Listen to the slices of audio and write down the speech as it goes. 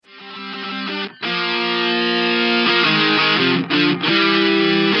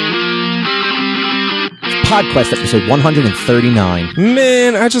PodQuest episode 139.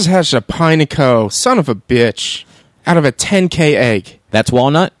 Man, I just hatched a Pineco, son of a bitch, out of a 10K egg. That's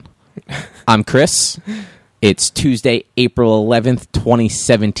Walnut. I'm Chris. It's Tuesday, April 11th,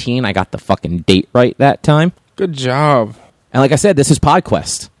 2017. I got the fucking date right that time. Good job. And like I said, this is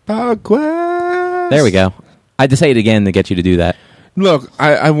PodQuest. PodQuest. There we go. I had to say it again to get you to do that. Look,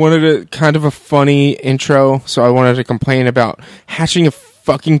 I wanted a kind of a funny intro, so I wanted to complain about hatching a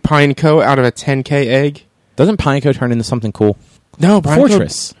fucking Pineco out of a 10K egg. Doesn't Pineco turn into something cool? No, Pineco...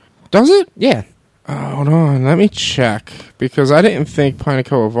 Fortress. Does it? Yeah. Hold on, let me check, because I didn't think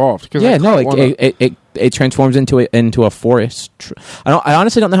Pineco evolved. Yeah, no, it transforms into a forest. I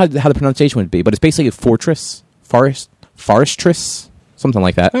honestly don't know how the pronunciation would be, but it's basically a fortress, forestress, something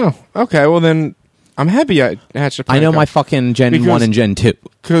like that. Oh, okay, well then... I'm happy I hatched a Pineco. I know my fucking Gen 1 and Gen 2.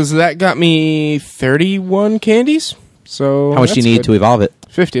 Because that got me 31 candies. So how much do you need to evolve it?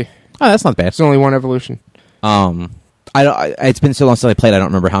 50. Oh, that's not bad. It's only one evolution. It's been so long since I played, I don't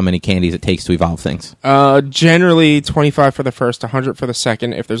remember how many candies it takes to evolve things. Generally 25 for the first, 100 for the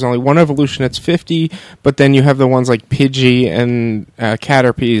second. If there's only one evolution, it's 50. But then you have the ones like Pidgey and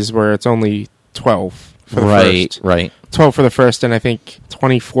Caterpies where it's only 12 for the first. Right. 12 for the first, and I think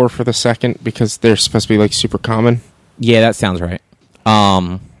 24 for the second, because they're supposed to be like super common. Yeah, that sounds right.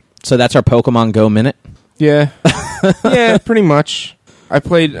 So that's our Pokemon Go minute? Yeah. Yeah, pretty much. I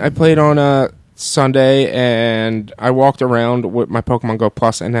played on Sunday, and I walked around with my Pokemon Go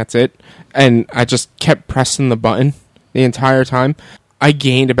Plus, and that's it. And I just kept pressing the button the entire time. I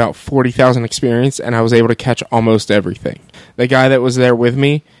gained about 40,000 experience, and I was able to catch almost everything. The guy that was there with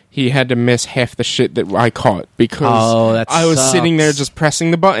me, he had to miss half the shit that I caught because I was sitting there just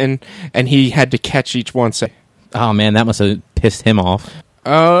pressing the button, and he had to catch each one. Oh, man, that must have pissed him off.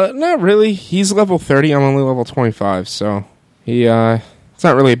 Not really. He's level 30. I'm only level 25, so it's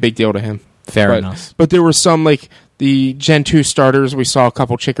not really a big deal to him. Fair enough. But there were some, like, the Gen 2 starters. We saw a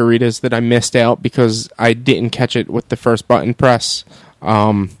couple Chikorritas that I missed out because I didn't catch it with the first button press,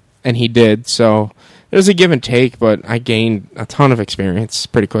 and he did, so... There's a give and take, but I gained a ton of experience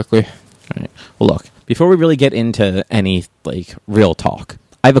pretty quickly. All right. Well, look, before we really get into any like real talk,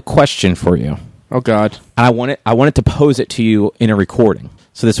 I have a question for you. Oh God! And I wanted to pose it to you in a recording,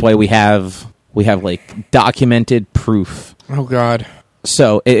 so this way we have like documented proof. Oh God!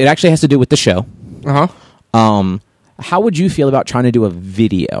 So it actually has to do with the show. Uh-huh. How would you feel about trying to do a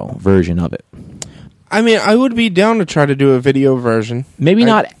video version of it? I mean, I would be down to try to do a video version. Maybe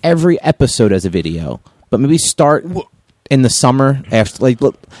not every episode as a video, but maybe start in the summer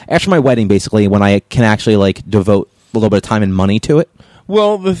after my wedding, basically, when I can actually like devote a little bit of time and money to it.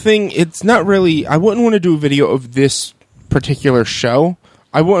 Well, the thing, it's not really... I wouldn't want to do a video of this particular show.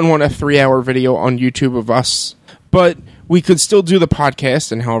 I wouldn't want a 3-hour video on YouTube of us. But we could still do the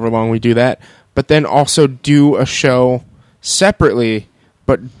podcast, and however long we do that, but then also do a show separately,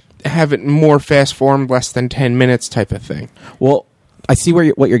 but... have it more fast form, less than 10 minutes type of thing. Well, I see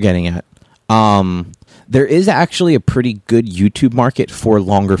what you're getting at. There is actually a pretty good YouTube market for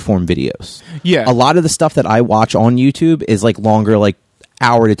longer form videos. Yeah. A lot of the stuff that I watch on YouTube is like longer, like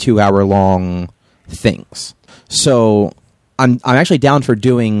hour to 2 hour long things. So I'm actually down for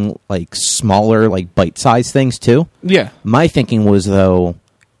doing like smaller, like bite-sized things too. Yeah. My thinking was, though,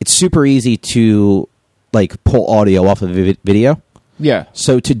 it's super easy to like pull audio off of a video. Yeah.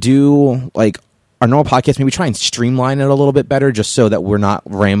 So to do like our normal podcast, maybe try and streamline it a little bit better, just so that we're not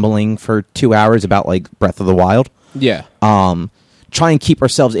rambling for 2 hours about like Breath of the Wild. Yeah. Try and keep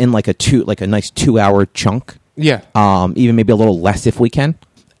ourselves in like a nice 2 hour chunk. Yeah. Even maybe a little less if we can,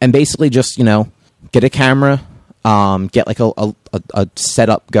 and basically just get a camera, get like a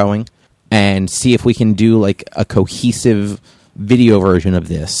setup going, and see if we can do like a cohesive video version of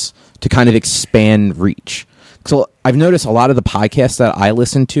this to kind of expand reach. So I've noticed a lot of the podcasts that I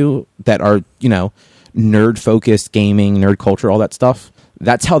listen to that are, nerd-focused, gaming, nerd culture, all that stuff,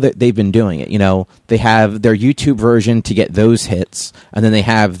 that's how they've been doing it. They have their YouTube version to get those hits, and then they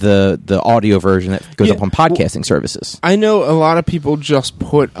have the audio version that goes up on podcasting services. I know a lot of people just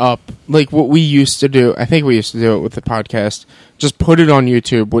put up, like what we used to do, I think we used to do it with the podcast, just put it on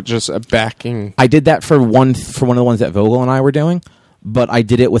YouTube with just a backing. I did that for one of the ones that Vogel and I were doing. But I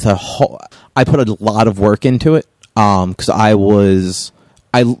did it with I put a lot of work into it because I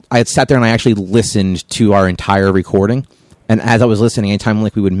had sat there and I actually listened to our entire recording. And as I was listening, anytime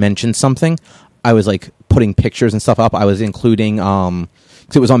like we would mention something, I was like putting pictures and stuff up. I was including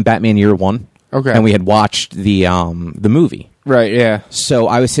because it was on Batman Year One. Okay, and we had watched the movie. Right. Yeah. So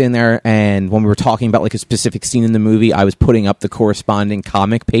I was sitting there, and when we were talking about like a specific scene in the movie, I was putting up the corresponding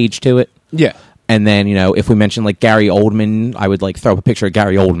comic page to it. Yeah. And then, if we mentioned like Gary Oldman, I would like throw up a picture of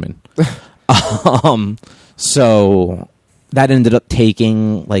Gary Oldman. So that ended up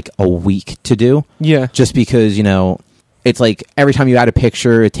taking like a week to do. Yeah. Just because, it's like every time you add a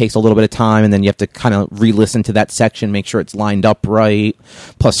picture, it takes a little bit of time, and then you have to kind of re-listen to that section, make sure it's lined up right,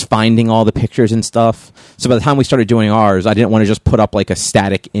 plus finding all the pictures and stuff. So by the time we started doing ours, I didn't want to just put up like a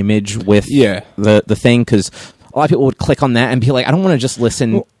static image with the thing, because a lot of people would click on that and be like, I don't want to just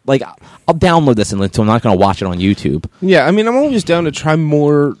listen. Well, like, I'll download this and listen to it. I'm not going to watch it on YouTube. Yeah, I mean, I'm always down to try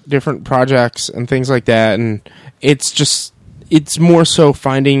more different projects and things like that, and it's more so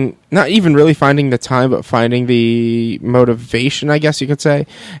finding, not even really finding the time, but finding the motivation, I guess you could say,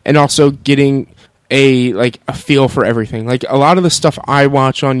 and also getting a feel for everything. Like, a lot of the stuff I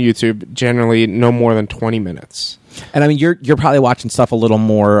watch on YouTube, generally no more than 20 minutes. And I mean, you're probably watching stuff a little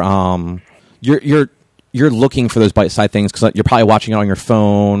more, you're looking for those bite-sized things because you're probably watching it on your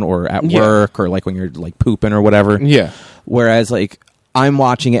phone or at work or like when you're like pooping or whatever. Yeah. Whereas like I'm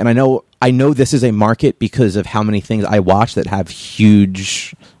watching it, and I know this is a market because of how many things I watch that have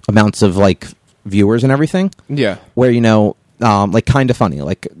huge amounts of like viewers and everything. Yeah. Where like Kind of Funny,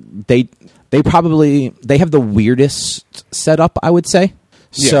 like they have the weirdest setup, I would say.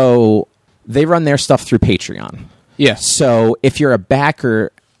 Yeah. So they run their stuff through Patreon. Yeah. So if you're a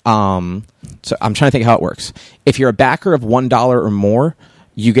backer, so I'm trying to think how it works. If you're a backer of $1 or more,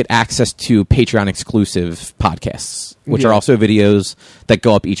 you get access to Patreon exclusive podcasts, which are also videos that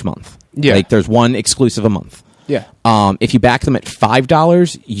go up each month. Yeah. Like there's one exclusive a month. Yeah. If you back them at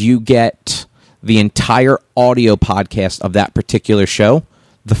 $5, you get the entire audio podcast of that particular show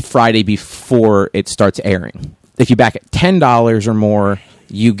the Friday before it starts airing. If you back at $10 or more,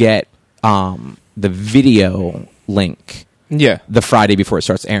 you get the video link the Friday before it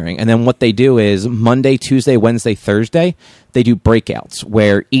starts airing. And then what they do is Monday, Tuesday, Wednesday, Thursday, they do breakouts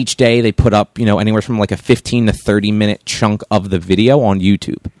where each day they put up, anywhere from like a 15 to 30 minute chunk of the video on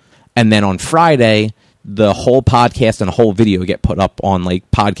YouTube. And then on Friday, the whole podcast and whole video get put up on like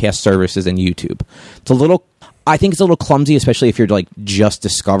podcast services and YouTube. I think it's a little clumsy, especially if you're like just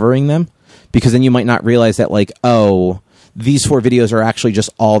discovering them, because then you might not realize that like, these 4 videos are actually just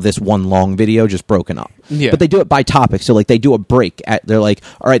all this one long video just broken up. Yeah. But they do it by topic. So like they do a break they're like,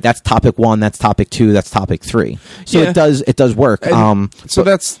 all right, that's topic 1, that's topic 2, that's topic 3. So it does work. So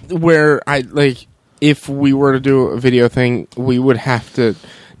that's where if we were to do a video thing, we would have to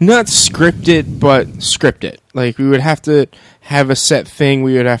not script it, but script it. Like we would have to have a set thing.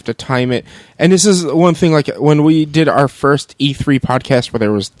 We would have to time it. And this is one thing, like when we did our first E3 podcast where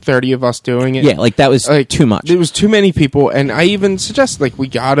there was 30 of us doing it. Yeah, like that was too much. It was too many people. And I even suggest we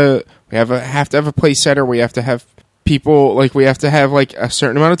have to have a place setter. We have to have people, we have to have a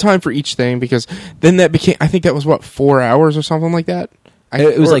certain amount of time for each thing, because then that became, I think that was 4 hours or something like that.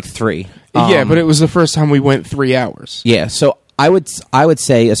 It was 3. Yeah, but it was the first time we went 3 hours. Yeah, so I would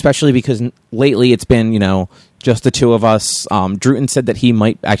say, especially because lately it's been, just the 2 of us. Druten said that he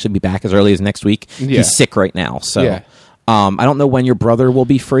might actually be back as early as next week. Yeah. He's sick right now, so I don't know when your brother will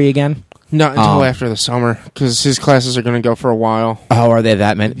be free again. Not until after the summer, because his classes are going to go for a while. Oh, are they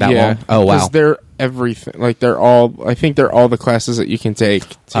that long? Oh, wow. Because they're everything. They're all. I think they're all the classes that you can take.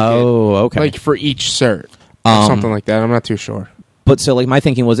 Okay. For each cert, or something like that. I'm not too sure. But so, my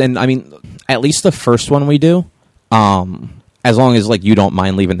thinking was, and I mean, at least the first one we do, as long as you don't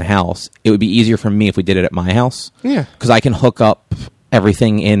mind leaving the house, it would be easier for me if we did it at my house. Yeah, because I can hook up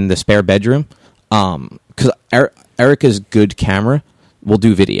everything in the spare bedroom. Because Erica's good camera will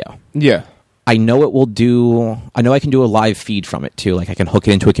do video. Yeah, I know it will do. I know I can do a live feed from it too. I can hook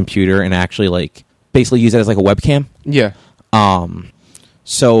it into a computer and actually basically use it as a webcam. Yeah.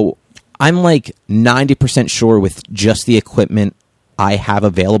 So I'm 90% sure with just the equipment I have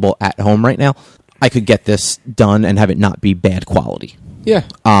available at home right now, I could get this done and have it not be bad quality. Yeah.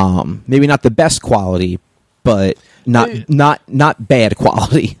 Maybe not the best quality, but not bad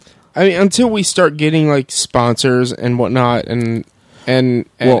quality. I mean, until we start getting sponsors and whatnot and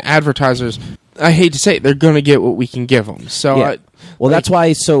advertisers, I hate to say it, they're going to get what we can give them. So yeah. That's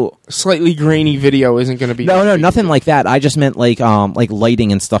why. So slightly grainy video isn't going to be. No, nothing like that. I just meant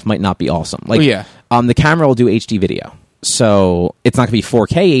lighting and stuff might not be awesome. The camera will do HD video, so it's not going to be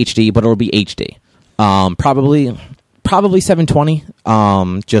 4K HD, but it'll be HD. Probably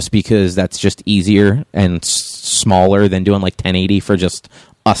 720. Just because that's just easier and smaller than doing 1080 for just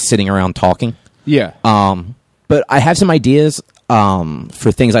us sitting around talking. Yeah. But I have some ideas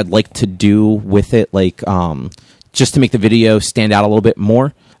for things I'd like to do with it, just to make the video stand out a little bit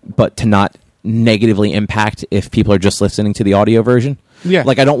more, but to not negatively impact if people are just listening to the audio version. Yeah.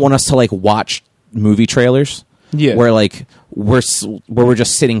 I don't want us to watch movie trailers. Yeah. Where we're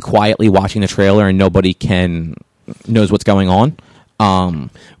just sitting quietly watching the trailer and nobody knows what's going on.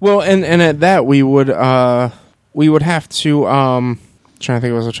 Well, and at that we would have to trying to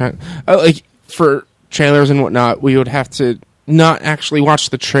think of what I was trying like for trailers and whatnot, we would have to not actually watch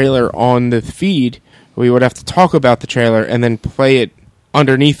the trailer on the feed. We would have to talk about the trailer and then play it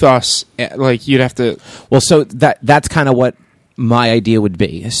underneath us. Like you'd have to. Well, so that's kind of what my idea would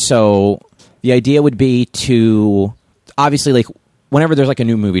be. So the idea would be to obviously like whenever there's like a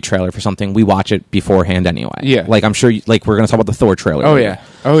new movie trailer for something, we watch it beforehand anyway. Yeah. Like I'm sure like we're going to talk about the Thor trailer. Oh later. yeah.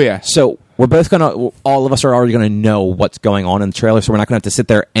 Oh yeah. So we're both all of us are already going to know what's going on in the trailer, so we're not going to have to sit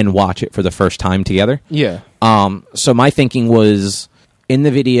there and watch it for the first time together. Yeah. So my thinking was in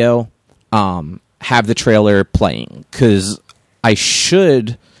the video, have the trailer playing because I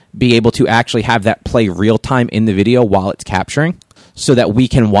should be able to actually have that play real time in the video while it's capturing so that we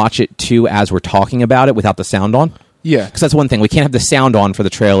can watch it too as we're talking about it without the sound on. Yeah. Because that's one thing. We can't have the sound on for the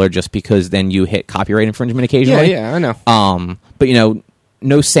trailer just because then you hit copyright infringement occasionally. Yeah, I know. But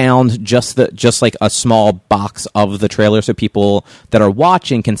no sound, just like a small box of the trailer so people that are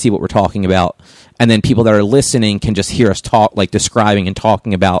watching can see what we're talking about. And then people that are listening can just hear us talk, like describing and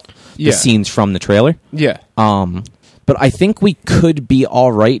talking about the scenes from the trailer. Yeah. But I think we could be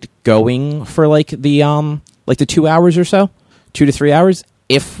all right going for like the 2 hours or so, 2 to 3 hours,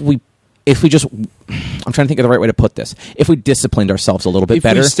 if we just, I'm trying to think of the right way to put this. If we disciplined ourselves a little bit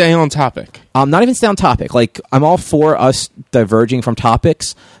better. If we stay on topic. Not even stay on topic. Like, I'm all for us diverging from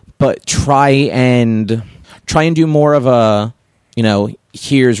topics, but try and do more of a,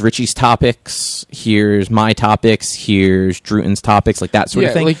 here's Richie's topics, here's my topics, here's Druton's topics, like that sort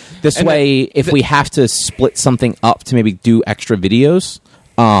of thing. Like, this way, if we have to split something up to maybe do extra videos,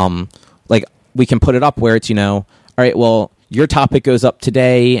 like, we can put it up where it's, all right, well, your topic goes up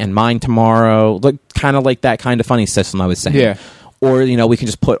today and mine tomorrow. Like kind of like that kind of funny system I was saying. Yeah. Or, we can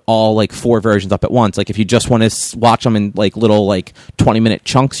just put all like 4 versions up at once. Like if you just want to watch them in like little like 20-minute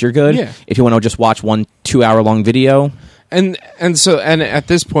chunks, you're good. Yeah. If you want to just watch 1 2-hour long video. And at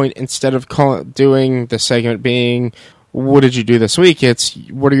this point, instead of doing the segment being, what did you do this week? It's,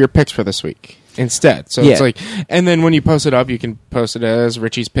 what are your picks for this week? Instead. So it's like, and then when you post it up, you can post it as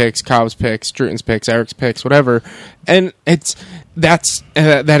Richie's picks, Cobb's picks, Druton's picks, Eric's picks, whatever. And that's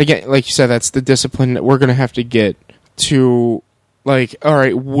that again, like you said, that's the discipline that we're going to have to get to, like, all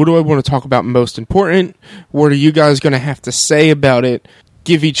right, what do I want to talk about most important? What are you guys going to have to say about it?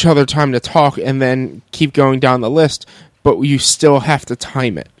 Give each other time to talk and then keep going down the list, but you still have to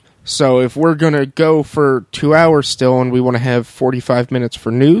time it. So if we're going to go for 2 hours still and we want to have 45 minutes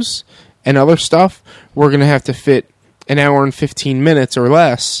for news and other stuff, we're going to have to fit an hour and 15 minutes or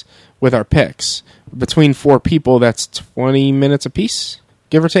less with our picks. Between 4 people, that's 20 minutes apiece,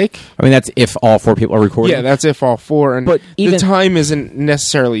 give or take. I mean, that's if all 4 people are recording. Yeah, that's if all 4. And but the time isn't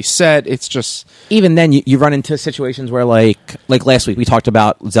necessarily set. It's just... Even then, you run into situations where, like last week, we talked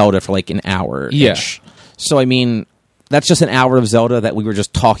about Zelda for like an hour-ish. Yeah. So, I mean, that's just an hour of Zelda that we were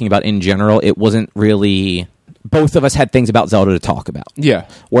just talking about in general. It wasn't really... Both of us had things about Zelda to talk about. Yeah.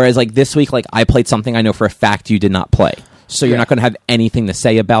 Whereas, like, this week, like, I played something I know for a fact you did not play. So you're not going to have anything to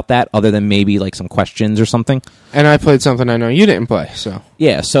say about that other than maybe, like, some questions or something. And I played something I know you didn't play, so...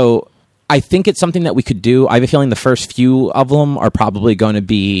 Yeah, so I think it's something that we could do. I have a feeling the first few of them are probably going to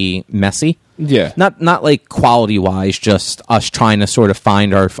be messy. Yeah. Not like, quality-wise, just us trying to sort of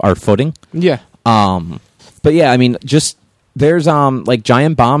find our footing. Yeah. But, yeah, I mean, just... There's like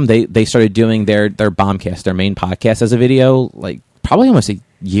Giant Bomb, they started doing their Bombcast, their main podcast as a video, like probably almost a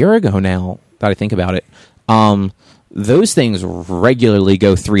year ago now that I think about it. Those things regularly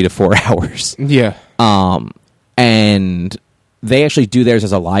go 3 to 4 hours. Yeah. And they actually do theirs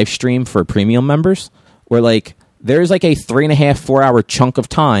as a live stream for premium members, where like there's like a 3.5 4 hour chunk of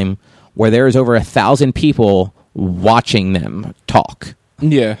time where there's over 1,000 people watching them talk.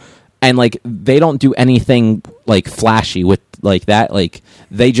 Yeah. And, like, they don't do anything, like, flashy with, like, that. Like,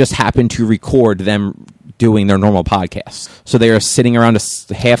 they just happen to record them doing their normal podcast. So they are sitting around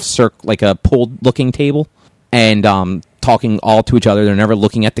a half circle, like a pulled-looking table, and talking all to each other. They're never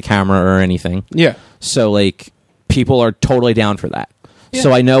looking at the camera or anything. Yeah. So, like, people are totally down for that. Yeah.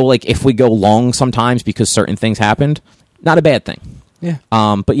 So I know, like, if we go long sometimes because certain things happened, not a bad thing. Yeah.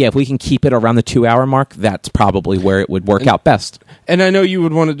 But yeah, if we can keep it around the 2 hour mark, that's probably where it would work out best. And I know you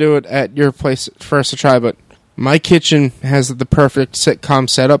would want to do it at your place for us to try, but my kitchen has the perfect sitcom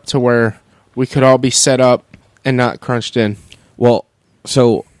setup to where we could all be set up and not crunched in. Well,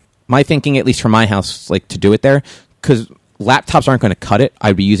 so my thinking, at least for my house, like to do it there, because laptops aren't going to cut it.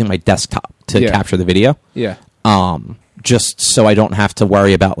 I'd be using my desktop to capture the video. Yeah. Just so I don't have to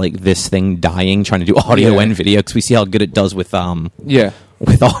worry about like this thing dying trying to do audio and video, because we see how good it does with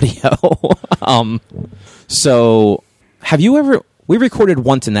with audio. So have you ever we recorded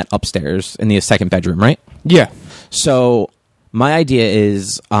once in that upstairs in the second bedroom, right? Yeah. So my idea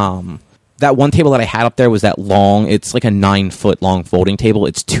is that one table that I had up there was that long. It's like a 9-foot long folding table.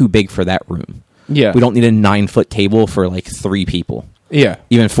 It's too big for that room. Yeah. We don't need a 9-foot table for like 3 people. Yeah.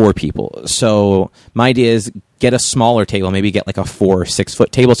 Even 4 people. So my idea is get a smaller table, maybe get like a 4 or 6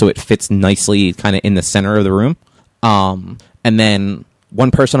 foot table so it fits nicely kind of in the center of the room. And then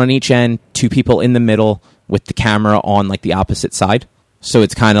one person on each end, 2 people in the middle with the camera on like the opposite side. So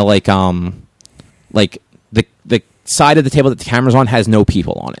it's kind of like the side of the table that the camera's on has no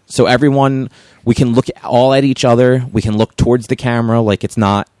people on it. So everyone, we can look all at each other. We can look towards the camera like it's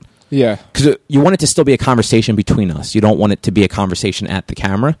not. Yeah. Because you want it to still be a conversation between us. You don't want it to be a conversation at the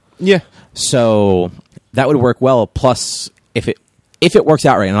camera. Yeah. So that would work well. Plus, if it works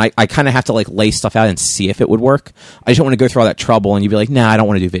out right, and I kind of have to like lay stuff out and see if it would work. I just don't want to go through all that trouble and you'd be like, nah, I don't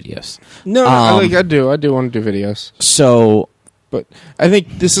want to do videos. No, I do want to do videos. So, but I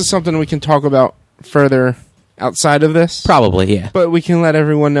think this is something we can talk about further outside of this. Probably, yeah. But we can let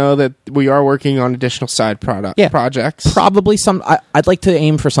everyone know that we are working on additional side projects. Probably I'd like to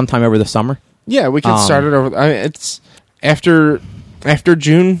aim for sometime over the summer. Yeah, we can start it over. It's after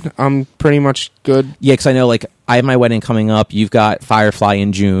June. I'm pretty much good. Yeah, because I know like I have my wedding coming up. You've got Firefly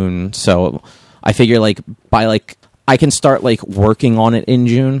in June, so I figure like by like I can start like working on it in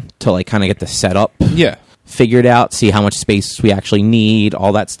June to like kind of get the setup. Yeah. Figured out, see how much space we actually need,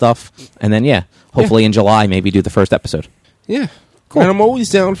 all that stuff, and then hopefully in July maybe do the first episode. Yeah, cool. And I'm always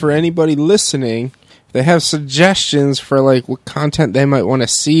down for anybody listening. If they have suggestions for like what content they might want to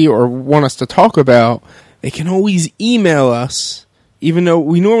see or want us to talk about, they can always email us. Even though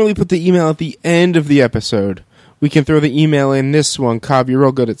we normally put the email at the end of the episode, we can throw the email in this one. Cobb, you're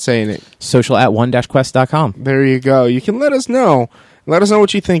real good at saying it. social@one-quest.com. There you go. You can let us know. Let us know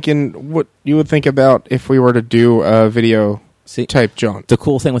what you think and what you would think about if we were to do a video type jaunt. The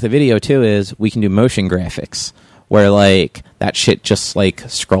cool thing with the video, too, is we can do motion graphics where, like, that shit just, like,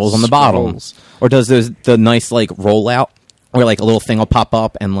 scrolls on the bottom. Or does the nice, like, rollout where, like, a little thing will pop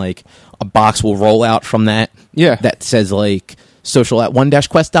up and, like, a box will roll out from that. Yeah. That says, like,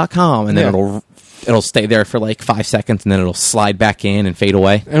 social@one-quest.com. And then it'll stay there for, like, 5 seconds and then it'll slide back in and fade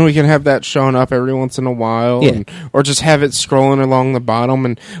away. And we can have that showing up every once in a while. Yeah. Or just have it scrolling along the bottom.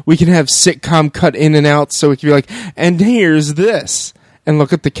 And we can have sitcom cut in and out so we can be like, and here's this. And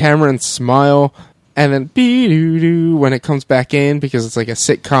look at the camera and smile. And then be-doo-doo when it comes back in because it's like a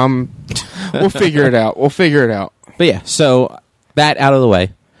sitcom. We'll figure it out. But yeah, so that out of the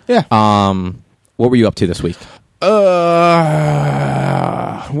way. Yeah. What were you up to this week?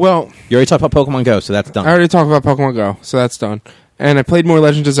 Well, you already talked about Pokemon Go, so that's done. I already talked about Pokemon Go, so that's done. And I played more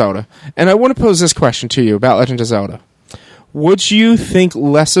Legend of Zelda. And I want to pose this question to you about Legend of Zelda. Would you think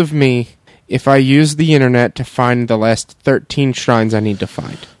less of me if I used the internet to find the last 13 shrines I need to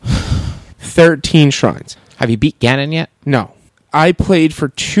find? 13 shrines. Have you beat Ganon yet? No. I played for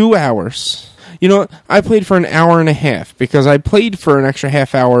 2 hours. You know what? I played for an hour and a half because I played for an extra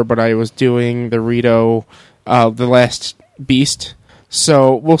half hour, but I was doing the Rito, the last beast.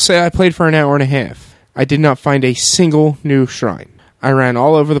 So we'll say I played for an hour and a half. I did not find a single new shrine. I ran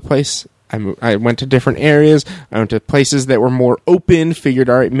all over the place. I went to different areas. I went to places that were more open. Figured,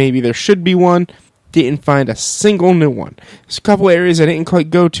 all right, maybe there should be one. Didn't find a single new one. There's a couple areas I didn't quite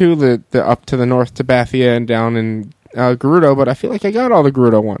go to. The up to the north to Bathia and down in Gerudo, but I feel like I got all the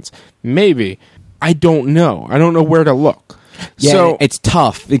Gerudo ones. Maybe. I don't know. I don't know where to look. Yeah, so it's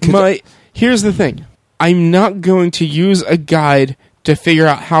tough. Because here's the thing. I'm not going to use a guide to figure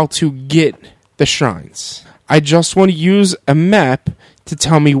out how to get the shrines. I just want to use a map to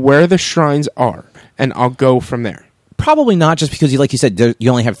tell me where the shrines are, and I'll go from there. Probably not, just because, like you said, you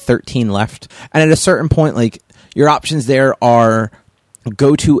only have 13 left. And at a certain point, like, your options there are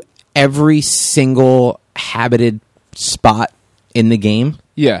go to every single habited spot in the game.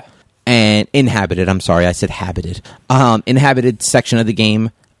 Yeah. And inhabited, I'm sorry, I said habited. Inhabited section of the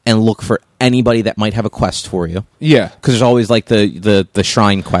game and look for anybody that might have a quest for you. Yeah. Because there's always, like, the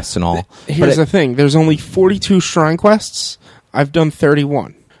shrine quests and all. Here's the thing. There's only 42 shrine quests. I've done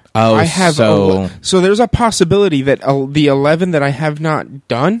 31. Oh, I have so there's a possibility that the 11 that I have not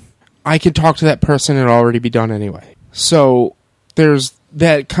done, I could talk to that person and it'll already be done anyway. So there's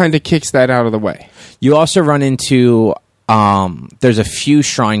that kind of kicks that out of the way. You also run into there's a few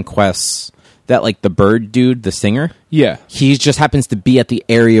shrine quests that, like, the bird dude, the singer, yeah, he just happens to be at the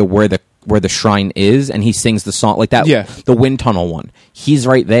area where the shrine is, and he sings the song like that. Yeah, the wind tunnel one. He's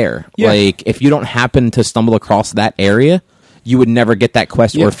right there. Yeah. Like, if you don't happen to stumble across that area, you would never get that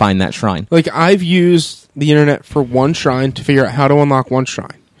quest or find that shrine. Like, I've used the internet for one shrine to figure out how to unlock one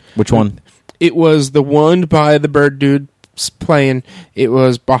shrine. Which one? It was the one by the bird dude playing. It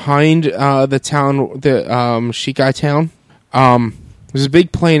was behind the town, the Shikai town. It was a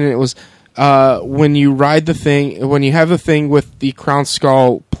big plane, and it was when you ride the thing, when you have the thing with the crown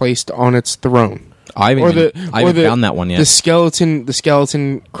skull placed on its throne. I haven't found that one yet. The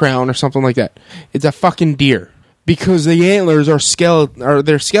skeleton crown or something like that. It's a fucking deer because the antlers are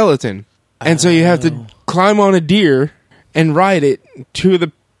they're skeleton, and so you have to climb on a deer and ride it to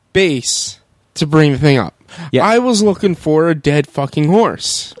the base to bring the thing up. Yeah. I was looking for a dead fucking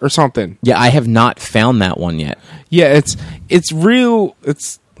horse or something. Yeah, I have not found that one yet. Yeah, it's real.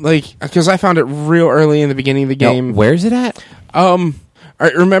 It's like because I found it real early in the beginning of the game. Where's it at? I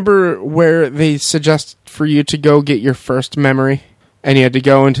remember where they suggest for you to go get your first memory, and you had to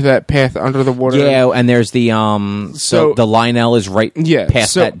go into that path under the water. Yeah, and there's the so the Lionel is right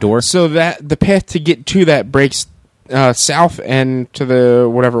past that door. So that the path to get to that breaks south and to the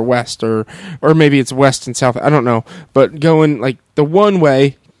whatever west or maybe it's west and south. I don't know, but going like the one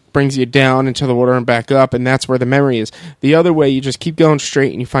way brings you down into the water and back up, and that's where the memory is. The other way, you just keep going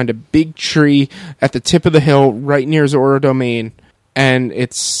straight, and you find a big tree at the tip of the hill right near Zora Domain. And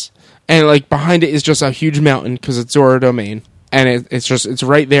like behind it is just a huge mountain because it's Zora Domain, and it's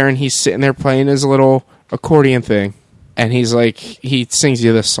right there, and he's sitting there playing his little accordion thing, and he sings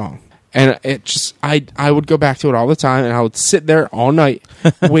you this song, and it just I would go back to it all the time, and I would sit there all night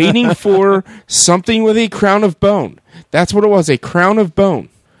waiting for something with a crown of bone. That's what it was, a crown of bone.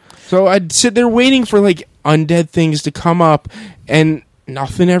 So I'd sit there waiting for like undead things to come up, and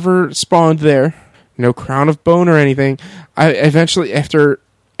nothing ever spawned there. No crown of bone or anything. I eventually, after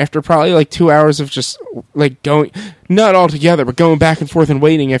probably like 2 hours of just like going, not all together, but going back and forth and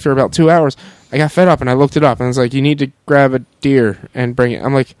waiting, after about 2 hours, I got fed up and I looked it up and I was like, you need to grab a deer and bring it.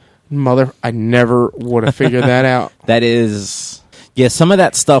 I'm like, I never would have figured that out. That is, yeah, some of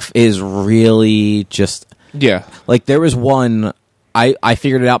that stuff is really just, yeah. Like there was one, I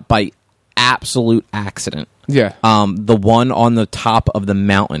figured it out by absolute accident. Yeah. The one on the top of the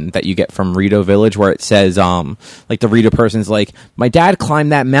mountain that you get from Rito Village where it says, like the Rito person's like, my dad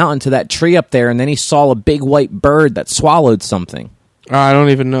climbed that mountain to that tree up there and then he saw a big white bird that swallowed something. I don't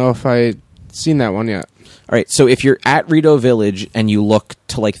even know if I seen that one yet. All right, so if you're at Rito Village and you look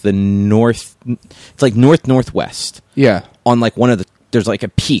to like the north, it's like northwest. Yeah. On like one of the, there's like a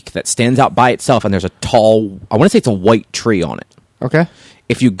peak that stands out by itself and there's a tall, I want to say it's a white tree on it. Okay.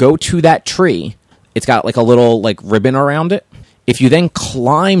 If you go to that tree, it's got like a little like ribbon around it. If you then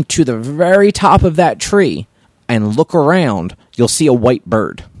climb to the very top of that tree and look around, you'll see a white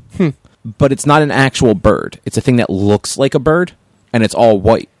bird. But it's not an actual bird. It's a thing that looks like a bird, and it's all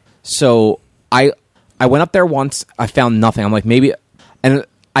white. So I went up there once. I found nothing. I'm like, maybe... And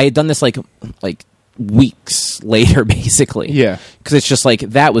I had done this like weeks later, basically. Yeah. Because it's just like,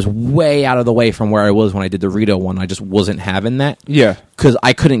 that was way out of the way from where I was when I did the Rito one. I just wasn't having that. Yeah. Because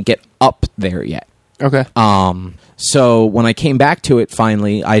I couldn't get up there yet. Okay. So when I came back to it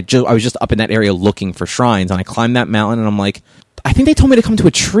finally, I was just up in that area looking for shrines, and I climbed that mountain, and I'm like, I think they told me to come to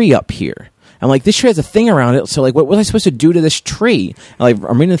a tree up here. I'm like, this tree has a thing around it, so like, what was I supposed to do to this tree? And like,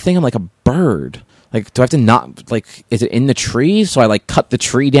 I'm reading the thing, I'm like, a bird. Like, do I have to not, like, is it in the tree? So I like cut the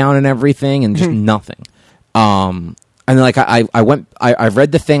tree down and everything, and just nothing. And then like, I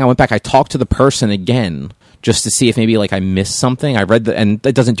read the thing, I went back, I talked to the person again, just to see if maybe like I missed something. I read and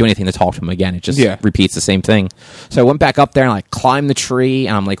it doesn't do anything to talk to him again. It just repeats the same thing. So I went back up there and I climbed the tree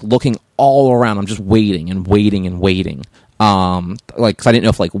and I'm like looking all around. I'm just waiting and waiting and waiting. Like, cause I didn't know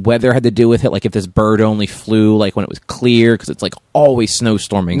if like weather had to do with it. Like if this bird only flew like when it was clear, cause it's like always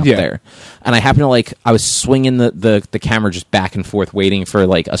snowstorming up there. And I happened to like, I was swinging the camera just back and forth waiting for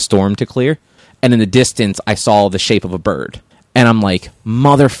like a storm to clear. And in the distance I saw the shape of a bird and I'm like,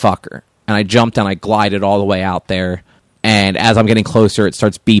 motherfucker. And I jumped and I glided all the way out there. And as I'm getting closer, it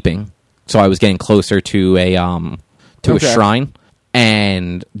starts beeping. So I was getting closer to a shrine.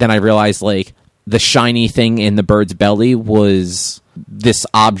 And then I realized, like, the shiny thing in the bird's belly was this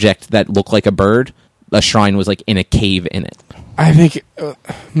object that looked like a bird. The shrine was, like, in a cave in it. I think...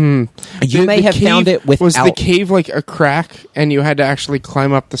 You may have found it without... Was the cave, like, a crack, and you had to actually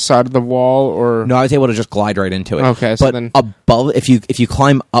climb up the side of the wall, or... No, I was able to just glide right into it. Okay, so but then... above, if you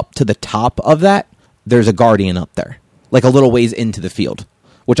climb up to the top of that, there's a guardian up there. Like, a little ways into the field.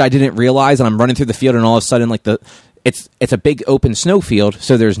 Which I didn't realize, and I'm running through the field, and all of a sudden, like, it's a big open snow field,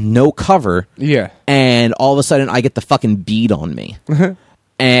 so there's no cover. Yeah. And all of a sudden, I get the fucking bead on me.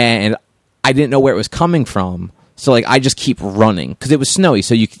 And I didn't know where it was coming from. So, like, I just keep running. Because it was snowy,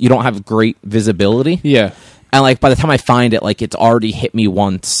 so you don't have great visibility. Yeah. And, like, by the time I find it, like, it's already hit me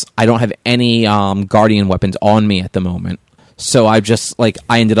once. I don't have any guardian weapons on me at the moment. So I just, like,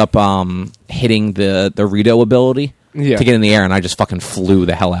 I ended up hitting the Rito ability. Yeah. to get in the air, and I just fucking flew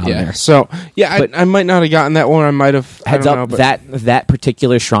the hell out of there. So, but I might not have gotten that one. I might have... Heads up, that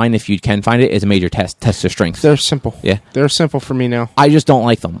particular shrine, if you can find it, is a major test of strength. They're simple. Yeah. They're simple for me now. I just don't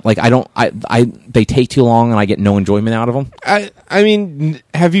like them. Like, they take too long, and I get no enjoyment out of them. I mean,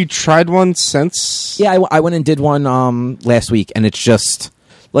 have you tried one since? Yeah, I went and did one last week, and it's just,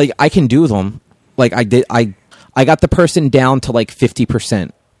 like, I can do them. Like, I got the person down to, like,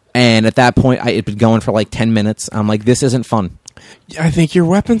 50%. And at that point, it'd been going for like 10 minutes. I'm like, this isn't fun. I think your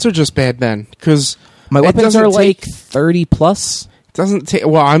weapons are just bad then, because my weapons are like 30 plus. It doesn't take.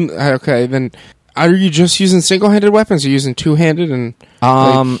 Well, I'm okay. Then are you just using single-handed weapons? Or are you using two-handed? And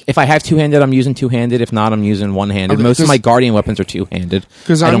if I have two-handed, I'm using two-handed. If not, I'm using one-handed. Okay, most of my guardian weapons are two-handed.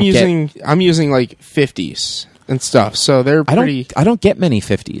 Because I'm using like 50s and stuff. So they're pretty. I don't get many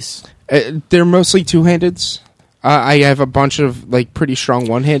 50s. They're mostly two-handeds. I have a bunch of like pretty strong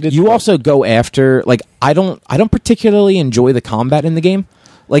one-handed. You also go after like I don't particularly enjoy the combat in the game.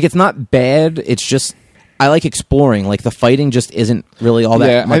 Like it's not bad. It's just I like exploring. Like the fighting just isn't really all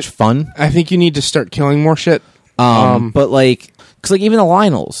that much fun. I think you need to start killing more shit. But like because like even the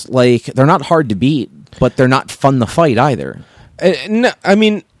Lionels, like they're not hard to beat, but they're not fun to fight either. No, I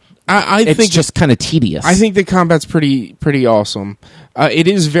mean. I it's think just kind of tedious. I think the combat's pretty awesome. It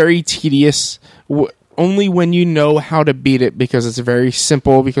is very tedious. Only when you know how to beat it, because it's very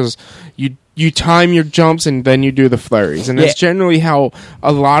simple, because you time your jumps and then you do the flurries, and that's generally how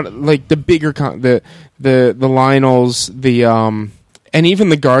a lot like the bigger the Lionels, and even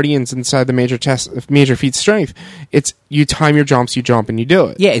the Guardians inside the major feat strength, it's you time your jumps, you jump, and you do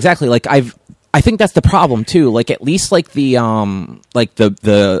it. Yeah, exactly. Like I think that's the problem too. Like at least like the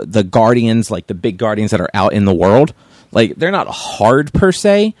Guardians, like the big Guardians that are out in the world, like they're not hard per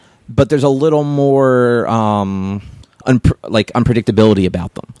se, but there's a little more unpredictability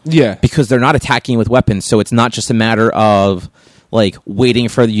about them. Yeah, because they're not attacking with weapons, so it's not just a matter of like waiting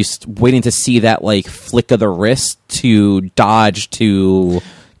to see that like flick of the wrist to dodge to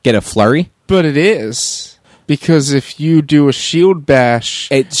get a flurry. But it is. Because if you do a shield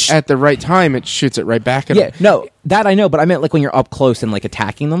bash at the right time, it shoots it right back at them. No, that I know, but I meant like when you're up close and like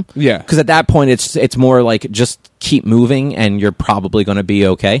attacking them. Yeah. Because at that point, it's more like just keep moving and you're probably going to be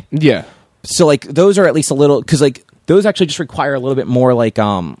okay. Yeah. So like those are at least a little, because like those actually just require a little bit more like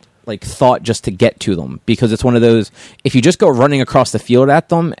thought just to get to them, because it's one of those, if you just go running across the field at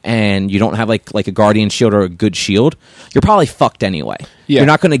them and you don't have like a guardian shield or a good shield, you're probably fucked anyway. Yeah. You're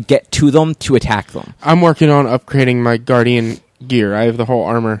not going to get to them to attack them. I'm working on upgrading my guardian gear. I have the whole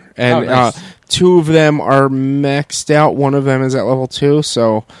armor, and nice. 2 of them are maxed out. 1 of them is at level 2,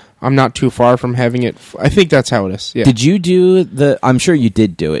 so I'm not too far from having it. I think that's how it is. Yeah. Did you do I'm sure you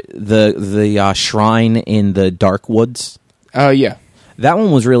did do it, the shrine in the Dark Woods? Yeah. That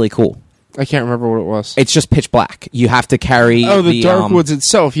one was really cool. I can't remember what it was. It's just pitch black. You have to carry... Oh, the Dark Woods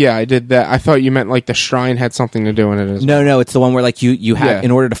itself. Yeah, I did that. I thought you meant like the shrine had something to do in it as well. No, it's the one where like you have...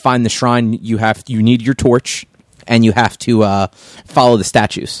 In order to find the shrine, you need your torch, and you have to follow the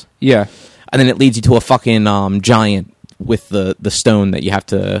statues. Yeah. And then it leads you to a fucking giant with the stone that you have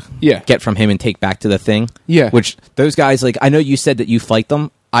to get from him and take back to the thing. Yeah. Which, those guys, like, I know you said that you fight them.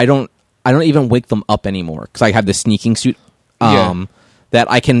 I don't even wake them up anymore, because I have the sneaking suit. That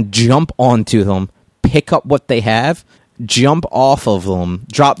I can jump onto them, pick up what they have, jump off of them,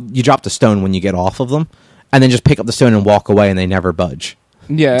 you drop the stone when you get off of them, and then just pick up the stone and walk away, and they never budge.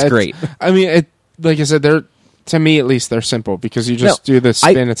 Yeah, it's great. I mean, like I said, to me at least, they're simple, because you just do the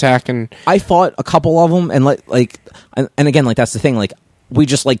spin attack. And I fought a couple of them, and and again, like that's the thing, like we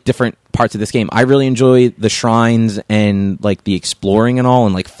just like different parts of this game. I really enjoy the shrines and like the exploring and all,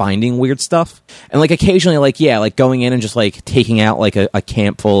 and like finding weird stuff, and like occasionally like going in and just like taking out like a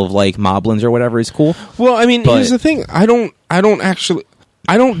camp full of like moblins or whatever is cool. Well, I mean, here's the thing: I don't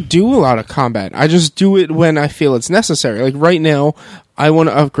do a lot of combat. I just do it when I feel it's necessary. Like right now, I want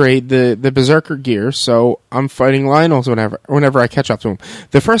to upgrade the Berserker gear, so I'm fighting Lionels whenever I catch up to them.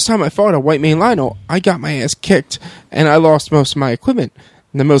 The first time I fought a white mane Lionel, I got my ass kicked, and I lost most of my equipment.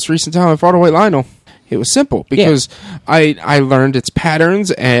 And the most recent time I fought a white Lionel, it was simple, because I learned its patterns,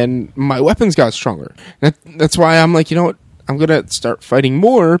 and my weapons got stronger. That's why I'm like, you know what? I'm going to start fighting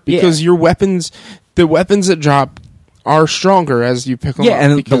more, because your weapons, the weapons that drop, are stronger as you pick them up. Yeah,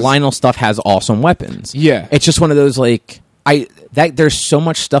 and the Lionel stuff has awesome weapons. Yeah. It's just one of those, like, there's so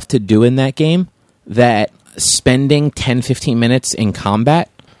much stuff to do in that game that spending 10-15 minutes in combat,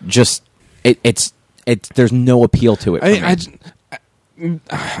 just, there's no appeal to it. I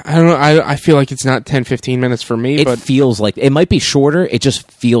don't know. I feel like it's not 10-15 minutes for me. But feels like it might be shorter. It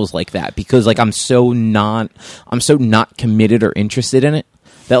just feels like that, because like I'm so not committed or interested in it.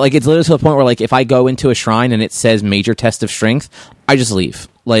 That like it's literally to the point where like if I go into a shrine and it says major test of strength, I just leave.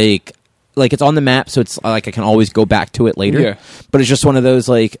 Like it's on the map, so it's like I can always go back to it later. Yeah. But it's just one of those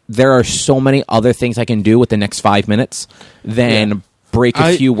like there are so many other things I can do with the next 5 minutes than break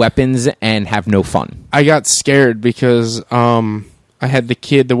a few weapons and have no fun. I got scared because I had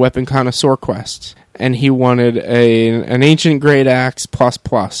the weapon connoisseur quest, and he wanted an ancient great axe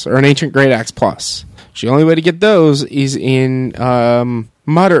plus or an ancient great axe plus. The only way to get those is in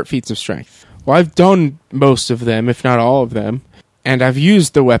moderate feats of strength. Well, I've done most of them, if not all of them, and I've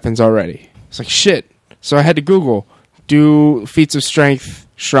used the weapons already. It's like, shit. So I had to Google, do feats of strength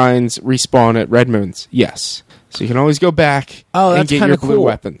shrines respawn at red moons? Yes. So you can always go back and get your blue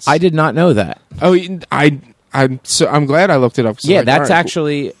weapons. I did not know that. Oh, I'm glad I looked it up. Yeah, like, that's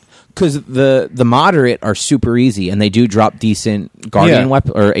actually... Because the moderate are super easy, and they do drop decent guardian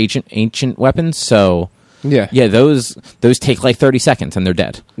weapon or ancient weapons. So those take like 30 seconds and they're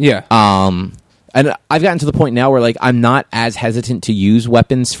dead. Yeah. And I've gotten to the point now where like I'm not as hesitant to use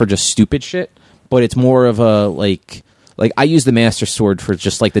weapons for just stupid shit, but it's more of a like I use the Master Sword for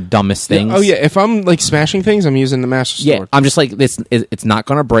just like the dumbest things. Yeah. Oh yeah, if I'm like smashing things, I'm using the Master Sword. Yeah, I'm just like this. It's not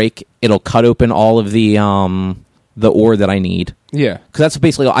going to break. It'll cut open all of the ore that I need. Yeah. Because that's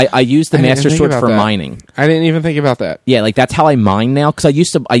basically... I use the Master Sword for mining. I didn't even think about that. Yeah, like that's how I mine now. Because I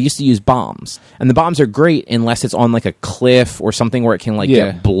used to use bombs. And the bombs are great unless it's on like a cliff or something where it can like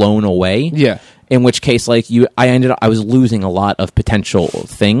get blown away. Yeah. In which case, like I was losing a lot of potential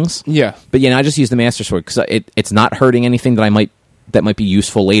things. Yeah. But yeah, I just use the Master Sword because it's not hurting anything that might be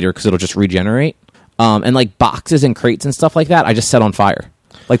useful later because it'll just regenerate. And like boxes and crates and stuff like that, I just set on fire.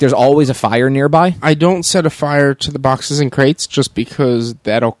 Like, there's always a fire nearby. I don't set a fire to the boxes and crates just because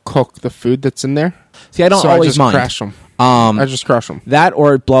that'll cook the food that's in there. See, I don't always mind. Crash them. I just crush them. That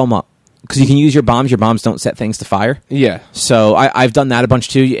or blow them up. Because you can use your bombs. Your bombs don't set things to fire. Yeah. So I've done that a bunch,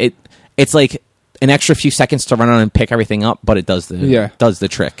 too. It's like an extra few seconds to run on and pick everything up, but it does the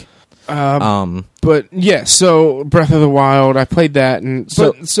trick. But, yeah, so Breath of the Wild, I played that. And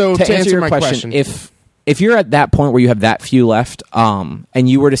so to answer your question, if you're at that point where you have that few left, and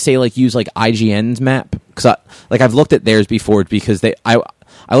you were to say like use like IGN's map, because I've looked at theirs before because I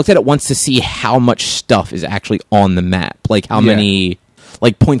looked at it once to see how much stuff is actually on the map, like how many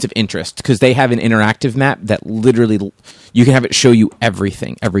like points of interest, because they have an interactive map that literally you can have it show you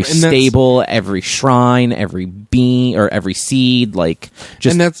everything, every stable, every shrine, every bean or every seed, like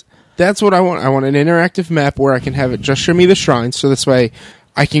just. And that's what I want. I want an interactive map where I can have it just show me the shrines, so this way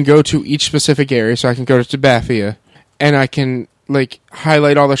I can go to each specific area. So I can go to Tabathia, and I can like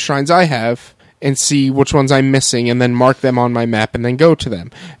highlight all the shrines I have and see which ones I'm missing, and then mark them on my map, and then go to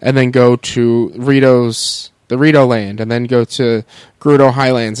them, and then go to the Rito Land, and then go to Gerudo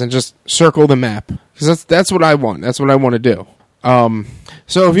Highlands, and just circle the map, because that's what I want. That's what I want to do.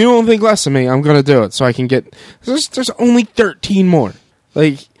 So if you don't think less of me, I'm gonna do it so I can get. There's only 13 more.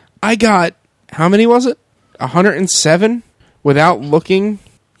 Like I got how many was it? 107. Without looking,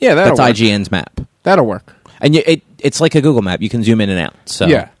 that's work. IGN's map. That'll work. And it's like a Google map. You can zoom in and out. So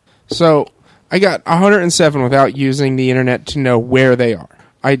yeah. So I got 107 without using the internet to know where they are.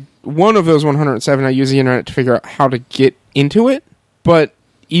 One of those 107, I use the internet to figure out how to get into it. But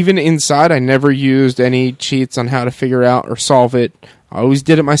even inside, I never used any cheats on how to figure out or solve it. I always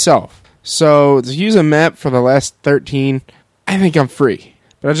did it myself. So to use a map for the last 13, I think I'm free.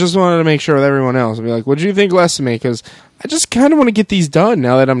 But I just wanted to make sure with everyone else. I'd be like, what do you think less of me? Because I just kind of want to get these done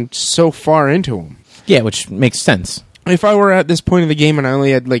now that I'm so far into them. Yeah, which makes sense. If I were at this point of the game and I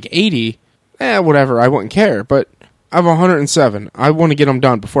only had like 80, whatever, I wouldn't care. But I have 107. I want to get them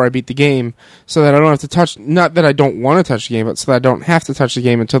done before I beat the game so that I don't have to touch... Not that I don't want to touch the game, but so that I don't have to touch the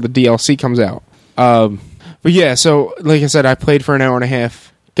game until the DLC comes out. But yeah, so like I said, I played for an hour and a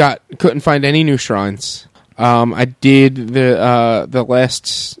half. Couldn't find any new shrines. I did the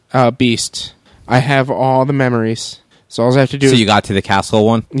last beast. I have all the memories. So all I have to do So you got to the castle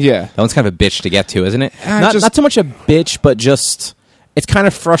one? Yeah. That one's kind of a bitch to get to, isn't it? Not so much a bitch, but just... It's kind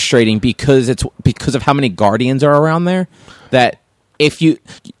of frustrating because of how many guardians are around there that if you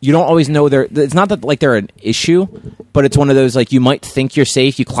don't always know it's not that like they're an issue, but it's one of those like you might think you're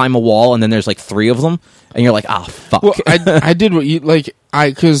safe, you climb a wall and then there's like 3 of them and you're like, fuck. Well, I did what you like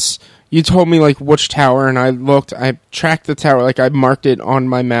because you told me like which tower and I tracked the tower, like I marked it on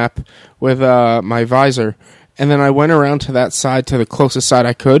my map with my visor, and then I went around to that side, to the closest side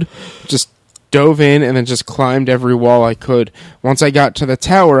I could, just dove in and then just climbed every wall I could. Once I got to the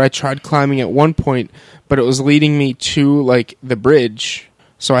tower, I tried climbing at one point, but it was leading me to like the bridge.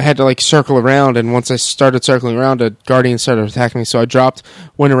 So I had to like circle around, and once I started circling around, a guardian started attacking me. So I dropped,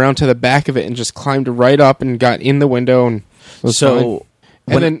 went around to the back of it, and just climbed right up and got in the window and was fine.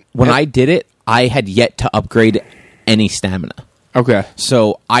 when I did it, I had yet to upgrade any stamina. Okay.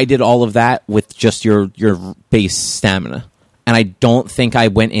 So I did all of that with just your base stamina. And I don't think I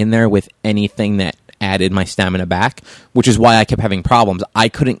went in there with anything that added my stamina back, which is why I kept having problems. I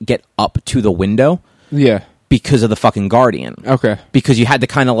couldn't get up to the window. Yeah. Because of the fucking Guardian. Okay. Because you had to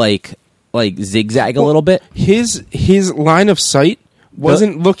kind of like zigzag a little bit. His line of sight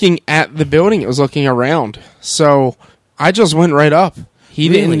wasn't looking at the building; it was looking around. So I just went right up. He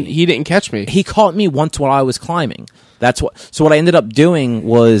didn't catch me. He caught me once while I was climbing. So what I ended up doing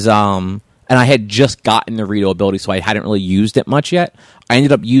was, and I had just gotten the Rito ability, so I hadn't really used it much yet. I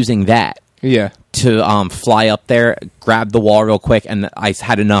ended up using that. Yeah. To fly up there, grab the wall real quick, and I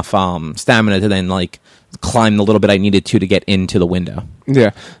had enough stamina to then like climb the little bit I needed to get into the window.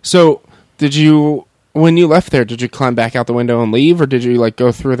 Yeah. So when you left there, did you climb back out the window and leave, or did you like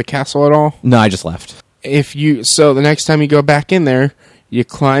go through the castle at all? No, I just left. So the next time you go back in there, you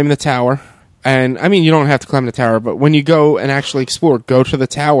climb the tower. And I mean, you don't have to climb the tower, but when you go and actually explore, go to the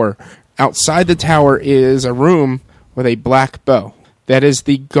tower. Outside the tower is a room with a black bow. That is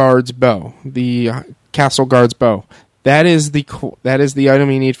the guard's bow, the castle guard's bow. That is the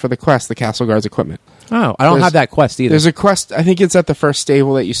item you need for the quest, the castle guard's equipment. Oh, I don't have that quest either. There's a quest. I think it's at the first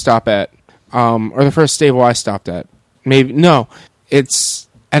stable that you stop at, or the first stable I stopped at. Maybe no, it's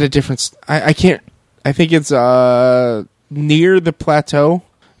at a different. I can't. I think it's near the plateau.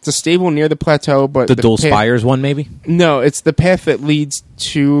 It's a stable near the plateau, but the Dual Spires one, maybe. No, it's the path that leads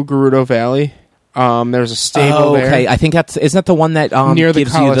to Gerudo Valley. There's a stable there. Okay, I think isn't that the one that near the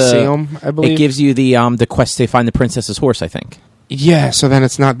gives Colosseum, you I believe. It gives you the quest to find the princess's horse, I think. Yeah, so then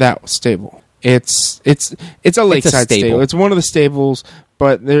it's not that stable. It's a lakeside stable. It's one of the stables,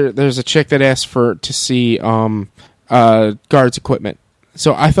 but there's a chick that asked to see guards equipment.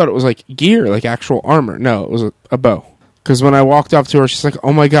 So I thought it was like gear, like actual armor. No, it was a bow. Because when I walked up to her, she's like,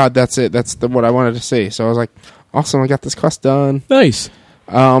 "Oh my god, that's it. That's what I wanted to see." So I was like, "Awesome, I got this quest done." Nice.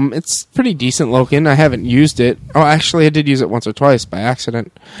 It's pretty decent looking. I haven't used it. Oh, actually, I did use it once or twice by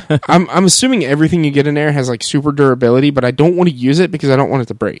accident. I'm assuming everything you get in there has like super durability, but I don't want to use it because I don't want it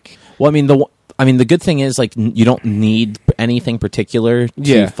to break. Well, I mean, the good thing is like you don't need anything particular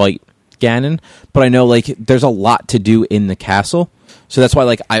to fight Ganon, but I know like there's a lot to do in the castle, so that's why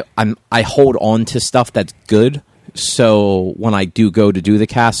like I hold on to stuff that's good. So when I do go to do the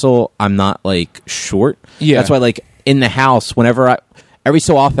castle, I'm not like short. Yeah, that's why like in the house, every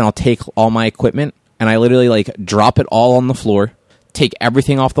so often I'll take all my equipment and I literally like drop it all on the floor, take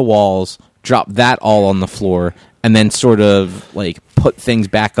everything off the walls, drop that all on the floor, and then sort of like put things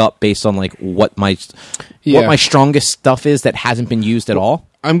back up based on like what my strongest stuff is that hasn't been used at all.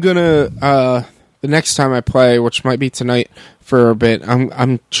 I'm gonna the next time I play, which might be tonight for a bit,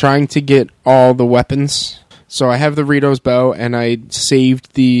 I'm trying to get all the weapons. So I have the Rito's bow, and I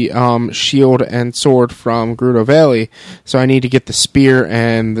saved the shield and sword from Gerudo Valley. So I need to get the spear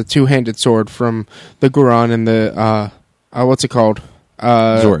and the two-handed sword from the Goron and the what's it called?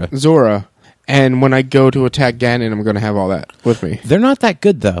 Zora. And when I go to attack Ganon, I'm going to have all that with me. They're not that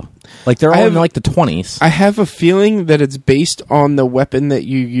good though. Like they're all in like the 20s. I have a feeling that it's based on the weapon that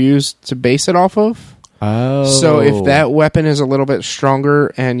you use to base it off of. Oh. So if that weapon is a little bit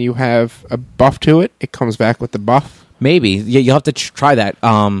stronger and you have a buff to it, it comes back with the buff. Maybe. Yeah, you'll have to try that.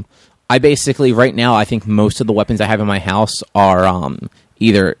 I basically, right now, I think most of the weapons I have in my house are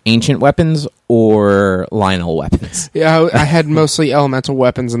either ancient weapons or Lionel weapons. Yeah, I had mostly elemental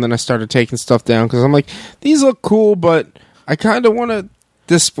weapons, and then I started taking stuff down because I'm like, these look cool, but I kind of want to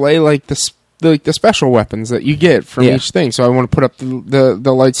display like the special weapons that you get from each thing. So I want to put up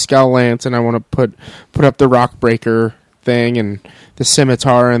the light scowl lance, and I want to put up the rock breaker thing, and the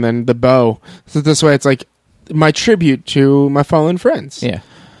scimitar, and then the bow. So this way, it's like my tribute to my fallen friends. Yeah.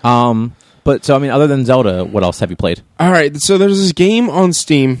 But so I mean, other than Zelda, what else have you played? All right. So there's this game on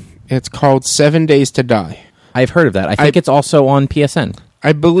Steam. It's called 7 Days to Die. I've heard of that. I think it's also on PSN.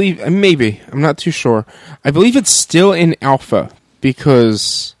 I believe maybe. I'm not too sure. I believe it's still in alpha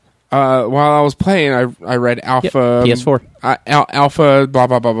because. While I was playing, I read alpha, PS4, alpha, blah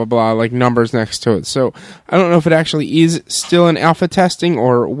blah blah blah blah, like numbers next to it. So I don't know if it actually is still in alpha testing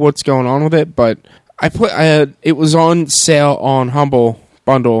or what's going on with it. But it was on sale on Humble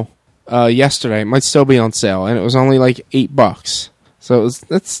Bundle yesterday. It might still be on sale, and it was only like $8. So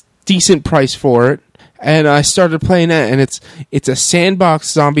that's decent price for it. And I started playing that, and it's a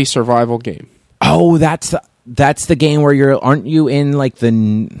sandbox zombie survival game. Oh, that's the game where aren't you in like I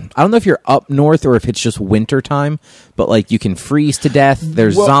don't know if you're up north or if it's just winter time, but like you can freeze to death.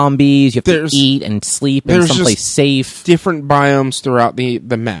 There's zombies. You have to eat and sleep in someplace safe. Different biomes throughout the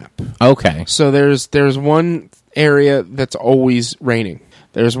map. Okay. So there's one area that's always raining.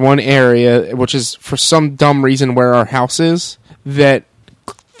 There's one area, which is for some dumb reason where our house is, that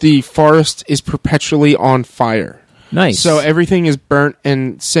the forest is perpetually on fire. Nice. So everything is burnt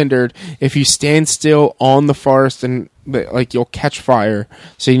and cindered. If you stand still on the forest, and like, you'll catch fire.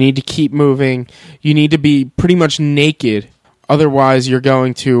 So you need to keep moving. You need to be pretty much naked. Otherwise, you're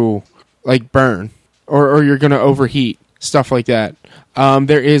going to like burn, or you're going to overheat. Stuff like that.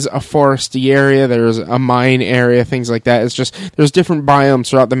 There is a foresty area. There's a mine area. Things like that. It's just, there's different biomes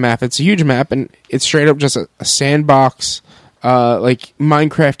throughout the map. It's a huge map, and it's straight up just a sandbox, like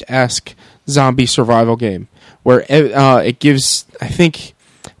Minecraft-esque zombie survival game, where it gives, I think,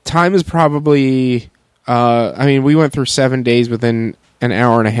 time is probably, we went through 7 days within an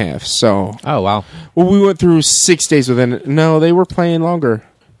hour and a half, so... Oh, wow. Well, we went through 6 days within... No, they were playing longer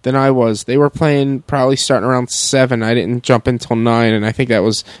than I was. They were playing probably starting around 7. I didn't jump until 9, and I think that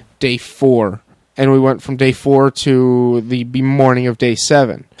was day 4. And we went from day 4 to the morning of day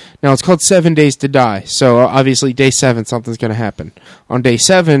 7. Now, it's called 7 Days to Die, so obviously day 7, something's going to happen. On day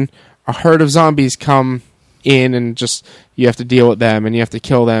 7, a herd of zombies come in, and just, you have to deal with them, and you have to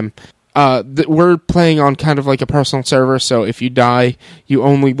kill them. We're playing on kind of like a personal server, so if you die, you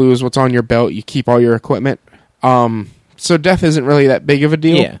only lose what's on your belt. You keep all your equipment. So death isn't really that big of a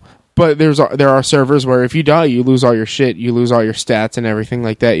deal. Yeah. But there are servers where if you die, you lose all your shit, you lose all your stats and everything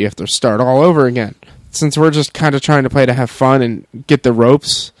like that. You have to start all over again. Since we're just kind of trying to play to have fun and get the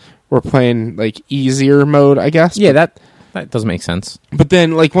ropes, we're playing like easier mode, I guess. Yeah, that does make sense. But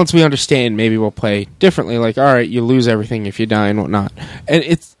then, like, once we understand, maybe we'll play differently. Like, all right, you lose everything if you die and whatnot. And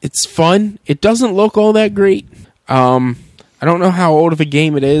it's fun. It doesn't look all that great. I don't know how old of a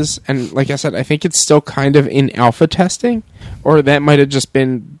game it is, and like I said, I think it's still kind of in alpha testing, or that might have just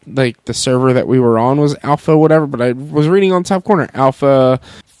been, like, the server that we were on was alpha, whatever, but I was reading on the top corner, alpha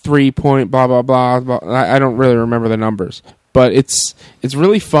 3 point blah, blah, blah, blah. I don't really remember the numbers, but it's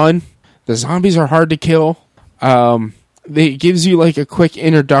really fun. The zombies are hard to kill. It gives you, like, a quick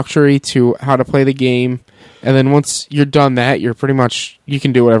introductory to how to play the game, and then once you're done that, you're pretty much, you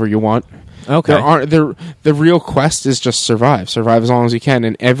can do whatever you want. Okay. The real quest is just survive as long as you can,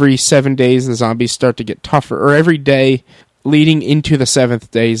 and every 7 days the zombies start to get tougher, or every day leading into the 7th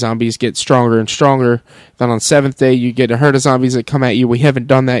day, zombies get stronger and stronger. Then on 7th day, you get a herd of zombies that come at you. We haven't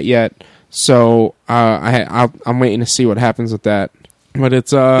done that yet, so I'm waiting to see what happens with that. But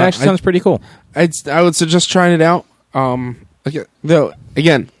it's that actually sounds pretty cool. I would suggest trying it out. Though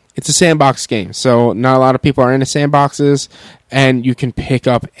again, it's a sandbox game, so not a lot of people are into sandboxes, and you can pick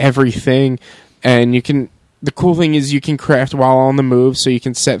up everything, and you can. The cool thing is you can craft while on the move, so you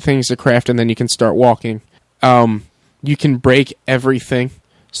can set things to craft, and then you can start walking. You can break everything.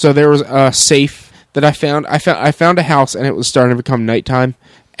 So there was a safe that I found. I found a house, and it was starting to become nighttime,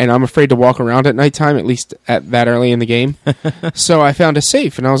 and I'm afraid to walk around at nighttime, at least at that early in the game. So I found a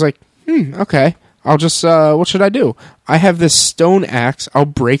safe, and I was like, okay. I'll just, what should I do? I have this stone axe. I'll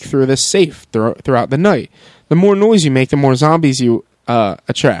break through this safe throughout the night. The more noise you make, the more zombies you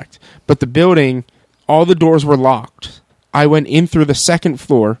attract. But the building, all the doors were locked. I went in through the second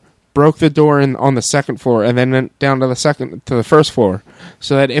floor, broke the door on the second floor, and then went down to the first floor.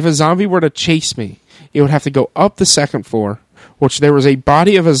 So that if a zombie were to chase me, it would have to go up the second floor, which there was a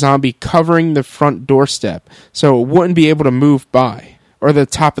body of a zombie covering the front doorstep, so it wouldn't be able to move by, or the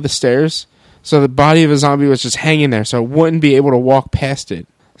top of the stairs. So the body of a zombie was just hanging there, so I wouldn't be able to walk past it.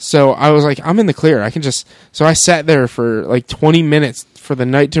 So I was like, I'm in the clear. I can just... So I sat there for like 20 minutes for the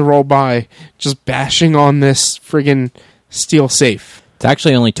night to roll by, just bashing on this friggin' steel safe. It's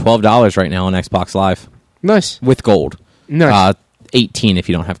actually only $12 right now on Xbox Live. Nice. With gold. Nice. 18 if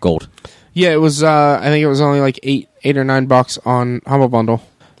you don't have gold. Yeah, it was... I think it was only like $8 or $9 on Humble Bundle.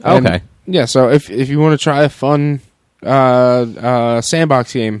 Okay. Yeah, so if you want to try a fun...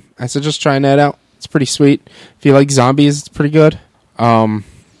 sandbox game, I suggest trying that out. It's pretty sweet. If you like zombies, it's pretty good.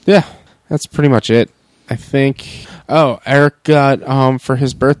 Yeah, that's pretty much it, I think. Oh, Eric got for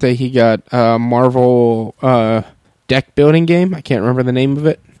his birthday, he got a Marvel deck building game. I can't remember the name of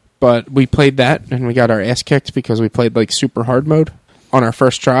it, but we played that and we got our ass kicked because we played like super hard mode on our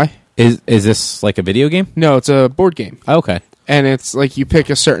first try. Is this like a video game? No, it's a board game. Okay. And it's like you pick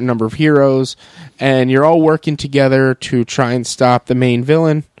a certain number of heroes, and you're all working together to try and stop the main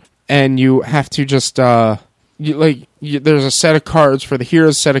villain. And you have to just there's a set of cards for the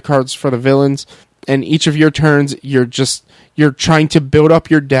heroes, set of cards for the villains, and each of your turns, you're trying to build up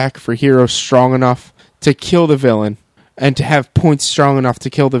your deck for heroes strong enough to kill the villain, and to have points strong enough to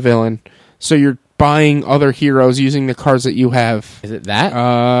kill the villain. So you're buying other heroes using the cards that you have. Is it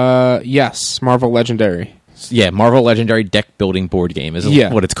that? Yes, Marvel Legendary. Yeah, Marvel Legendary deck building board game is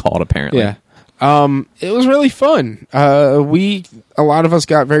what it's called, apparently. Yeah. It was really fun. A lot of us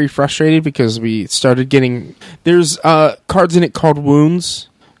got very frustrated because we started getting... There's cards in it called wounds,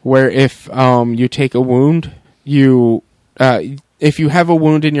 where if you take a wound, if you have a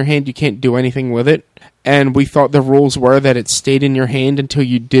wound in your hand, you can't do anything with it. And we thought the rules were that it stayed in your hand until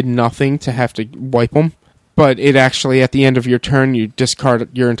you did nothing to have to wipe them. But it actually, at the end of your turn, you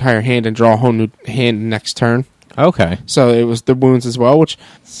discard your entire hand and draw a whole new hand next turn. Okay. So it was the wounds as well, which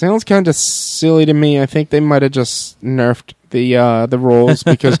sounds kind of silly to me. I think they might have just nerfed the rules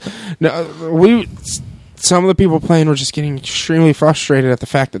because some of the people playing were just getting extremely frustrated at the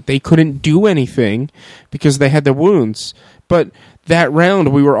fact that they couldn't do anything because they had the wounds. But that round,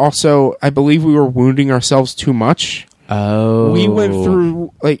 I believe we were wounding ourselves too much. Oh. We went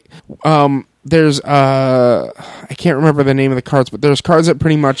through, there's, I can't remember the name of the cards, but there's cards that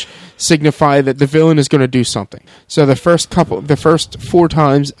pretty much signify that the villain is going to do something. So the first 4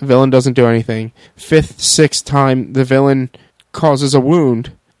 times, the villain doesn't do anything. 5th, 6th time, the villain causes a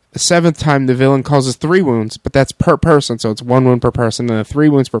wound. The 7th time, the villain causes 3 wounds, but that's per person, so it's 1 wound per person, and 3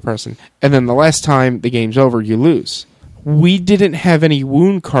 wounds per person. And then the last time the game's over, you lose. We didn't have any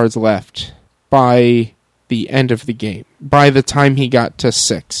wound cards left by the end of the game, by the time he got to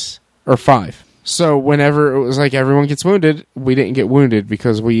 6 or 5. So whenever it was like everyone gets wounded, we didn't get wounded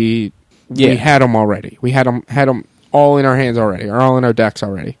because we had them already. We had them all in our hands already, or all in our decks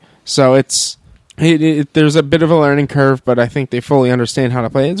already. So there's a bit of a learning curve, but I think they fully understand how to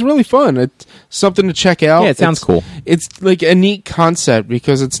play. It's really fun. It's something to check out. Yeah, it sounds cool. It's like a neat concept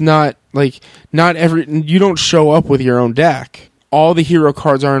because it's not you don't show up with your own deck. All the hero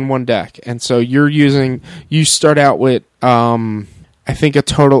cards are in one deck, and so you start out with I think a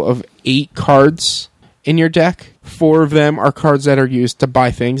total of 8 cards in your deck. 4 of them are cards that are used to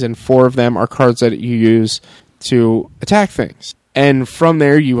buy things, and 4 of them are cards that you use to attack things. And from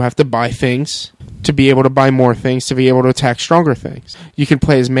there, you have to buy things to be able to buy more things, to be able to attack stronger things. You can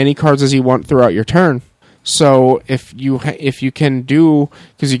play as many cards as you want throughout your turn. So if you can do,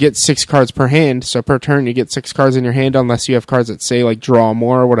 because you get 6 cards per hand, so per turn you get 6 cards in your hand unless you have cards that say like draw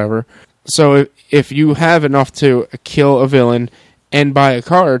more or whatever. So if you have enough to kill a villain and buy a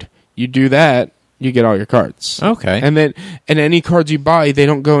card, you do that, you get all your cards. Okay. And any cards you buy, they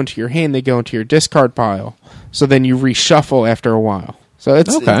don't go into your hand, they go into your discard pile. So then you reshuffle after a while. So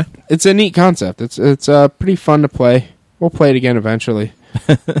it's a neat concept. It's pretty fun to play. We'll play it again eventually.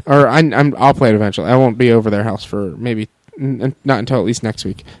 Or I'll play it eventually. I won't be over their house for maybe not until at least next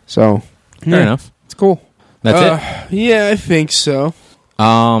week. So fair enough. It's cool. That's it. Yeah, I think so.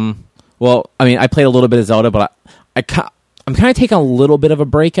 Well, I mean, I played a little bit of Zelda, but I'm kind of taking a little bit of a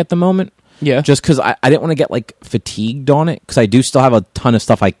break at the moment. Yeah. Just because I didn't want to get like fatigued on it, because I do still have a ton of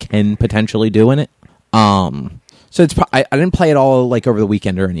stuff I can potentially do in it. So it's I didn't play it all like over the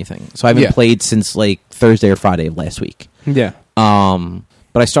weekend or anything. So I haven't played since like Thursday or Friday of last week. Yeah.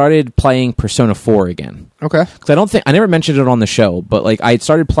 But I started playing Persona 4 again. Okay. Because I never mentioned it on the show, but like I had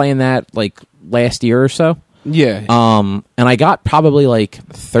started playing that like last year or so. Yeah. And I got probably like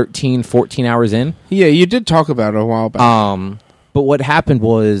 13, 14 hours in. Yeah, you did talk about it a while back. But what happened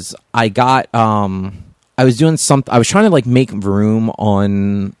was I got I was doing something. I was trying to like make room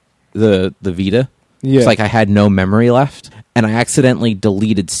on the Vita. Yeah. It's like I had no memory left, and I accidentally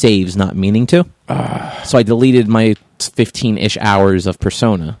deleted saves, not meaning to. So I deleted my 15-ish hours of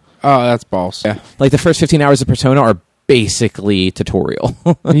Persona. Oh, that's balls. Yeah. Like the first 15 hours of Persona are basically tutorial.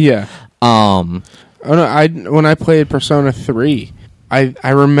 Yeah. Oh no! When I played Persona 3, I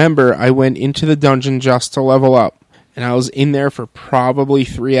remember I went into the dungeon just to level up, and I was in there for probably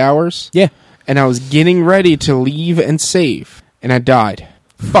 3 hours. Yeah. And I was getting ready to leave and save, and I died.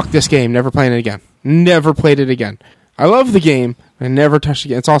 Fuck this game. Never playing it again. Never played it again. I love the game. I never touched it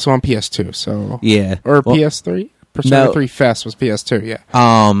again. It's also on PS2, so... Yeah. Or PS3? Persona 3 Fest was PS2, yeah.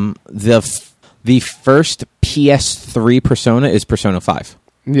 The first PS3 Persona is Persona 5.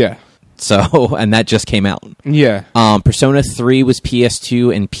 Yeah. So, and that just came out. Yeah. Persona 3 was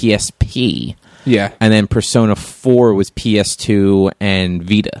PS2 and PSP. Yeah. And then Persona 4 was PS2 and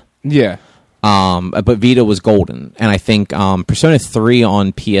Vita. Yeah. But Vita was golden. And I think Persona 3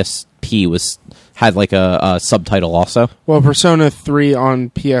 on PSP had like a subtitle also. Well, Persona 3 on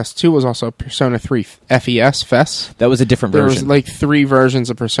PS2 was also Persona 3 FES. That was a different version. There was like 3 versions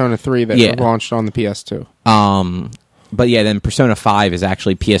of Persona 3 that were launched on the PS2. But yeah, then Persona 5 is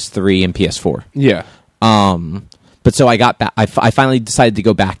actually PS3 and PS4. Yeah. But so I got back. I finally decided to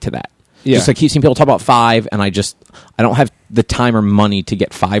go back to that. Yeah. Just I keep seeing people talk about 5, and I don't have the time or money to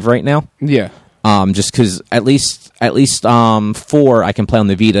get 5 right now. Yeah. Just because at least 4 I can play on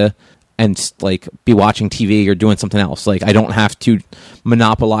the Vita, and like be watching TV or doing something else. Like I don't have to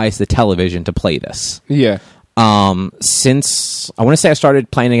monopolize the television to play this. Yeah. Since I want to say I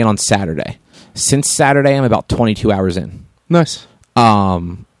started playing again on Saturday. Since Saturday, I'm about 22 hours in. Nice.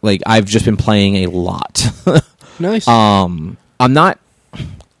 Like I've just been playing a lot. Nice. I'm not.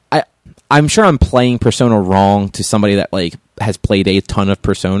 I'm sure I'm playing Persona wrong to somebody that like has played a ton of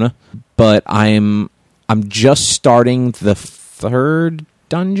Persona, but I'm just starting the third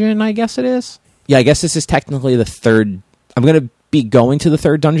dungeon. I guess it is. Yeah, I guess this is technically the third. I'm gonna be going to the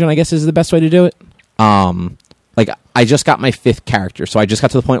third dungeon. I guess is the best way to do it. Like I just got my 5th character, so I just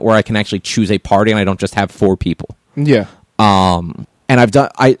got to the point where I can actually choose a party, and I don't just have 4 people. Yeah. And I've done.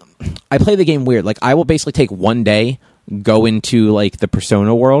 I play the game weird. Like I will basically take one day, go into like the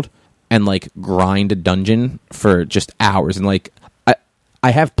Persona world, and like grind a dungeon for just hours. And like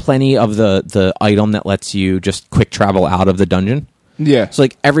I have plenty of the item that lets you just quick travel out of the dungeon. Yeah. So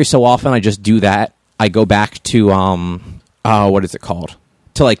like every so often I just do that. I go back to what is it called?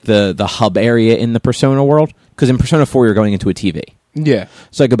 To like the hub area in the Persona world, because in Persona 4 you're going into a TV. Yeah.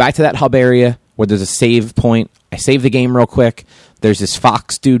 So I go back to that hub area where there's a save point. I save the game real quick. There's this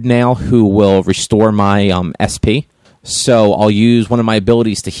fox dude now who will restore my SP. So I'll use one of my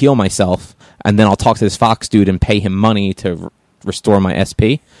abilities to heal myself, and then I'll talk to this fox dude and pay him money to restore my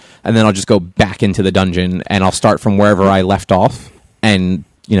SP. And then I'll just go back into the dungeon, and I'll start from wherever I left off. And,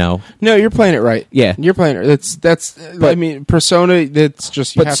 you know... No, you're playing it right. Yeah. You're playing it. I mean, Persona, that's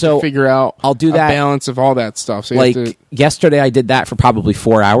just, you have to figure out I'll do that, balance of all that stuff. So like, yesterday I did that for probably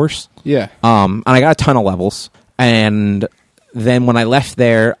 4 hours. Yeah. And I got a ton of levels. And then when I left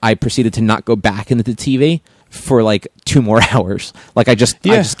there, I proceeded to not go back into the TV for like 2 more hours. Like I just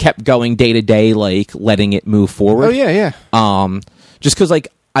kept going day to day, like letting it move forward. Oh yeah. Just because like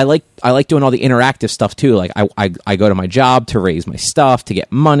I like doing all the interactive stuff too. Like I go to my job to raise my stuff to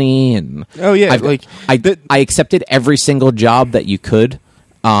get money, and I accepted every single job that you could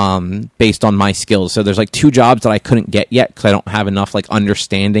based on my skills. So there's like 2 jobs that I couldn't get yet because I don't have enough like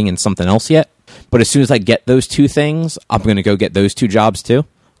understanding in something else yet. But as soon as I get those 2 things, I'm going to go get those 2 jobs too.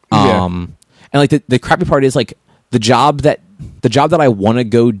 And like the crappy part is like the job that I want to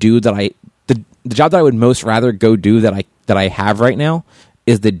go do the job that I would most rather go do that I have right now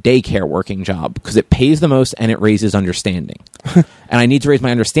is the daycare working job, because it pays the most and it raises understanding. And I need to raise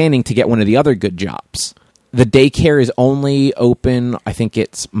my understanding to get one of the other good jobs. The daycare is only open, I think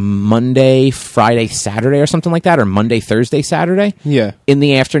it's Monday, Friday, Saturday or something like that, or Monday, Thursday, Saturday. Yeah. In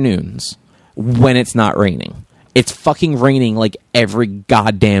the afternoons when it's not raining. It's fucking raining like every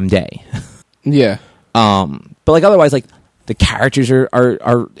goddamn day. Yeah. But like otherwise, like the characters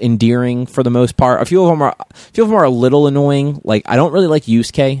are endearing for the most part. A few of them are a little annoying. Like I don't really like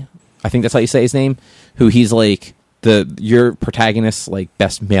Yusuke. I think that's how you say his name. Who he's like your protagonist's like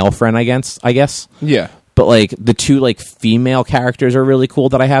best male friend, I guess. Yeah. But like the 2 like female characters are really cool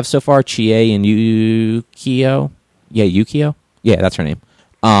that I have so far, Chie and Yukio. Yeah, Yukio. Yeah, that's her name.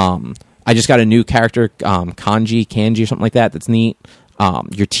 I just got a new character, Kanji or something like that. That's neat.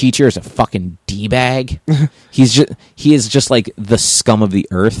 Your teacher is a fucking D-bag. He is just like the scum of the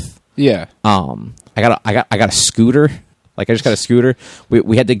earth. Yeah. I got a scooter. Like I just got a scooter.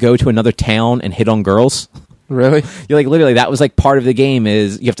 We had to go to another town and hit on girls. Really? You're like literally that was like part of the game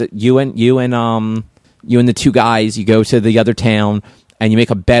is you have to you and the 2 guys, you go to the other town and you make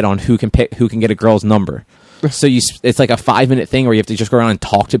a bet on who can get a girl's number. So it's like a 5-minute thing where you have to just go around and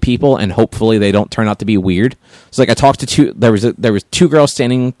talk to people, and hopefully they don't turn out to be weird. So like I talked to 2. There was 2 girls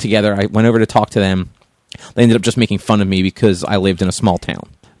standing together. I went over to talk to them. They ended up just making fun of me because I lived in a small town.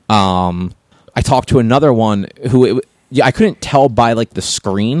 I talked to another one who I couldn't tell by like the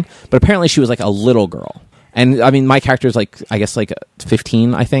screen, but apparently she was like a little girl. And I mean, my character is like I guess like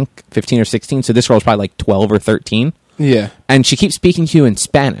 15, I think 15 or 16. So this girl's probably like 12 or 13. Yeah. And she keeps speaking to you in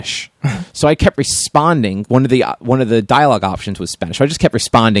Spanish. So I kept responding. One of the dialogue options was Spanish. So I just kept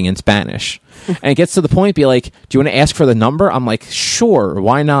responding in Spanish. And it gets to the point, be like, do you want to ask for the number? I'm like, sure,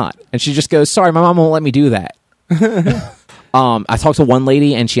 why not? And she just goes, sorry, my mom won't let me do that. I talked to one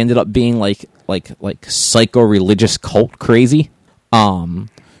lady and she ended up being like psycho-religious cult crazy.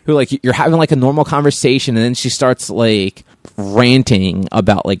 Who like you're having like a normal conversation and then she starts like ranting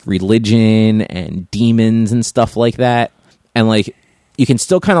about like religion and demons and stuff like that, and like you can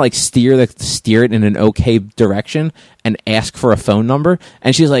still kind of like steer it in an okay direction and ask for a phone number,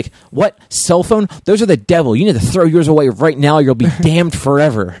 and she's like, what, cell phone? Those are the devil, you need to throw yours away right now, you'll be damned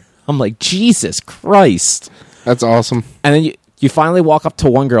forever. I'm like, Jesus Christ, that's awesome. And then you finally walk up to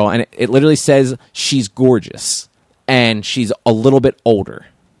one girl and it literally says she's gorgeous and she's a little bit older.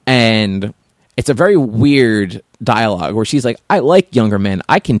 And it's a very weird dialogue where she's like, I like younger men.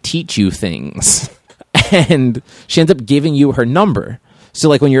 I can teach you things. And she ends up giving you her number. So,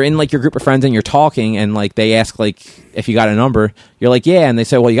 like, when you're in, like, your group of friends and you're talking and, like, they ask, like, if you got a number, you're like, yeah. And they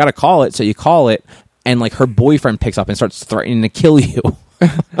say, well, you got to call it. So you call it. And, like, her boyfriend picks up and starts threatening to kill you.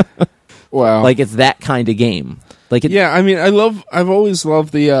 Wow. Like, it's that kind of game. Like, yeah, I mean, I've always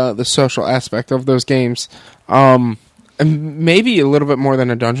loved the social aspect of those games. And maybe a little bit more than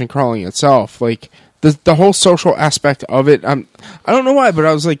a dungeon crawling itself. Like, the whole social aspect of it, I don't know why, but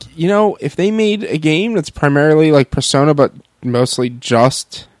I was like, if they made a game that's primarily like Persona, but mostly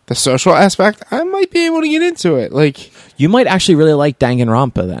just the social aspect, I might be able to get into it. Like, you might actually really like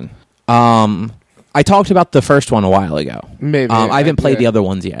Danganronpa then. I talked about the first one a while ago. Maybe I haven't played the other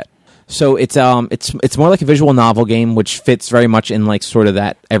ones yet. So it's more like a visual novel game, which fits very much in like sort of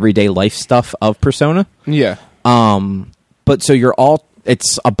that everyday life stuff of Persona. Yeah. But so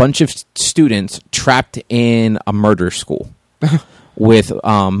it's a bunch of students trapped in a murder school with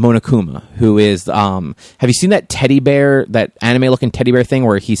Monokuma, who is have you seen that teddy bear, that anime looking teddy bear thing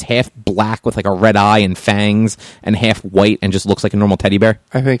where he's half black with like a red eye and fangs and half white and just looks like a normal teddy bear?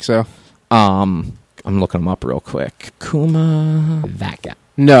 I think so. I'm looking him up real quick. Kuma, that guy.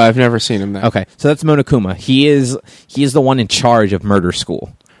 No, I've never seen him. Okay, so that's Monokuma. He is the one in charge of murder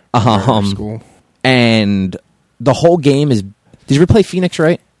school. Murder school. And the whole game is. Did you ever play Phoenix,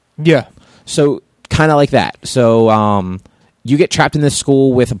 right? Yeah. So kind of like that. So you get trapped in this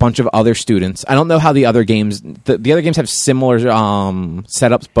school with a bunch of other students. I don't know how the other games. The other games have similar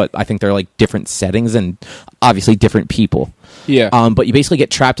setups, but I think they're like different settings and obviously different people. Yeah. But you basically get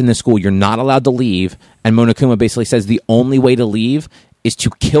trapped in this school. You're not allowed to leave, and Monokuma basically says the only way to leave is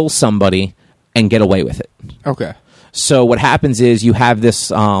to kill somebody and get away with it. Okay. So what happens is you have this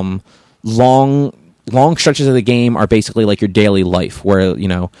long stretches of the game are basically like your daily life where,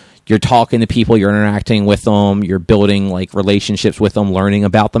 you're talking to people, you're interacting with them, you're building like relationships with them, learning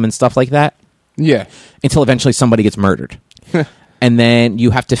about them and stuff like that. Yeah. Until eventually somebody gets murdered. And then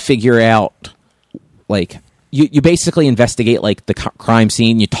you have to figure out, like, you basically investigate like the crime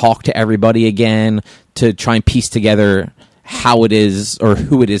scene. You talk to everybody again to try and piece together how it is or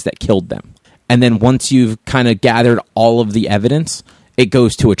who it is that killed them. And then once you've kind of gathered all of the evidence, it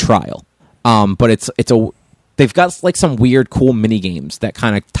goes to a trial. But they've got like some weird, cool mini games that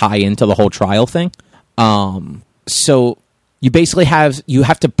kind of tie into the whole trial thing. So you basically have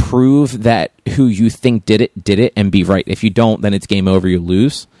to prove that who you think did it and be right. If you don't, then it's game over. You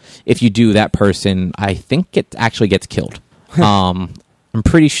lose. If you do, that person, I think, it actually gets killed. I'm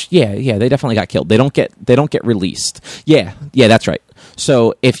pretty yeah, they definitely got killed. They don't get released. Yeah, that's right.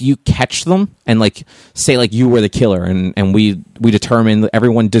 So if you catch them and like say like you were the killer and we determined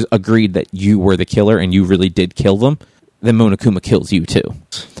everyone agreed that you were the killer and you really did kill them, then Monokuma kills you too.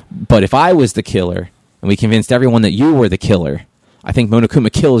 But if I was the killer and we convinced everyone that you were the killer, I think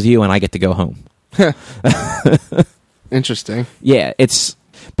Monokuma kills you and I get to go home. Interesting. Yeah,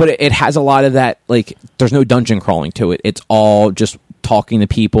 but it has a lot of that, like, there's no dungeon crawling to it. It's all just talking to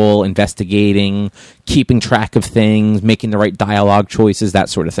people, investigating, keeping track of things, making the right dialogue choices, that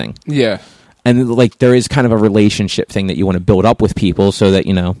sort of thing. Yeah. And, like, there is kind of a relationship thing that you want to build up with people so that,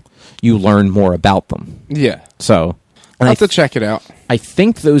 you learn more about them. Yeah. So. I'll have to check it out. I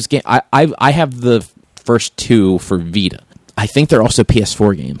think those games. I have the first two for Vita. I think they're also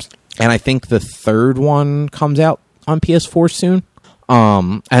PS4 games. And I think the third one comes out on PS4 soon.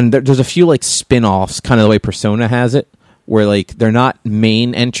 And there's a few like spin-offs, kind of the way Persona has it, where like they're not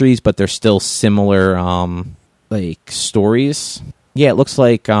main entries, but they're still similar like stories. Yeah, it looks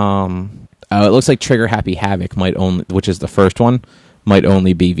like Trigger Happy Havoc which is the first one, might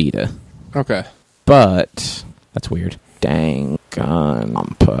only be Vita. Okay. But that's weird.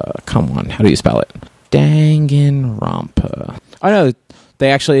 Danganronpa. Come on, how do you spell it? Danganronpa. Oh no,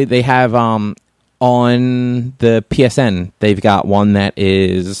 they have on the PSN, they've got one that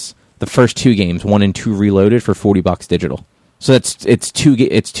is the first two games, 1 and 2 reloaded for $40 digital. So it's two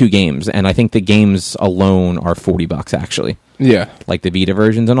games, and I think the games alone are $40 actually. Yeah, like the Vita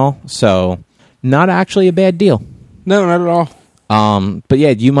versions and all. So not actually a bad deal. No, not at all. But yeah,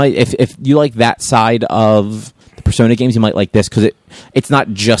 you might if you like that side of the Persona games, you might like this because it's not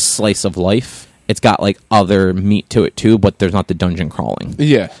just slice of life. It's got like other meat to it too, but there's not the dungeon crawling.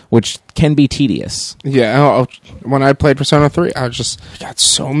 Yeah, which can be tedious. Yeah, when I played Persona 3, I just got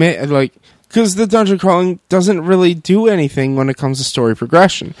so mad, like, because the dungeon crawling doesn't really do anything when it comes to story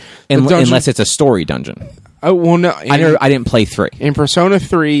progression, unless it's a story dungeon. Oh well, no, I didn't play 3. In Persona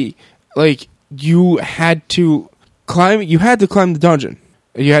 3, like you had to climb the dungeon.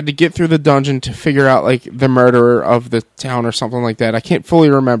 You had to get through the dungeon to figure out like the murderer of the town or something like that. I can't fully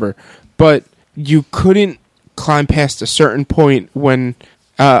remember, but you couldn't climb past a certain point when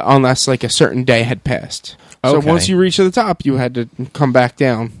unless like a certain day had passed. So Okay. once you reached the top, you had to come back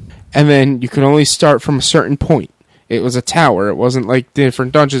down, and then you could only start from a certain point. It was a tower. It wasn't like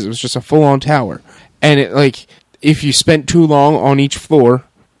different dungeons. It was just a full-on tower. And it like if you spent too long on each floor,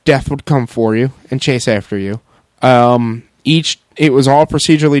 death would come for you and chase after you. It was all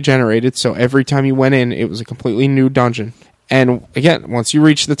procedurally generated, so every time you went in, it was a completely new dungeon. And again, once you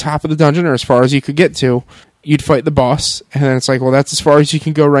reach the top of the dungeon, or as far as you could get to, you'd fight the boss, and then it's like, well, that's as far as you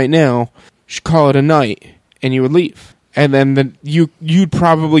can go right now. You should call it a night, and you would leave. And then you'd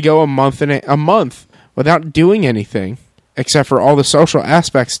probably go a month without doing anything except for all the social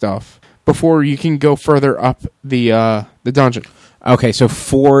aspect stuff before you can go further up the dungeon. Okay, so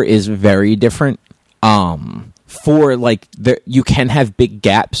 4 is very different. 4, like, you can have big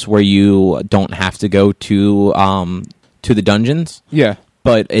gaps where you don't have to go to the dungeons. Yeah.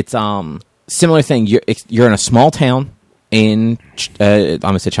 But it's similar thing. You're in a small town in I'm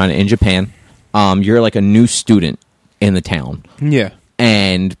gonna say China, in Japan. You're like a new student in the town. Yeah.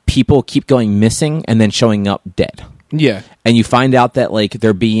 And people keep going missing and then showing up dead. Yeah. And you find out that like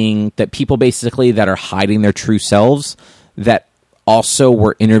that people basically that are hiding their true selves that also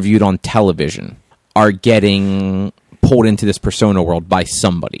were interviewed on television are getting pulled into this persona world by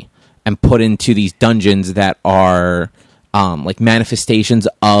somebody and put into these dungeons that are like manifestations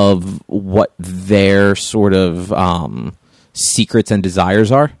of what their sort of secrets and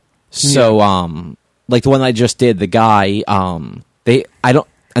desires are. So like the one I just did, the guy they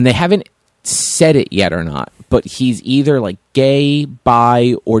haven't said it yet or not, but he's either like gay,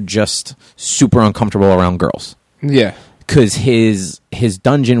 bi, or just super uncomfortable around girls. Yeah. Because his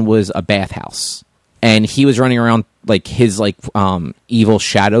dungeon was a bathhouse, and he was running around like his like evil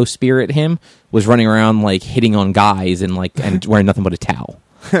shadow spirit him was running around like hitting on guys and wearing nothing but a towel.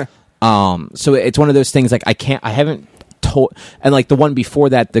 So it's one of those things like I haven't told, and like the one before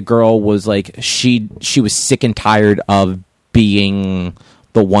that, the girl was like she was sick and tired of being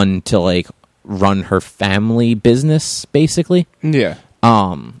the one to like run her family business basically. Yeah.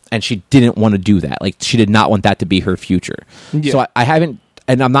 And she didn't want to do that. Like, she did not want that to be her future. Yeah. So I haven't,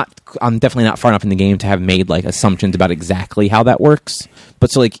 and I'm definitely not far enough in the game to have made, like, assumptions about exactly how that works.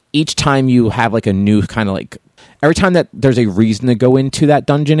 But so, like, each time you have, like, a new kind of, like, every time that there's a reason to go into that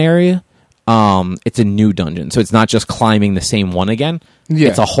dungeon area, it's a new dungeon. So it's not just climbing the same one again. Yeah.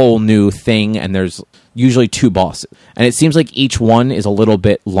 It's a whole new thing, and there's usually 2 bosses. And it seems like each one is a little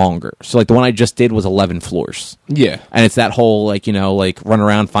bit longer. So, like, the one I just did was 11 floors. Yeah. And it's that whole, like, you know, like, run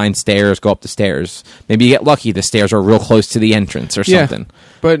around, find stairs, go up the stairs. Maybe you get lucky, the stairs are real close to the entrance or something.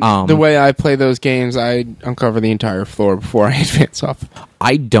 But the way I play those games, I uncover the entire floor before I advance up.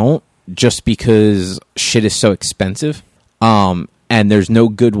 I don't, just because shit is so expensive. And there's no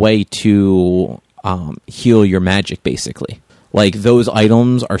good way to heal your magic, basically. Like, those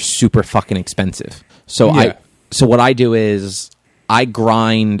items are super fucking expensive. So so what I do is I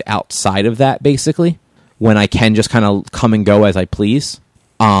grind outside of that, basically, when I can just kind of come and go as I please.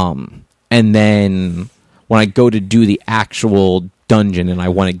 And then when I go to do the actual dungeon and I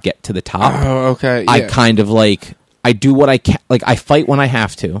want to get to the top, okay, I kind of like, I do what I can. Like, I fight when I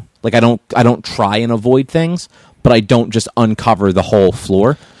have to. Like, I don't try and avoid things, but I don't just uncover the whole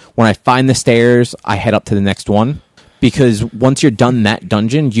floor. When I find the stairs, I head up to the next one. Because once you're done that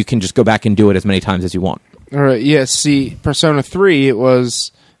dungeon, you can just go back and do it as many times as you want. All right, yeah, see, Persona 3, it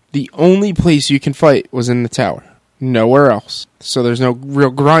was the only place you can fight was in the tower. Nowhere else. So there's no real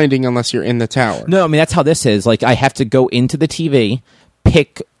grinding unless you're in the tower. No, I mean, that's how this is. Like, I have to go into the TV,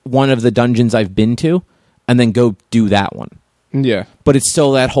 pick one of the dungeons I've been to, and then go do that one. Yeah. But it's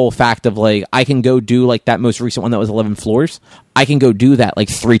still that whole fact of, like, I can go do, like, that most recent one that was 11 floors. I can go do that, like,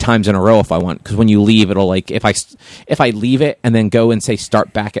 3 times in a row if I want. Because when you leave, it'll, like, if I leave it and then go and, say,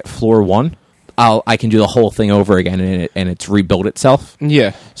 start back at floor 1, I can do the whole thing over again and it's rebuilt itself.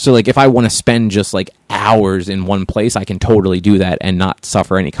 Yeah. So, like, if I want to spend just, like, hours in one place, I can totally do that and not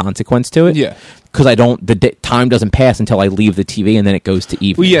suffer any consequence to it. Yeah. Because the time doesn't pass until I leave the TV and then it goes to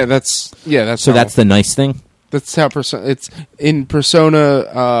evening. Well, yeah, that's the nice thing. That's how it's in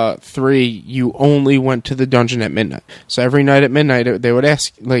Persona 3. You only went to the dungeon at midnight. So every night at midnight, they would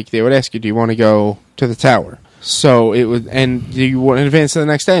ask you, "Do you want to go to the tower?" So it would, and you wouldn't advance to the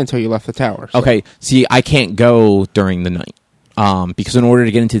next day until you left the tower. So. Okay, see, I can't go during the night because in order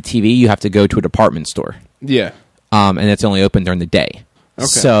to get into the TV, you have to go to a department store. Yeah, and it's only open during the day. Okay.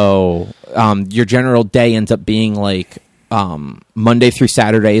 So your general day ends up being like Monday through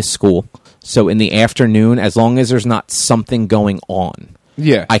Saturday is school. So in the afternoon, as long as there's not something going on,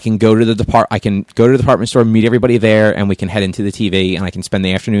 Yeah. I can go to the department store, meet everybody there, and we can head into the TV, and I can spend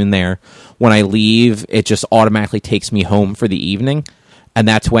the afternoon there. When I leave, it just automatically takes me home for the evening, and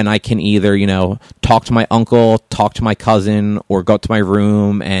that's when I can either, talk to my uncle, talk to my cousin, or go up to my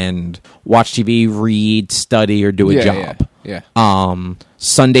room and watch TV, read, study, or do a job. Yeah.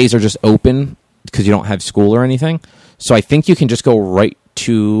 Sundays are just open because you don't have school or anything. So I think you can just go right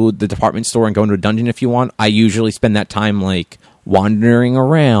to the department store and go into a dungeon if you want. I usually spend that time, wandering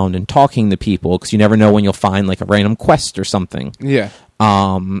around and talking to people because you never know when you'll find, a random quest or something. Yeah.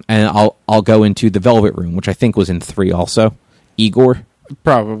 And I'll go into the Velvet Room, which I think was in 3 also. Igor.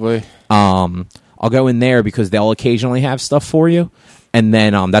 Probably. I'll go in there because they'll occasionally have stuff for you. And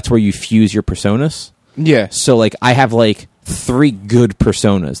then that's where you fuse your personas. Yeah. So, I have, 3 good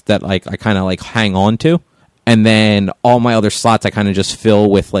personas that, I kind of, hang on to. And then all my other slots I kind of just fill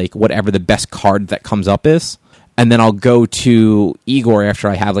with, whatever the best card that comes up is. And then I'll go to Igor after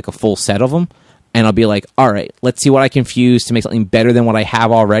I have, a full set of them. And I'll be like, all right, let's see what I can fuse to make something better than what I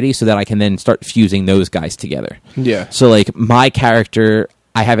have already so that I can then start fusing those guys together. Yeah. So, my character,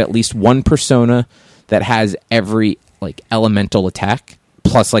 I have at least one persona that has every, elemental attack,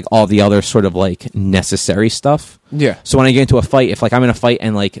 plus, all the other sort of, necessary stuff. Yeah. So when I get into a fight, if, I'm in a fight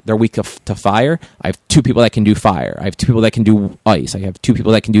and, they're weak to fire, I have 2 people that can do fire. I have 2 people that can do ice. I have 2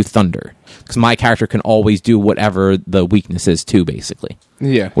 people that can do thunder. Because my character can always do whatever the weakness is, too, basically.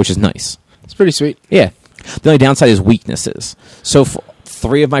 Yeah. Which is nice. It's pretty sweet. Yeah. The only downside is weaknesses. So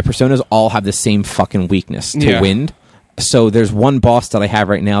 3 of my personas all have the same fucking weakness to wind. So there's one boss that I have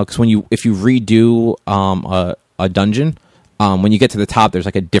right now, because if you redo a dungeon, when you get to the top, there's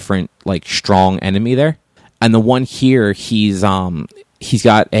a different strong enemy there, and the one here, he's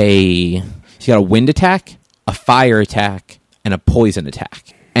got a wind attack, a fire attack, and a poison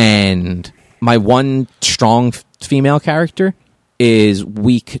attack. And my one strong female character is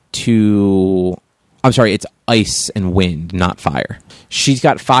weak to. I'm sorry, it's ice and wind, not fire. She's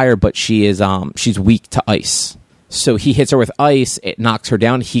got fire, but she's weak to ice. So he hits her with ice, it knocks her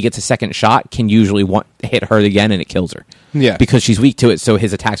down, he gets a second shot, can usually hit her again, and it kills her. Yeah. Because she's weak to it, so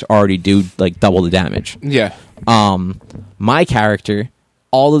his attacks already do, double the damage. Yeah. My character,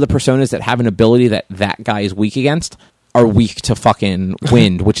 all of the personas that have an ability that guy is weak against are weak to fucking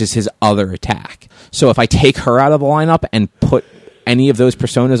wind, which is his other attack. So if I take her out of the lineup and put any of those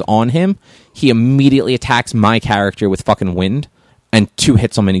personas on him, he immediately attacks my character with fucking wind, and 2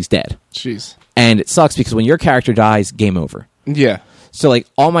 hits him and he's dead. Jeez. And it sucks because when your character dies, game over. Yeah. So,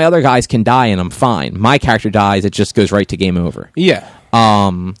 all my other guys can die and I'm fine. My character dies, it just goes right to game over. Yeah.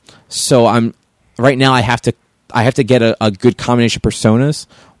 So right now I have to get a good combination of personas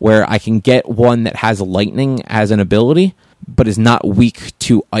where I can get one that has lightning as an ability, but is not weak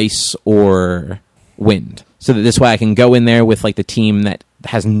to ice or wind. So that this way I can go in there with, the team that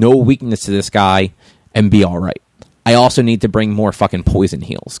has no weakness to this guy and be all right. I also need to bring more fucking poison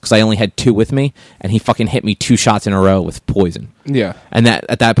heals because I only had 2 with me, and he fucking hit me 2 shots in a row with poison. Yeah. And that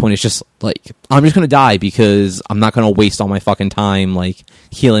at that point, it's just I'm just going to die because I'm not going to waste all my fucking time,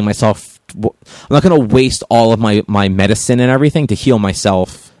 healing myself. I'm not going to waste all of my medicine and everything to heal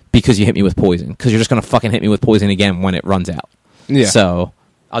myself because you hit me with poison, because you're just going to fucking hit me with poison again when it runs out. Yeah. So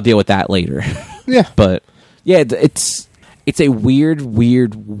I'll deal with that later. Yeah. But, yeah, it's a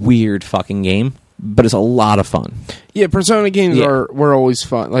weird fucking game. But it's a lot of fun. Yeah, Persona games were always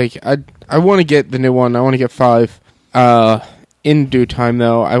fun. I want to get the new one. I want to get 5. In due time,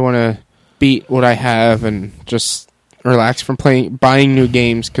 though, I want to beat what I have and just relax from buying new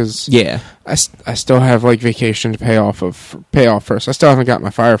games because I still have vacation to pay off first. I still haven't got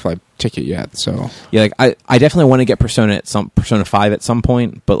my Firefly ticket yet. So yeah, I definitely want to get Persona 5 at some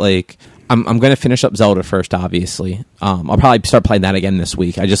point, but I'm going to finish up Zelda first, obviously. I'll probably start playing that again this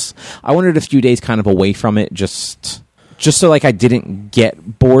week. I wanted a few days kind of away from it, just so I didn't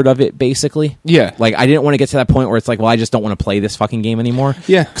get bored of it, basically. Yeah. I didn't want to get to that point where it's I just don't want to play this fucking game anymore.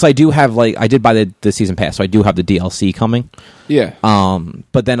 Yeah. Because I do have, I did buy the season pass, so I do have the DLC coming. Yeah.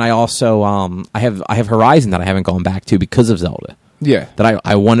 But then I also, I have Horizon that I haven't gone back to because of Zelda. Yeah. That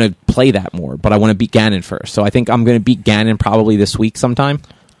I want to play that more, but I want to beat Ganon first. So I think I'm going to beat Ganon probably this week sometime.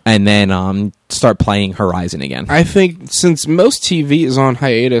 And then start playing Horizon again. I think since most TV is on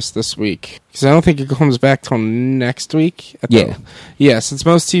hiatus this week, because I don't think it comes back till next week. Since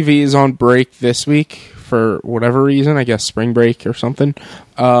most TV is on break this week for whatever reason, I guess spring break or something,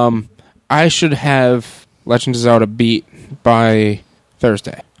 I should have Legend of Zelda beat by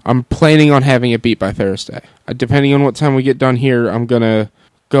Thursday. I'm planning on having it beat by Thursday. Depending on what time we get done here, I'm going to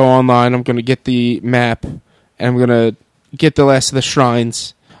go online, I'm going to get the map, and I'm going to get the last of the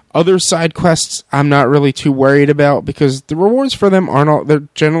shrines. Other side quests, I'm not really too worried about because the rewards for them they're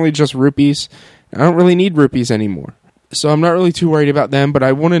generally just rupees. I don't really need rupees anymore. So I'm not really too worried about them, but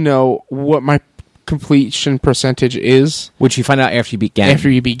I want to know what my completion percentage is. Which you find out after you beat Ganon. After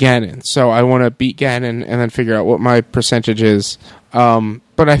you beat Ganon. So I want to beat Ganon and then figure out what my percentage is.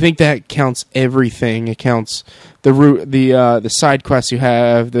 But I think that counts everything. It counts the side quests you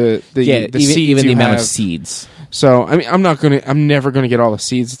have, the seeds even the amount have. of seeds. So I mean, I'm never gonna get all the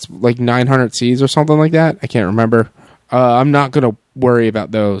seeds. It's like 900 seeds or something like that. I can't remember. I'm not gonna worry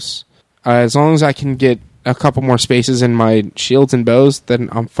about those. As long as I can get a couple more spaces in my shields and bows, then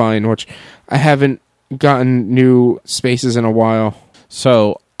I'm fine. Which I haven't gotten new spaces in a while.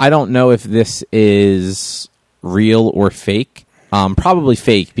 So I don't know if this is real or fake. Probably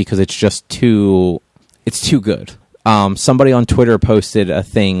fake because it's just too good. Somebody on Twitter posted a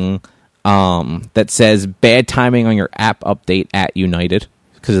thing that says bad timing on your app update at United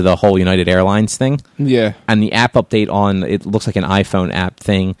because of the whole United Airlines thing. Yeah. And the app update on, it looks like an iPhone app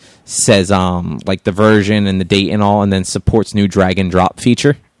thing, says like the version and the date and all, and then supports new drag and drop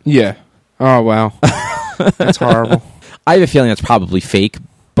feature. Yeah. Oh, wow. That's horrible. I have a feeling that's probably fake,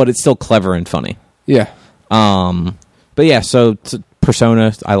 but it's still clever and funny. Yeah. But yeah, so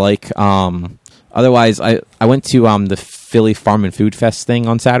Persona I like. Otherwise, I went to the Philly Farm and Food Fest thing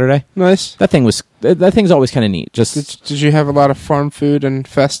on Saturday. Nice. That thing's always kind of neat. Just did you have a lot of farm food and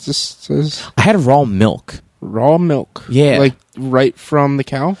festivals? I had raw milk. Raw milk. Yeah, like right from the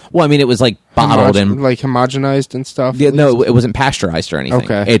cow. Well, I mean, it was like bottled and like homogenized and stuff. Yeah, no, it wasn't pasteurized or anything.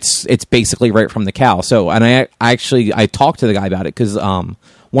 Okay, it's basically right from the cow. So, and I talked to the guy about it because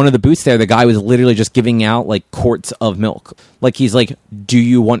one of the booths there, the guy was literally just giving out like quarts of milk. Like he's like, "Do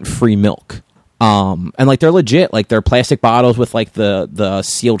you want free milk?" And like they're legit, like they're plastic bottles with like the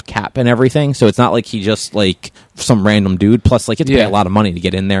sealed cap and everything. So it's not like he just like some random dude. Plus, like you have to pay a lot of money to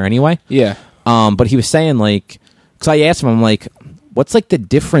get in there anyway. Yeah. But he was saying like, because I asked him, I'm like, what's like the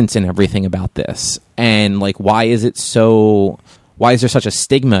difference in everything about this, and like why is there such a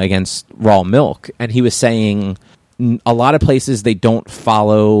stigma against raw milk? And he was saying a lot of places they don't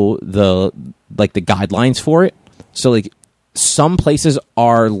follow the guidelines for it. So like some places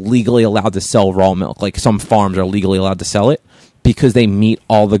are legally allowed to sell raw milk. Like some farms are legally allowed to sell it because they meet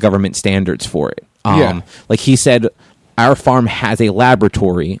all the government standards for it. Like he said, our farm has a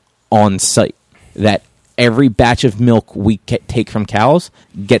laboratory on site that every batch of milk we take from cows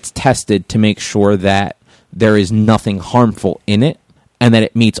gets tested to make sure that there is nothing harmful in it and that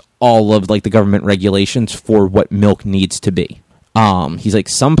it meets all of like the government regulations for what milk needs to be. He's like,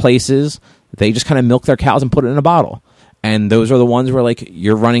 some places they just kind of milk their cows and put it in a bottle. And those are the ones where, like,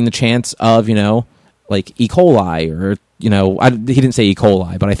 you're running the chance of, like E. coli or, he didn't say E.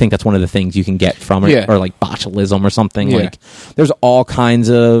 coli, but I think that's one of the things you can get from it, or like botulism or something. Yeah. Like, there's all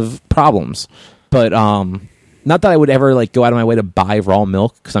kinds of problems. But not that I would ever, like, go out of my way to buy raw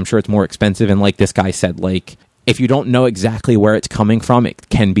milk because I'm sure it's more expensive. And like this guy said, like, if you don't know exactly where it's coming from, it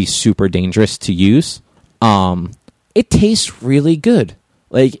can be super dangerous to use. It tastes really good.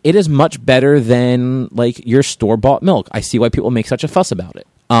 Like, it is much better than, like, your store-bought milk. I see why people make such a fuss about it.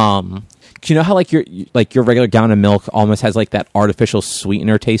 You know how, like, your regular gallon of milk almost has, like, that artificial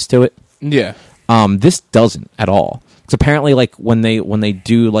sweetener taste to it? Yeah. This doesn't at all. Because apparently, like, when they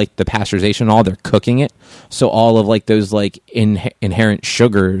do, like, the pasteurization and all, they're cooking it. So all of, like, those, like, inherent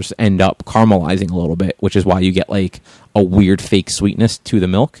sugars end up caramelizing a little bit, which is why you get, like, a weird fake sweetness to the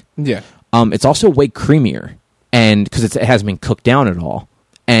milk. Yeah. It's also way creamier. And because it hasn't been cooked down at all.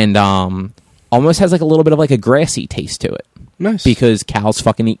 And almost has like a little bit of like a grassy taste to it. Nice. Because cows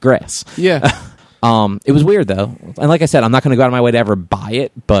fucking eat grass. Yeah. It was weird though. And like I said, I'm not going to go out of my way to ever buy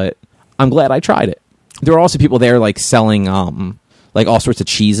it, but I'm glad I tried it. There were also people there like selling like all sorts of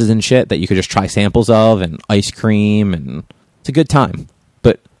cheeses and shit that you could just try samples of, and ice cream, and it's a good time.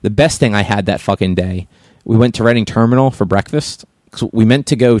 But the best thing I had that fucking day, we went to Reading Terminal for breakfast. So we meant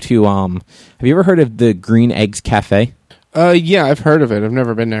to go to have you ever heard of the Green Eggs Cafe? Yeah, I've heard of it. I've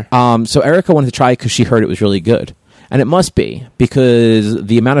never been there. So Erica wanted to try it because she heard it was really good. And it must be, because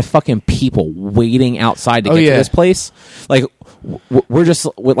the amount of fucking people waiting outside to get to this place. Like, we're just,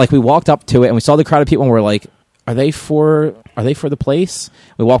 like, we walked up to it and we saw the crowd of people and we're like, are they for the place?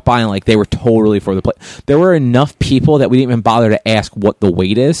 We walked by and, like, they were totally for the place. There were enough people that we didn't even bother to ask what the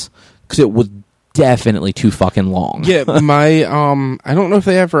wait is, because it was definitely too fucking long. Yeah, my, I don't know if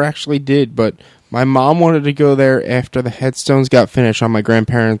they ever actually did, but my mom wanted to go there after the headstones got finished on my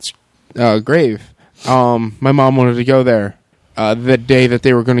grandparents' grave. My mom wanted to go there the day that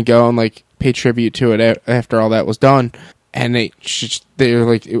they were going to go and like pay tribute to it after all that was done. And they were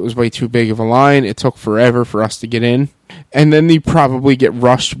like, it was way too big of a line. It took forever for us to get in. And then you probably get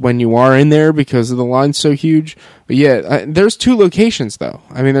rushed when you are in there because of the line's so huge. But yeah, there's 2 locations, though.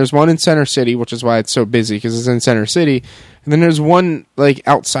 I mean, there's one in Center City, which is why it's so busy, because it's in Center City. And then there's one, like,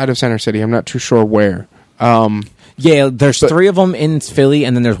 outside of Center City. I'm not too sure where. Yeah, there's 3 of them in Philly,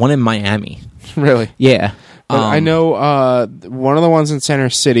 and then there's one in Miami. Really? Yeah. But I know one of the ones in Center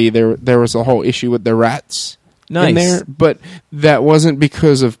City, there was a whole issue with the rats in there. But that wasn't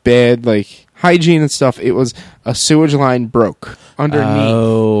because of bad, like, hygiene and stuff. It was a sewage line broke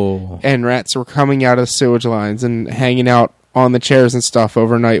underneath, and rats were coming out of sewage lines and hanging out on the chairs and stuff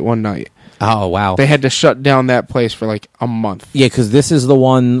overnight one night. Oh, wow. They had to shut down that place for like a month. Yeah, because this is the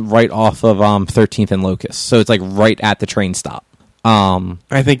one right off of 13th and Locust, so it's like right at the train stop.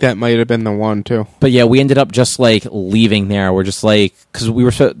 I think that might have been the one too. But yeah, we ended up just like leaving there. We're just like, because we were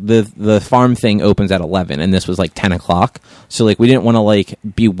the farm thing opens at 11, and this was like 10 o'clock. So like we didn't want to like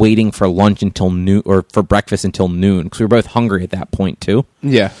be waiting for lunch until noon or for breakfast until noon, because we were both hungry at that point too.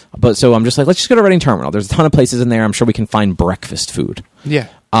 Yeah. But so I'm just like, let's just go to Reading Terminal. There's a ton of places in there. I'm sure we can find breakfast food. Yeah.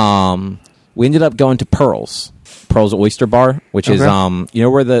 We ended up going to Pearl's Oyster Bar, which is you know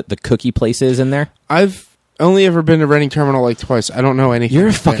where the cookie place is in there. I've only ever been to Reading Terminal like twice. I don't know anything. You're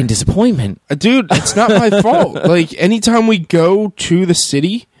a fucking disappointment. Dude, it's not my fault. Like, anytime we go to the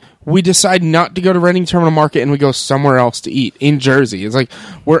city, we decide not to go to Reading Terminal Market and we go somewhere else to eat in Jersey. It's like,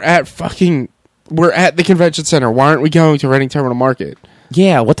 we're at the convention center. Why aren't we going to Reading Terminal Market?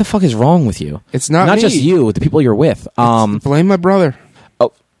 Yeah, what the fuck is wrong with you? It's not me. Just you, the people you're with. Blame my brother.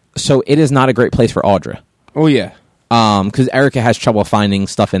 Oh, so it is not a great place for Audra. Oh, yeah. Because Erica has trouble finding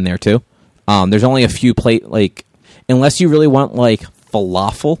stuff in there, too. There's only a few unless you really want like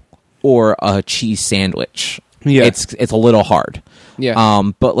falafel or a cheese sandwich. Yeah, it's a little hard. Yeah.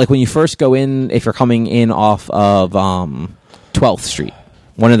 But like when you first go in, if you're coming in off of 12th Street,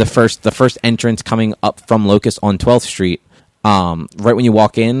 one of the first entrance coming up from Locust on 12th Street, right when you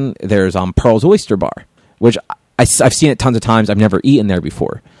walk in, there's Pearl's Oyster Bar, which I've seen it tons of times. I've never eaten there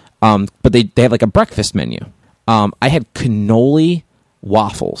before. But they have like a breakfast menu. I had cannoli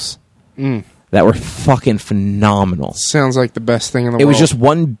waffles. That were fucking phenomenal. Sounds like the best thing in the world. It was just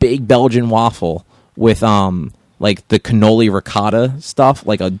one big Belgian waffle with like the cannoli ricotta stuff,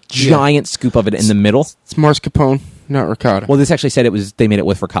 like a giant scoop of it in the middle. It's mascarpone, not ricotta. Well, this actually said they made it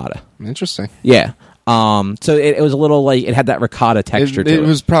with ricotta. Interesting. Yeah. So it was a little like it had that ricotta texture to it. It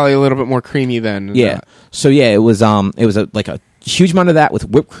was probably a little bit more creamy then. Yeah. So yeah, it was like a huge amount of that with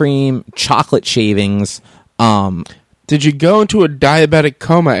whipped cream, chocolate shavings. Did you go into a diabetic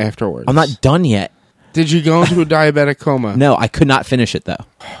coma afterwards? I'm not done yet. Did you go into a diabetic coma? No, I could not finish it though.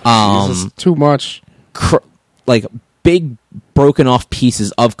 Jesus, too much. Like big broken off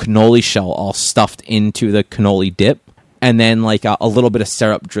pieces of cannoli shell all stuffed into the cannoli dip, and then like a little bit of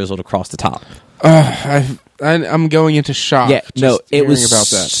syrup drizzled across the top. I'm going into shock. Yeah, no, it was about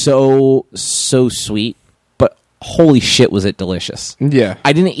that. so sweet, but holy shit, was it delicious. Yeah.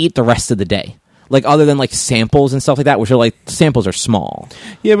 I didn't eat the rest of the day. Like, other than, like, samples and stuff like that, which are, like, samples are small.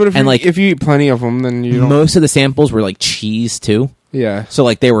 Yeah, but if you eat plenty of them, then you don't... Most of the samples were, like, cheese, too. Yeah. So,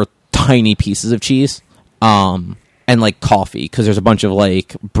 like, they were tiny pieces of cheese. And, like, coffee, because there's a bunch of,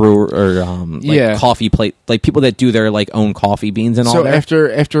 like, coffee plate... Like, people that do their, like, own coffee beans and all that. So,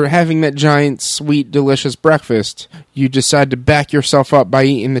 after having that giant, sweet, delicious breakfast, you decide to back yourself up by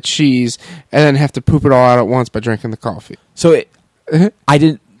eating the cheese, and then have to poop it all out at once by drinking the coffee. So, I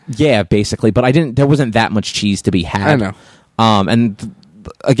didn't... Yeah, basically, but there wasn't that much cheese to be had. I know. And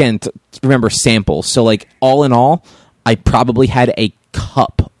again, remember samples. So, like, all in all, I probably had a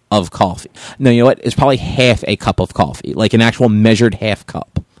cup of coffee. No, you know what? It's probably half a cup of coffee, like an actual measured half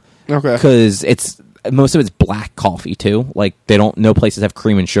cup. Okay. Because most of it's black coffee too. Like no places have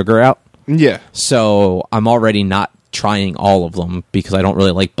cream and sugar out. Yeah. So I'm already not trying all of them because I don't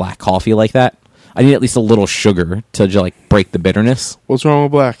really like black coffee like that. I need at least a little sugar to just like break the bitterness. What's wrong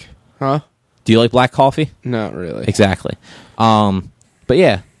with black? Huh? Do you like black coffee? Not really. Exactly. But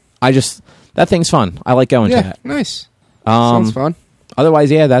yeah, that thing's fun. I like going to that. Nice. Sounds fun.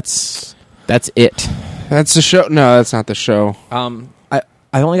 Otherwise, yeah, that's it. That's the show. No, that's not the show.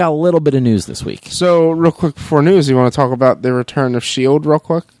 I only got a little bit of news this week. So, real quick before news, you want to talk about the return of S.H.I.E.L.D. real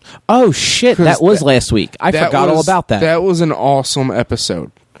quick? Oh, shit. That was last week. I forgot all about that. That was an awesome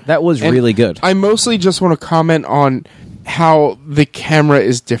episode. That was really good. I mostly just want to comment on how the camera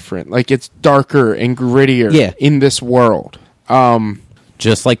is different. Like, it's darker and grittier in this world.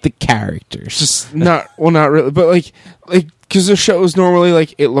 Just like the characters. Just not really, but like, because the show is normally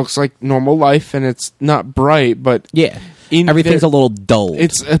like, it looks like normal life and it's not bright, but yeah. Everything's a little dulled.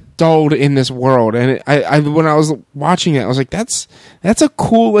 It's dulled in this world, and I when I was watching it, I was like, "That's a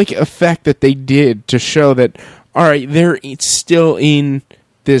cool like effect that they did to show that all right, they're still in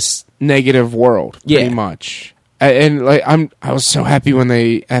this negative world, pretty much. And like I was so happy when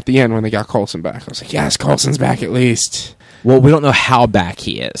they at the end when they got Coulson back. I was like, yes, Coulson's back at least. Well, we don't know how back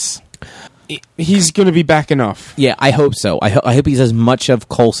he is. He's going to be back enough. Yeah, I hope so. I hope he's as much of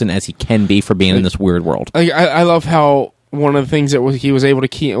Coulson as he can be for being in this weird world. Like, I love how one of the things that he was able to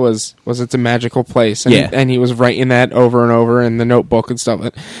keep was it's a magical place. And, and he was writing that over and over in the notebook and stuff.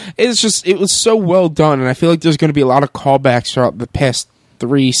 It was so well done, and I feel like there's going to be a lot of callbacks throughout the past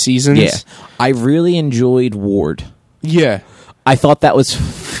 3 seasons. Yeah. I really enjoyed Ward. Yeah. I thought that was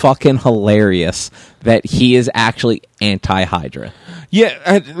fucking hilarious that he is actually anti-Hydra.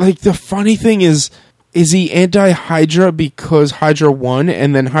 Yeah, like the funny thing is he anti-Hydra because Hydra won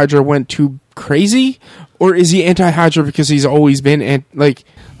and then Hydra went too crazy? Or is he anti-Hydra because he's always been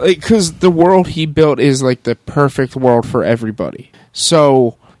because the world he built is like the perfect world for everybody.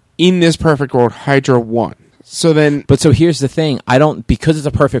 So in this perfect world, Hydra won. So then, but so here's the thing: because it's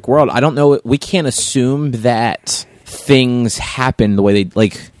a perfect world. I don't know. We can't assume that things happen the way they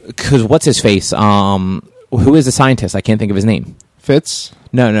like. Because what's his face? Who is the scientist? I can't think of his name. Fitz?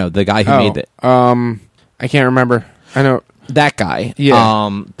 No, the guy who made it. I can't remember. I know that guy.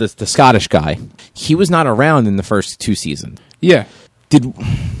 Yeah. The Scottish guy. He was not around in the first 2 seasons. Yeah.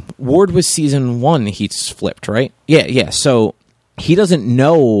 Ward was season 1? He's flipped, right? Yeah. So he doesn't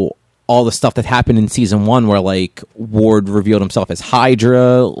know all the stuff that happened in season 1 where like Ward revealed himself as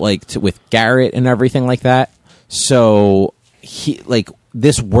Hydra, like with Garrett and everything like that. So he like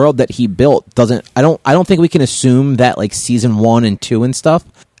this world that he built doesn't. I don't think we can assume that like season 1 and 2 and stuff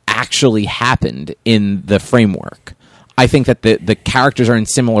actually happened in the framework. I think that the characters are in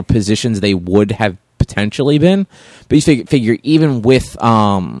similar positions they would have potentially been, but you figure even with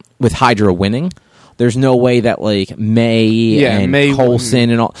Hydra winning. There's no way that like May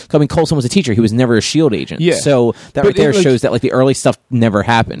Coulson and all. I mean, Coulson was a teacher; he was never a S.H.I.E.L.D. agent. Yeah. So that right there shows that like the early stuff never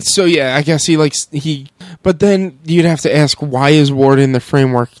happened. So yeah, I guess he. But then you'd have to ask, why is Ward in the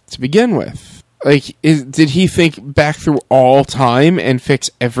framework to begin with? Like, did he think back through all time and fix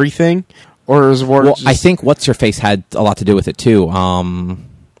everything, or is Ward? Well, I think what's her face had a lot to do with it too.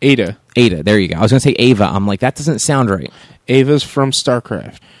 Ada. There you go. I was going to say Ava. I'm like, that doesn't sound right. Ava's from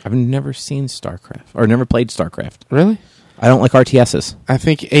StarCraft. I've never seen StarCraft or never played StarCraft. Really? I don't like RTSs. I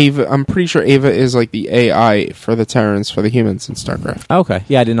think Ava. I'm pretty sure Ava is like the AI for the Terrans for the humans in StarCraft. Okay,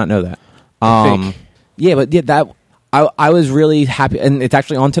 yeah, I did not know that. I was really happy, and it's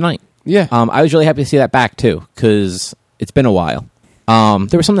actually on tonight. Yeah. I was really happy to see that back too because it's been a while.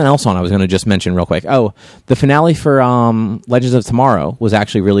 There was something else on I was going to just mention real quick. Oh, the finale for Legends of Tomorrow was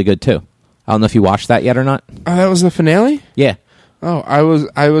actually really good too. I don't know if you watched that yet or not. Oh, that was the finale? Yeah. Oh, I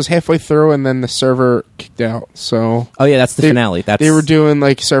was halfway through and then the server kicked out. So oh yeah, that's the finale. They were doing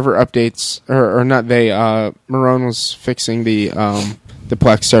like server updates, or not. They Marone was fixing the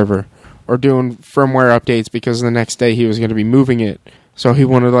Plex server or doing firmware updates because the next day he was going to be moving it. So he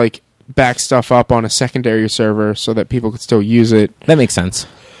wanted to like back stuff up on a secondary server so that people could still use it. That makes sense.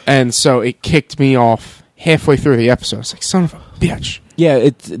 And so it kicked me off halfway through the episode. I was like, son of a bitch. Yeah,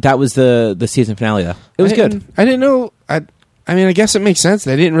 that was the season finale though. It was good. I didn't know. I mean, I guess it makes sense.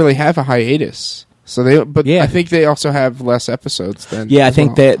 They didn't really have a hiatus, so I think they also have less episodes than. Yeah, I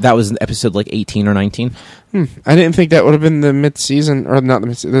think that was episode like 18 or 19. I didn't think that would have been the mid-season or not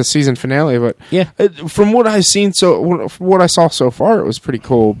the season finale, but yeah, from what I've seen, what I saw so far, it was pretty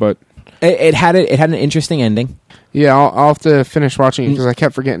cool. But it had an interesting ending. Yeah, I'll have to finish watching it because I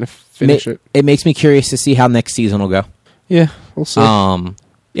kept forgetting to finish it. It makes me curious to see how next season will go. Yeah, we'll see.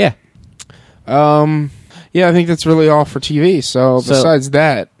 Yeah. Yeah, I think that's really all for TV. So besides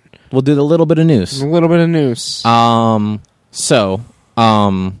that, we'll do the little bit of news.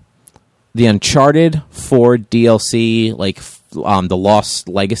 The Uncharted 4 DLC, like the Lost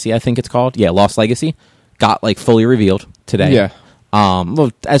Legacy, I think it's called. Yeah, Lost Legacy got like fully revealed today. Yeah.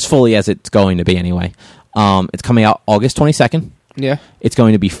 Well, as fully as it's going to be anyway. It's coming out August 22nd. Yeah. It's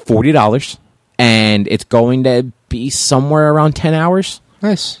going to be $40, and it's going to be somewhere around 10 hours.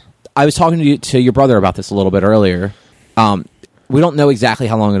 Nice. I was talking to your brother about this a little bit earlier. We don't know exactly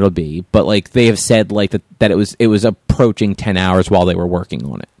how long it'll be, but like they have said like that it was approaching 10 hours while they were working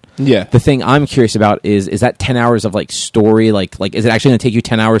on it. Yeah. The thing I'm curious about is that 10 hours of like story, like is it actually going to take you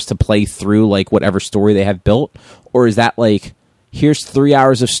 10 hours to play through like whatever story they have built, or is that like here's 3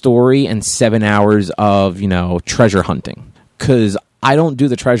 hours of story and 7 hours of, treasure hunting? Because I don't do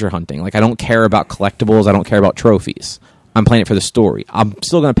the treasure hunting. Like I don't care about collectibles. I don't care about trophies. I'm playing it for the story. I'm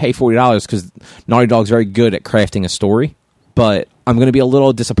still going to pay $40 because Naughty Dog's very good at crafting a story, but I'm going to be a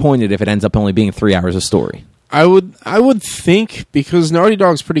little disappointed if it ends up only being 3 hours of story. I would think, because Naughty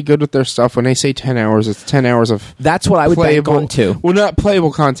Dog's pretty good with their stuff. When they say 10 hours, it's 10 hours of That's what I would bank on too. Well, not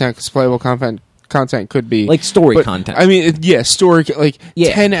playable content, because playable content could be like story content. I mean, story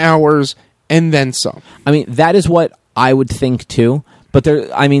 10 hours and then some. I mean, that is what I would think too. But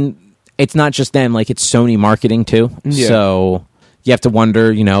it's not just them. Like, it's Sony marketing too. Yeah. So you have to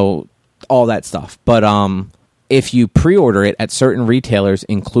wonder, all that stuff. But if you pre-order it at certain retailers,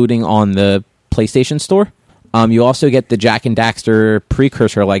 including on the PlayStation Store, you also get the Jak and Daxter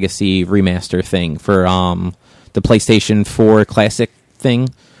Precursor Legacy remaster thing for the PlayStation 4 Classic thing,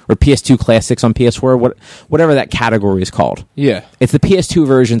 or PS2 Classics on PS4, whatever that category is called. Yeah. It's the PS2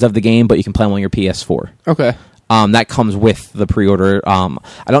 versions of the game, but you can play them on your PS4. Okay. That comes with the pre-order. I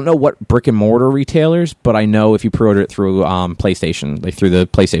don't know what brick-and-mortar retailers, but I know if you pre-order it through PlayStation, like through the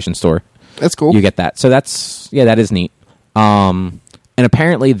PlayStation Store, that's cool. You get that. So that is neat. And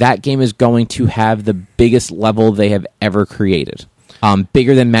apparently that game is going to have the biggest level they have ever created.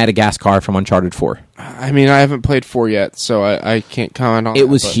 Bigger than Madagascar from Uncharted 4. I mean, I haven't played 4 yet, so I can't comment on it. It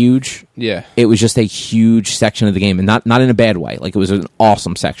was huge. Yeah. It was just a huge section of the game, and not in a bad way. Like, it was an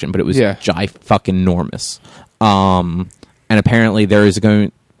awesome section, but it was fucking enormous. And apparently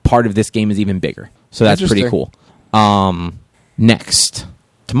part of this game is even bigger. So that's pretty cool. Next.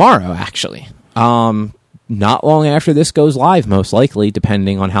 Tomorrow, actually. Not long after this goes live, most likely,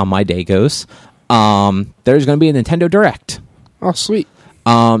 depending on how my day goes, there's going to be a Nintendo Direct. Oh, sweet.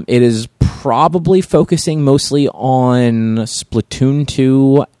 It is probably focusing mostly on Splatoon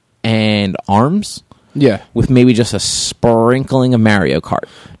 2 and ARMS. Yeah. With maybe just a sprinkling of Mario Kart.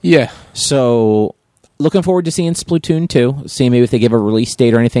 Yeah. So, looking forward to seeing Splatoon 2, seeing maybe if they give a release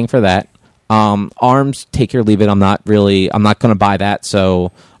date or anything for that. ARMS, take it or leave it. I'm not going to buy that,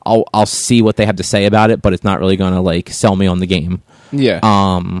 so I'll see what they have to say about it, but it's not really going to sell me on the game. Yeah.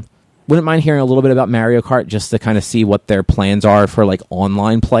 Wouldn't mind hearing a little bit about Mario Kart just to kind of see what their plans are for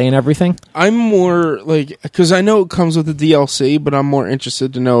online play and everything. I'm more because I know it comes with the DLC, but I'm more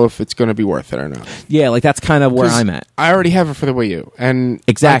interested to know if it's going to be worth it or not. Yeah, that's kind of where I'm at. I already have it for the Wii U, and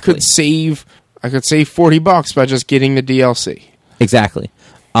exactly. I could save $40 by just getting the DLC. Exactly.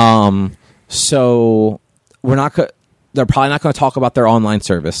 So they're probably not going to talk about their online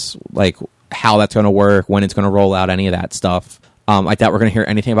service, like how that's going to work, when it's going to roll out, any of that stuff. I doubt we're going to hear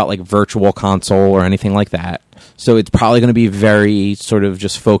anything about virtual console or anything like that. So it's probably going to be very sort of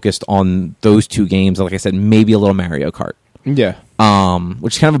just focused on those two games. Like I said, maybe a little Mario Kart. Yeah.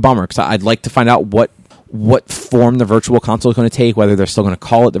 Which is kind of a bummer because I'd like to find out what form the virtual console is going to take, whether they're still going to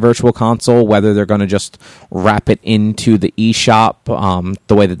call it the virtual console, whether they're going to just wrap it into the eShop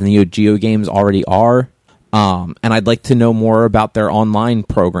the way that the Neo Geo games already are. And I'd like to know more about their online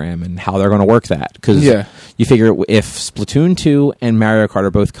program and how they're going to work that. Because you figure if Splatoon 2 and Mario Kart are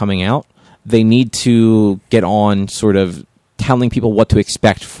both coming out, they need to get on sort of telling people what to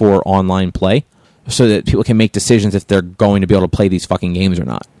expect for online play so that people can make decisions if they're going to be able to play these fucking games or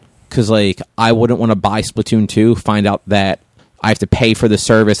not. Because, I wouldn't want to buy Splatoon 2, find out that I have to pay for the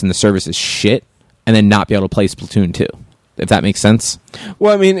service and the service is shit, and then not be able to play Splatoon 2. If that makes sense.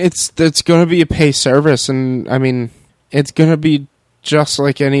 Well, I mean, it's going to be a pay service, and I mean, it's going to be just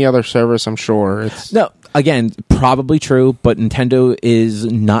like any other service, I'm sure. No, again, probably true, but Nintendo is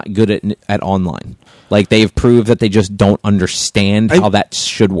not good at online. They've proved that they just don't understand how that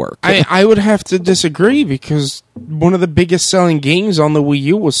should work. I would have to disagree, because one of the biggest selling games on the Wii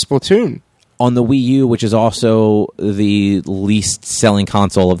U was Splatoon. On the Wii U, which is also the least selling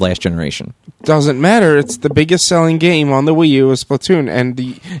console of last generation. Doesn't matter. It's the biggest selling game on the Wii U is Splatoon, and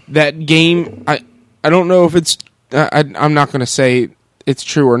that game, I don't know if it's. I'm not going to say it's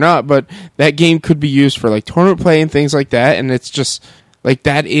true or not, but that game could be used for tournament play and things like that, and it's just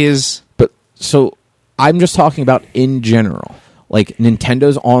that is. But so I'm just talking about in general.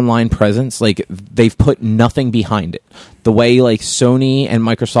 Nintendo's online presence, they've put nothing behind it. The way Sony and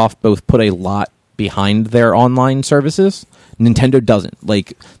Microsoft both put a lot behind their online services, Nintendo doesn't. They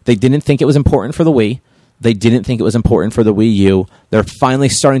didn't think it was important for the Wii. They didn't think it was important for the Wii U. They're finally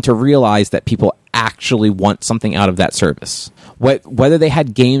starting to realize that people actually want something out of that service. Whether they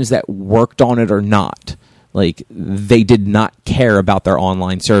had games that worked on it or not, they did not care about their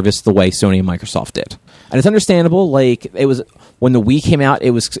online service the way Sony and Microsoft did. And it's understandable. It was when the Wii came out, it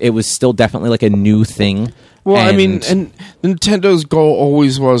was still definitely a new thing. Well, I mean, and Nintendo's goal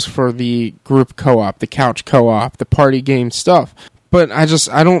always was for the group co-op, the couch co-op, the party game stuff. But I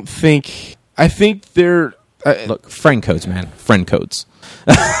think they're look, friend codes, man, friend codes.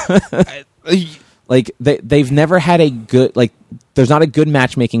 They've never had a good there's not a good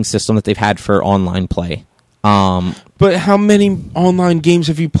matchmaking system that they've had for online play. But how many online games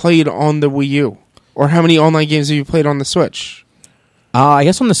have you played on the Wii U? Or how many online games have you played on the Switch? I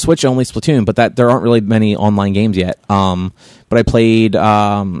guess on the Switch only Splatoon, but that there aren't really many online games yet. But I played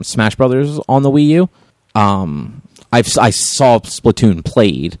Smash Brothers on the Wii U. I saw Splatoon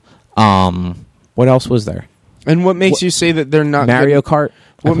played. What else was there? And what makes you say that they're not Mario Kart?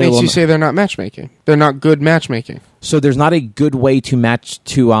 What makes you say they're not matchmaking? They're not good matchmaking. So there's not a good way to match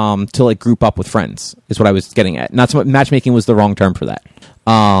to like group up with friends. Is what I was getting at. Not so much, matchmaking was the wrong term for that.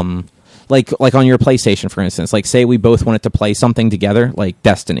 Like on your PlayStation, for instance. Like, say we both wanted to play something together, like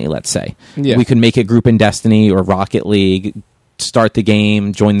Destiny, let's say. Yeah. We could make a group in Destiny or Rocket League, start the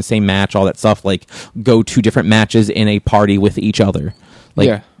game, join the same match, all that stuff. Like, go to different matches in a party with each other. Like,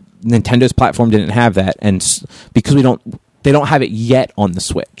 yeah. Nintendo's platform didn't have that, and because they don't have it yet on the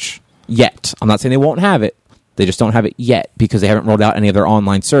Switch. Yet. I'm not saying they won't have it. They just don't have it yet because they haven't rolled out any of their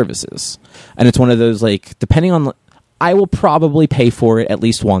online services. And it's one of those, like, depending on... I will probably pay for it at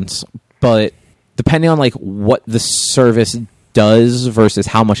least once, but depending on, like, what the service does versus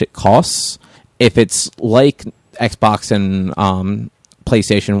how much it costs, if it's like Xbox and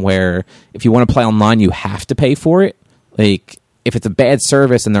PlayStation where if you want to play online, you have to pay for it, like... If it's a bad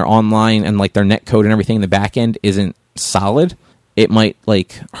service and they're online and like their net code and everything in the back end isn't solid, it might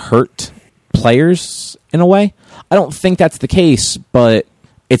like hurt players in a way. I don't think that's the case, but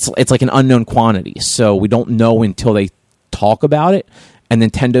it's like an unknown quantity. So we don't know until they talk about it. And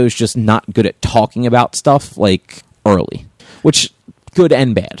Nintendo's just not good at talking about stuff like early, which good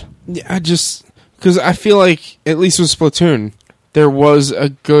and bad. Yeah, because I feel like at least with Splatoon, there was a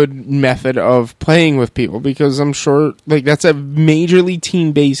good method of playing with people, because I'm sure like that's a majorly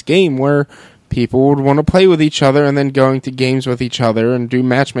team-based game where people would want to play with each other and then going to games with each other and do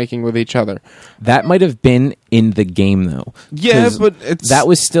matchmaking with each other. That might have been in the game, though. Yeah, but that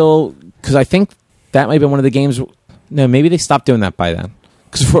was still... Because I think that might have been one of the games... No, maybe they stopped doing that by then.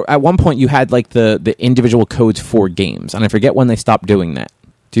 Because at one point you had like the individual codes for games, and I forget when they stopped doing that.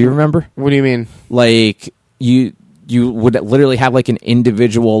 Do you remember? What do you mean? Like, you would literally have like an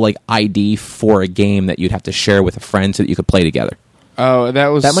individual like ID for a game that you'd have to share with a friend so that you could play together. Oh,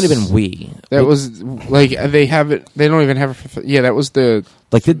 that might have been Wii. That was like they have it. They don't even have it. Yeah, that was the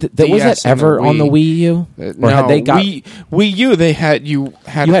like. Was that ever on the Wii U? Or no, had they got Wii U? They had you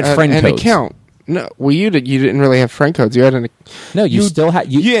had friend an codes. account. No, Wii U you didn't really have friend codes. You had you still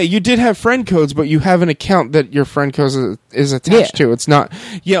had. Yeah, you did have friend codes, but you have an account that your friend codes is attached to. It's not.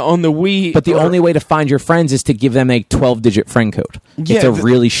 Yeah, on the Wii. But the only way to find your friends is to give them a 12-digit friend code. Yeah, it's a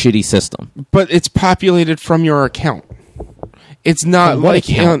really shitty system. But it's populated from your account. It's not like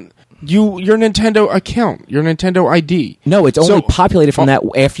your Nintendo account, your Nintendo ID. No, it's only populated from that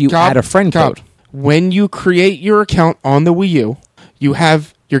after you add a friend code. When you create your account on the Wii U,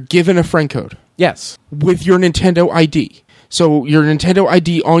 you're given a friend code. Yes. With your Nintendo ID. So your Nintendo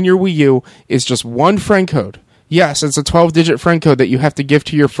ID on your Wii U is just one friend code. Yes, it's a 12-digit friend code that you have to give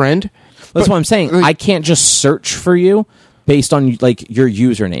to your friend. That's what I'm saying. I can't just search for you based on like your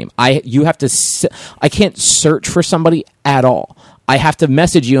username. I can't search for somebody at all. I have to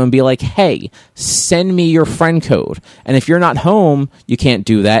message you and be like, hey, send me your friend code. And if you're not home, you can't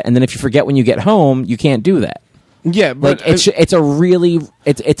do that. And then if you forget when you get home, you can't do that. Yeah, but like,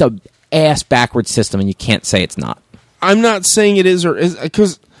 it's a ass backwards system, and you can't say it's not. I'm not saying it is or is,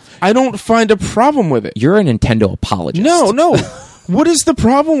 because I don't find a problem with it. You're a Nintendo apologist. No. What is the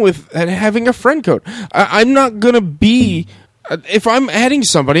problem with having a friend code? I'm not going to be... If I'm adding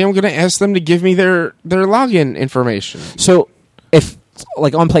somebody, I'm going to ask them to give me their login information. So, if,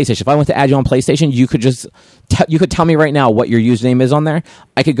 like on PlayStation, if I went to add you on PlayStation, you could just... you could tell me right now what your username is on there.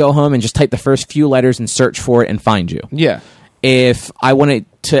 I could go home and just type the first few letters and search for it and find you. Yeah. If I wanted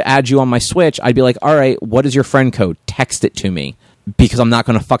to add you on my Switch, I'd be like, all right, what is your friend code? Text it to me, because I'm not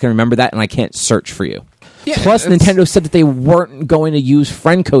going to fucking remember that, and I can't search for you. Yeah, plus, Nintendo said that they weren't going to use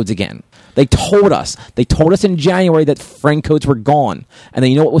friend codes again. They told us in January that friend codes were gone. And then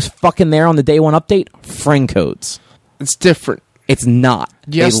you know what was fucking there on the day one update? Friend codes. It's different. It's not.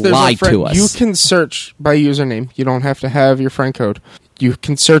 Yes, they lied to us. You can search by username. You don't have to have your friend code. You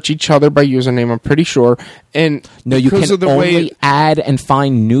can search each other by username, I'm pretty sure. And no, you can only add and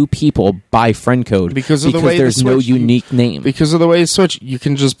find new people by friend code because there's no unique name. Because of the way it's switched, you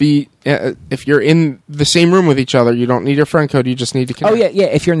can just be... if you're in the same room with each other, you don't need your friend code, you just need to connect. Oh, yeah,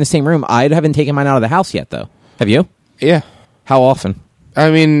 if you're in the same room. I haven't taken mine out of the house yet, though. Have you? Yeah. How often?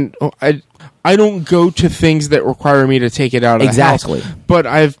 I mean, I don't go to things that require me to take it out of the house. Exactly. But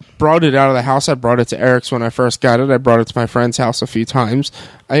I've brought it out of the house. I brought it to Eric's when I first got it. I brought it to my friend's house a few times.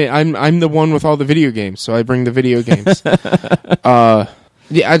 I'm the one with all the video games, so I bring the video games. Yeah,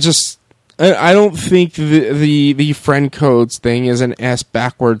 I don't think the friend codes thing is an ass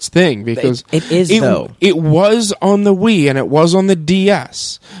backwards thing, because it is though. It was on the Wii and it was on the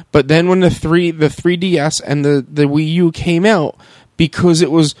DS, but then when the 3DS and the Wii U came out, because it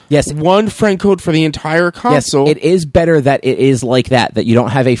was one friend code for the entire console. Yes, it is better that it is like that you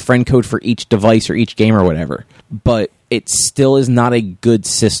don't have a friend code for each device or each game or whatever. But it still is not a good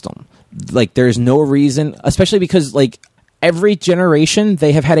system. Like, there's no reason, especially because, like, every generation,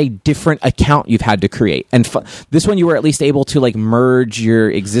 they have had a different account you've had to create. And this one, you were at least able to, like, merge your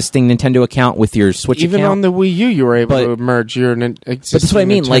existing Nintendo account with your Switch account. Even on the Wii U, you were able to merge your existing But that's what I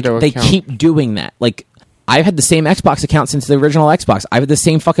mean. Nintendo like, account. they keep doing that. Like, I've had the same Xbox account since the original Xbox. I've had the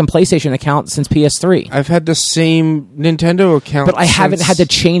same fucking PlayStation account since PS3. I've had the same Nintendo account, but I haven't had to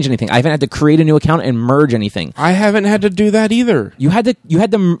change anything. I haven't had to create a new account and merge anything. I haven't had to do that either. You had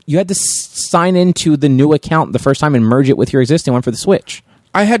to sign into the new account the first time and merge it with your existing one for the Switch.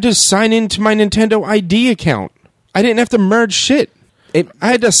 I had to sign into my Nintendo ID account. I didn't have to merge shit. I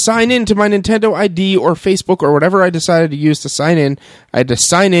had to sign into my Nintendo ID or Facebook or whatever I decided to use to sign in. I had to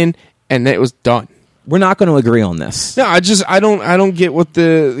sign in, and it was done. We're not going to agree on this. No, I don't get what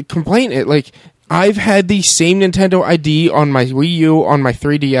the complaint is. Like, I've had the same Nintendo ID on my Wii U, on my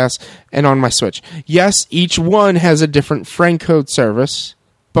 3DS, and on my Switch. Yes, each one has a different friend code service,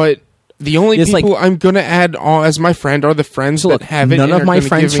 but the only people I'm going to add as my friend are the friends that have it. None of my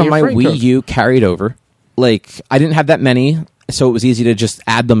friends from my Wii U carried over. Like, I didn't have that many, so it was easy to just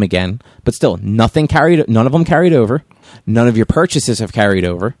add them again. But still, none of them carried over. None of your purchases have carried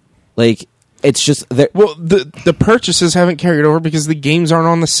over. Like, it's just that. Well, the purchases haven't carried over because the games aren't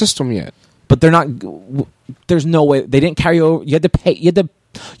on the system yet. But they're not. There's no way they didn't carry over. You had to pay. You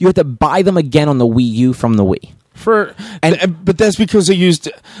had to buy them again on the Wii U from the Wii. But that's because they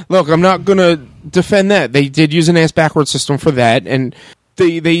used. Look, I'm not gonna defend that. They did use an ass backwards system for that, and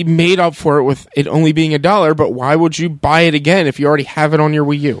they made up for it with it only being $1. But why would you buy it again if you already have it on your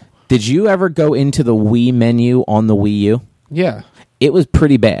Wii U? Did you ever go into the Wii menu on the Wii U? Yeah, it was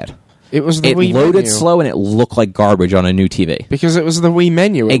pretty bad. It was the Wii loaded menu. slow and it looked like garbage on a new TV. Because it was the Wii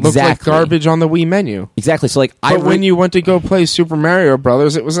menu. It looked like garbage on the Wii menu. Exactly. So like, when you went to go play Super Mario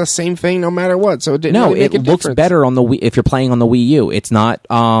Brothers, it was the same thing no matter what. So it didn't really make a difference. It looks better on the Wii if you're playing on the Wii U. It's not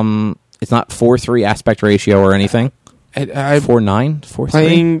 4:3 aspect ratio or anything. 4:9,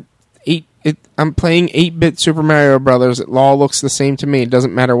 4:3. I'm playing 8-bit Super Mario Brothers. It all looks the same to me. It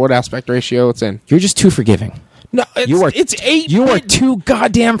doesn't matter what aspect ratio it's in. You're just too forgiving. No, it's 8-bit. You are too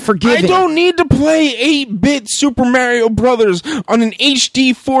goddamn forgiving. I don't need to play 8-bit Super Mario Brothers on an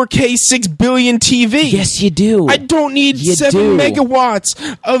HD 4K 6 billion TV. Yes, you do. I don't need 7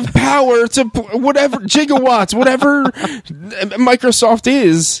 megawatts of power to whatever gigawatts, whatever Microsoft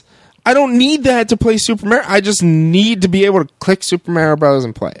is. I don't need that to play Super Mario. I just need to be able to click Super Mario Brothers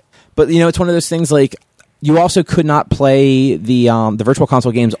and play it. But it's one of those things like. You also could not play the Virtual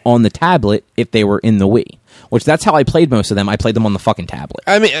Console games on the tablet if they were in the Wii, which that's how I played most of them. I played them on the fucking tablet.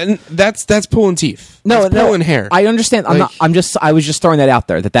 I mean, that's pulling teeth. That's pulling hair. I understand. I was just throwing that out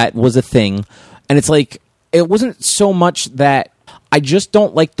there that was a thing, and it's like it wasn't so much that I just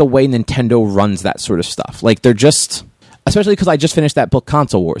don't like the way Nintendo runs that sort of stuff. Like they're just, especially because I just finished that book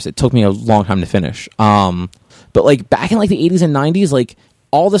Console Wars. It took me a long time to finish. But like back in like the 80s and 90s, like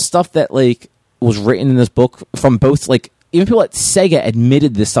all the stuff that like was written in this book from both like even people at Sega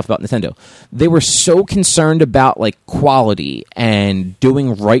admitted this stuff about Nintendo. They were so concerned about like quality and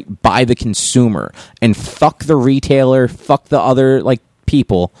doing right by the consumer and fuck the retailer, fuck the other like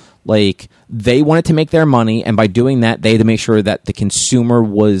people. Like they wanted to make their money, and by doing that, they had to make sure that the consumer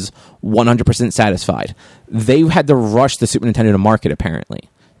was 100% satisfied. They had to rush the Super Nintendo to market apparently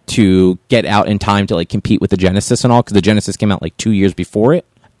to get out in time to like compete with the Genesis and all, because the Genesis came out like 2 years before it,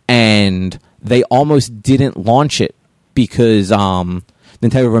 and they almost didn't launch it because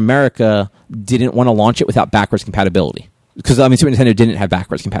Nintendo of America didn't want to launch it without backwards compatibility. Because Super Nintendo didn't have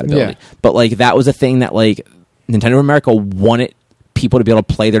backwards compatibility. Yeah. But like that was a thing that like Nintendo of America wanted people to be able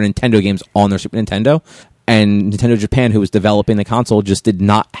to play their Nintendo games on their Super Nintendo. And Nintendo Japan, who was developing the console, just did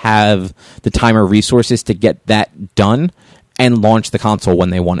not have the time or resources to get that done and launch the console when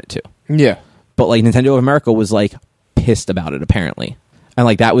they wanted to. Yeah. But like Nintendo of America was like pissed about it apparently. And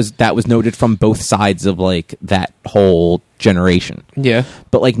like that was noted from both sides of like that whole generation. Yeah.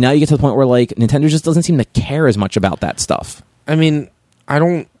 But like now you get to the point where like Nintendo just doesn't seem to care as much about that stuff. I mean,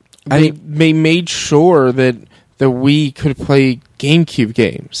 they made sure that the Wii could play GameCube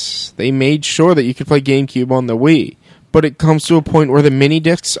games. They made sure that you could play GameCube on the Wii. But it comes to a point where the mini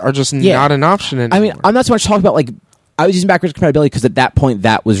discs are just not an option anymore. I mean, I'm not so much talking about like I was using backwards compatibility because at that point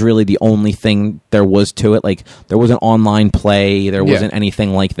that was really the only thing there was to it. Like there wasn't online play, there wasn't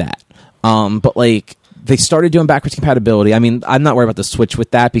anything like that. But like they started doing backwards compatibility. I mean, I'm not worried about the Switch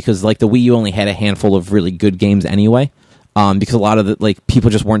with that because like the Wii U only had a handful of really good games anyway. Because a lot of the like people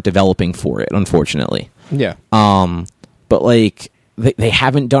just weren't developing for it, unfortunately. Yeah. But like they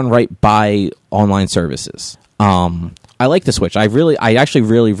haven't done right by online services. I like the Switch. I actually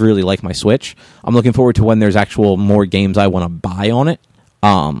really like my Switch. I'm looking forward to when there's actual more games I want to buy on it.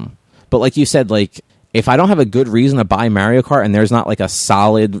 But like you said, like if I don't have a good reason to buy Mario Kart and there's not like a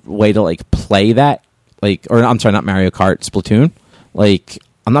solid way to like play that, like, or I'm sorry, not Mario Kart, Splatoon. Like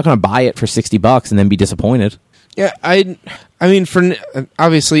I'm not going to buy it for $60 and then be disappointed. Yeah, I mean, for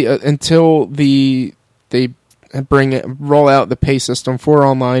obviously until they roll out the pay system for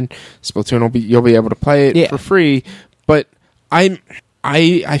online, Splatoon you'll be able to play it for free. But I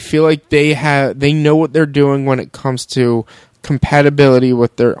feel like they know what they're doing when it comes to compatibility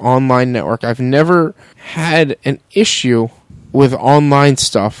with their online network. I've never had an issue with online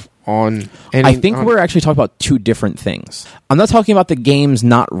stuff on any. I think we're actually talking about two different things. I'm not talking about the games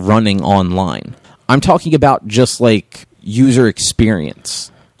not running online. I'm talking about just like user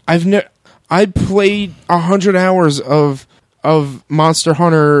experience. I played 100 hours of Monster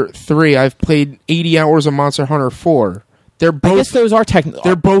Hunter 3. I've played 80 hours of Monster Hunter 4. They're both. I guess those are technical.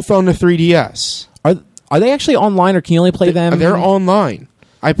 They're both on the 3DS. Are they actually online, or can you only play them? They're online.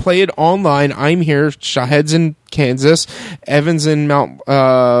 I play it online. I'm here. Shahed's in Kansas. Evan's in Mount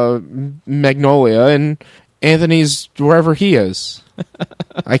Magnolia, and Anthony's wherever he is.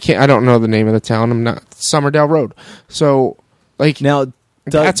 I don't know the name of the town. I'm not Summerdale Road. So, like now, did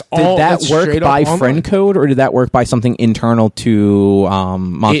that work by friend code, or did that work by something internal to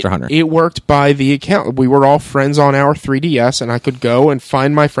Monster Hunter? It worked by the account. We were all friends on our 3DS, and I could go and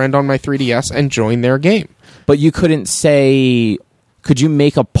find my friend on my 3DS and join their game. But you couldn't say. Could you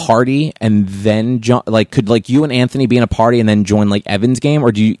make a party and then could like you and Anthony be in a party and then join like Evan's game,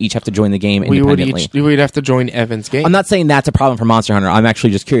 or do you each have to join the game independently? We'd have to join Evan's game. I'm not saying that's a problem for Monster Hunter. I'm actually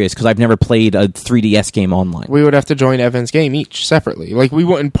just curious because I've never played a 3DS game online. We would have to join Evan's game each separately. Like we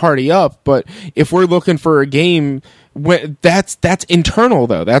wouldn't party up, but if we're looking for a game, that's internal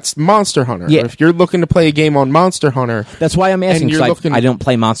though. That's Monster Hunter. Yeah. If you're looking to play a game on Monster Hunter, that's why I'm asking. I don't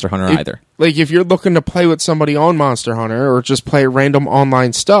play Monster Hunter either. Like if you're looking to play with somebody on Monster Hunter or just play random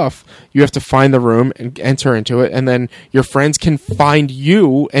online stuff, you have to find the room and enter into it, and then your friends can find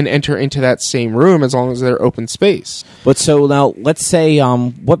you and enter into that same room as long as they're open space. But so now let's say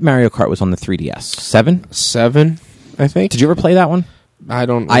what Mario Kart was on the 3DS? 7, I think. Did you ever play that one? I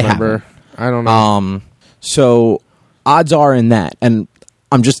don't remember. I don't know. So odds are in that, and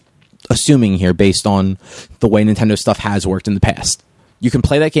I'm just assuming here based on the way Nintendo stuff has worked in the past. You can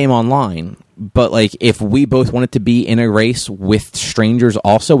play that game online, but like if we both wanted to be in a race with strangers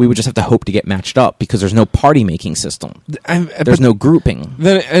also, we would just have to hope to get matched up because there's no party making system. There's no grouping.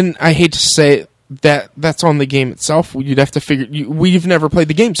 And I hate to say that's on the game itself. You'd have to figure. We've never played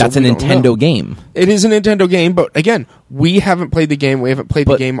the game, so that's a Nintendo game. It is a Nintendo game, but again, we haven't played the game. We haven't played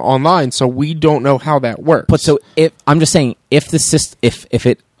the game online, so we don't know how that works. But so I'm just saying, if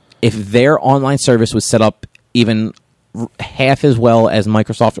their online service was set up even half as well as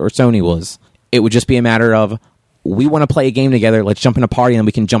Microsoft or Sony was, it would just be a matter of we want to play a game together. Let's jump in a party and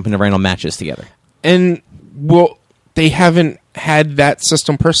we can jump into random matches together. And they haven't had that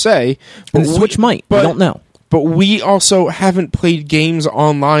system per se. And the Switch might. We don't know. But we also haven't played games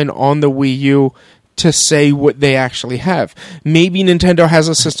online on the Wii U to say what they actually have. Maybe Nintendo has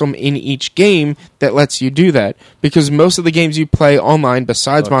a system in each game that lets you do that, because most of the games you play online,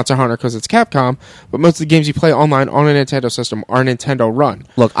 besides Monster Hunter because it's Capcom, but most of the games you play online on a Nintendo system are Nintendo run.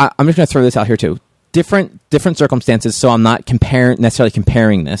 Look, I'm just going to throw this out here too. Different circumstances, so I'm not necessarily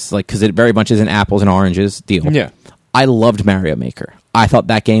comparing this, like, because it very much is an apples and oranges deal. Yeah. I loved Mario Maker. I thought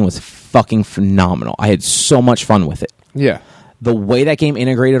that game was fucking phenomenal. I had so much fun with it. Yeah. The way that game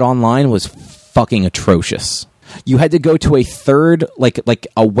integrated online was fucking atrocious. You had to go to a third, like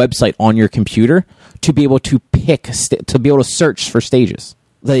a website on your computer to be able to pick, to be able to search for stages.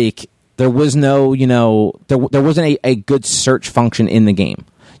 Like, there was no, there wasn't a good search function in the game.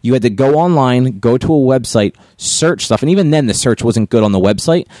 You had to go online, go to a website, search stuff, and even then the search wasn't good on the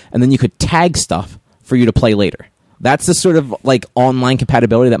website, and then you could tag stuff for you to play later. That's the sort of like online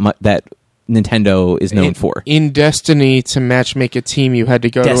compatibility that Nintendo is known for. In Destiny, to matchmake a team, you had to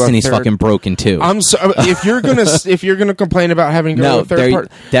go Destiny's to a third... fucking broken too. I'm so, if you're gonna complain about having to go to a third party,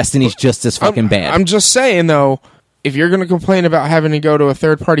 Destiny's just as fucking bad. I'm just saying though, if you're gonna complain about having to go to a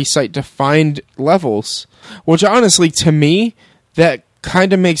third party site to find levels, which honestly to me that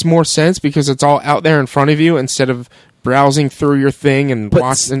kind of makes more sense because it's all out there in front of you instead of browsing through your thing and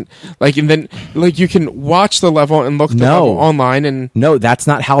and then you can watch the level and look the level online and no, that's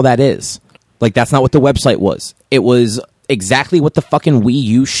not how that is. Like, that's not what the website was. It was exactly what the fucking Wii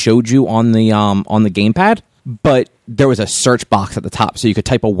U showed you on the gamepad, but there was a search box at the top, so you could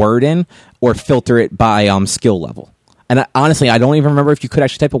type a word in or filter it by skill level. And honestly, I don't even remember if you could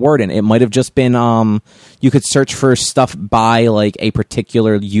actually type a word in. It might have just been you could search for stuff by like a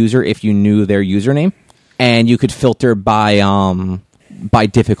particular user if you knew their username, and you could filter by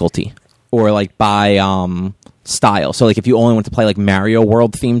difficulty or like by style. So like if you only want to play like Mario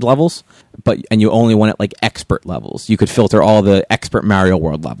World themed levels, and you only want it like expert levels, you could filter all the expert Mario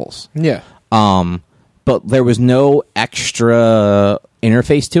World levels. Yeah. But there was no extra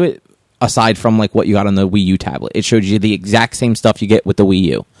interface to it aside from like what you got on the Wii U tablet. It showed you the exact same stuff you get with the Wii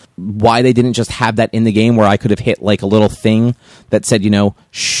U. Why they didn't just have that in the game where I could have hit like a little thing that said,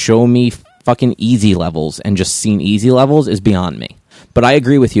 show me fucking easy levels and just seen easy levels is beyond me. But I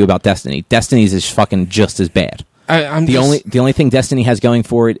agree with you about Destiny. Destiny's is fucking just as bad. The only thing Destiny has going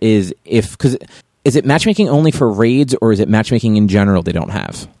for it is is it matchmaking only for raids or is it matchmaking in general they don't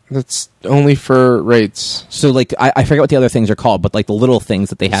have? That's only for raids. So, like, I forget what the other things are called, but, like, the little things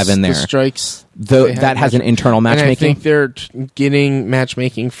that they have in there. The strikes. That has an internal matchmaking. And I think they're getting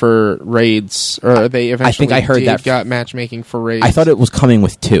matchmaking for raids, or they eventually got matchmaking for raids. I thought it was coming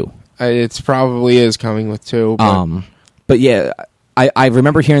with 2. It probably is coming with 2. But yeah, I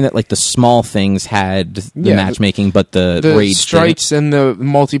remember hearing that, like, the small things had the matchmaking, but the raids strikes didn't. And the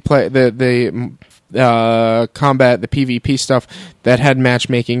multiplayer, the combat, the PvP stuff that had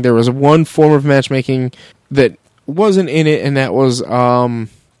matchmaking. There was one form of matchmaking that wasn't in it, and that was the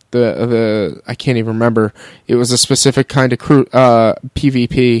I can't even remember. It was a specific kind of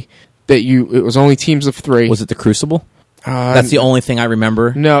PvP that it was only teams of 3. Was it the Crucible? That's the only thing I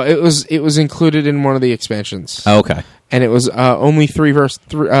remember. No, it was included in one of the expansions. Oh, okay, and it was only 3 versus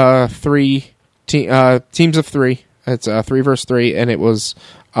 3 teams of 3. It's 3 versus 3, and it was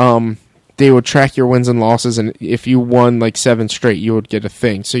they would track your wins and losses, and if you won like 7 straight, you would get a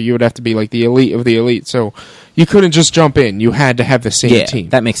thing. So you would have to be like the elite of the elite. So you couldn't just jump in. You had to have the same team.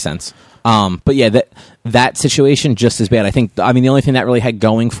 That makes sense. But yeah, that situation just as bad. The only thing that really had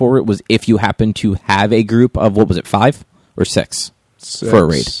going for it was if you happened to have a group of, what was it, 5 or 6 for a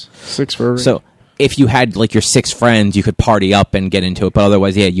raid? 6 for a raid. So if you had like your 6 friends, you could party up and get into it. But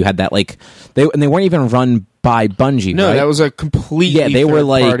otherwise, you had that like they weren't even run by Bungie. No, right? that was a completely they were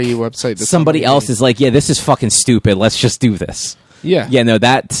like party website. That somebody else is like, this is fucking stupid. Let's just do this. Yeah, no,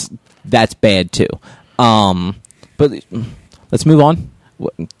 that's bad too. But let's move on.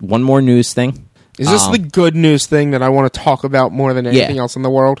 One more news thing. Is this the good news thing that I want to talk about more than anything else in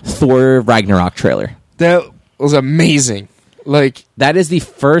the world? Thor Ragnarok trailer. That was amazing. Like, that is the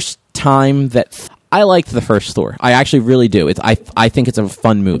first time that I liked the first Thor. I actually really do. I think it's a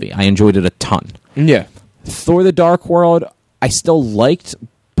fun movie. I enjoyed it a ton. Yeah. Thor: The Dark World, I still liked,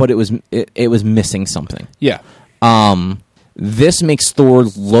 but it was missing something. Yeah. This makes Thor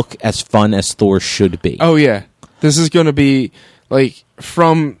look as fun as Thor should be. Oh yeah. This is going to be like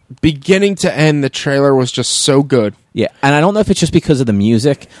from beginning to end. The trailer was just so good. Yeah, and I don't know if it's just because of the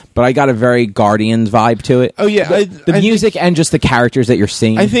music, but I got a very Guardians vibe to it. Oh yeah, the music and just the characters that you're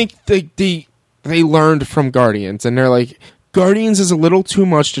seeing. I think they learned from Guardians, and they're like, Guardians is a little too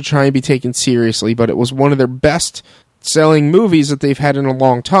much to try and be taken seriously, but it was one of their best selling movies that they've had in a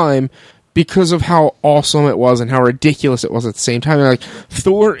long time because of how awesome it was and how ridiculous it was at the same time. They're like,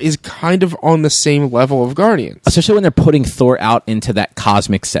 Thor is kind of on the same level of Guardians, especially when they're putting Thor out into that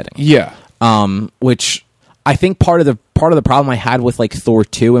cosmic setting. Yeah, which I think part of the problem I had with like Thor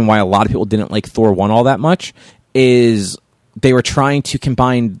 2 and why a lot of people didn't like Thor 1 all that much is they were trying to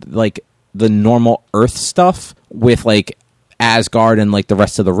combine like the normal Earth stuff with like Asgard and like the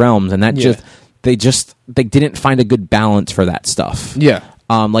rest of the realms, and that they didn't find a good balance for that stuff. Yeah.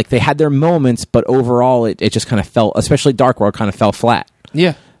 Like they had their moments, but overall it just kind of fell, especially Dark World kind of fell flat.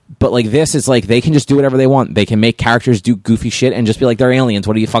 Yeah. But like this is like they can just do whatever they want. They can make characters do goofy shit and just be like, they're aliens.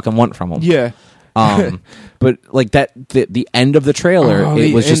 What do you fucking want from them? Yeah. But like that, the end of the trailer,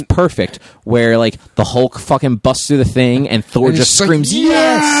 it was just perfect. Where like the Hulk fucking busts through the thing and Thor just screams, like,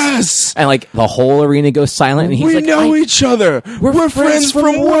 yes! And like the whole arena goes silent. And he's we like, know each other. We're friends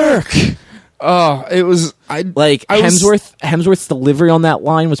from work. Oh, it was Hemsworth's delivery on that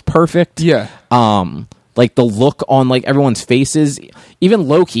line was perfect. Yeah. Like the look on like everyone's faces. Even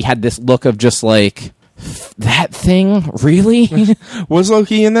Loki had this look of just like, that thing, really? Was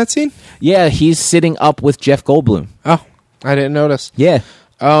Loki in that scene? Yeah, he's sitting up with Jeff Goldblum. Oh, I didn't notice. Yeah.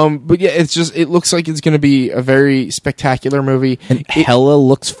 But yeah, it looks like it's going to be a very spectacular movie. And Hela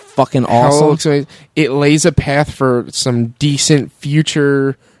looks fucking awesome. Hela looks amazing. It lays a path for some decent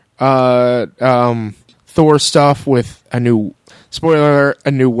future Thor stuff with a new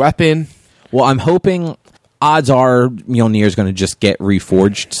weapon. Well, I'm hoping. Odds are Mjolnir is going to just get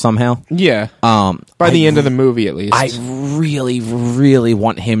reforged somehow. Yeah. By the end of the movie, at least. I really, really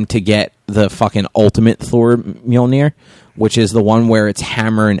want him to get the fucking ultimate Thor Mjolnir, which is the one where it's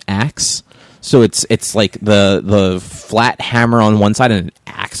hammer and axe. So it's like the flat hammer on one side and an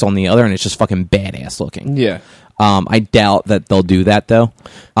axe on the other, and it's just fucking badass looking. Yeah. I doubt that they'll do that though.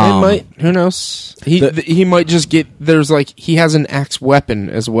 It might. Who knows? He might just get. He has an axe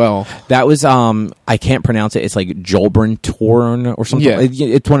weapon as well. That was I can't pronounce it. It's like Jolbrun Torn or something. Yeah.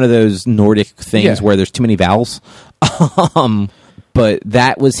 It's one of those Nordic things where there's too many vowels. But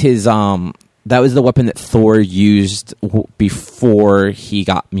that was his. That was the weapon that Thor used before he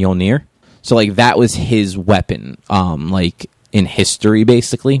got Mjolnir. So like that was his weapon. Like in history,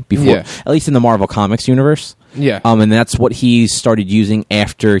 basically before, at least in the Marvel Comics universe. Yeah. And that's what he started using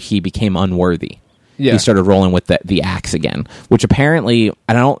after he became unworthy. Yeah. He started rolling with the axe again, which apparently,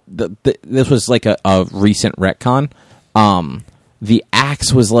 I don't, this was like a recent retcon. The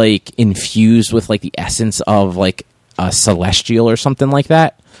axe was like infused with like the essence of like a celestial or something like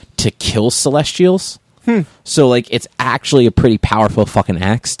that to kill celestials. So like it's actually a pretty powerful fucking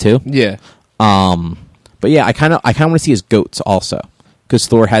axe too. Yeah. But yeah, I kind of want to see his goats also, because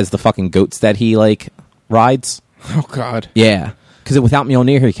Thor has the fucking goats that he like rides. Oh God. Yeah, because without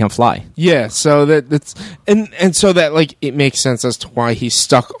Mjolnir, he can't fly. Yeah, so that's and so that like it makes sense as to why he's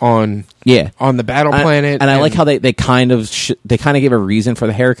stuck on the battle planet. And I like how they kind of give a reason for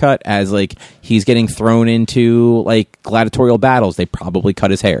the haircut as like he's getting thrown into like gladiatorial battles. They probably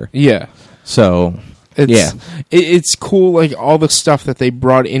cut his hair. Yeah. So it's cool, like all the stuff that they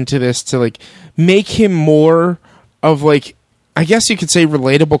brought into this to like make him more of like, I guess you could say,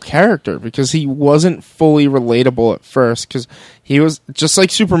 relatable character, because he wasn't fully relatable at first, because he was just like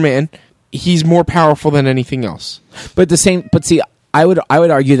Superman. He's more powerful than anything else. But see, I would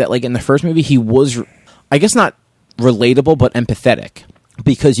argue that like in the first movie he was, I guess, not relatable but empathetic,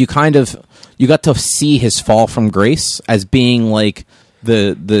 because you got to see his fall from grace as being like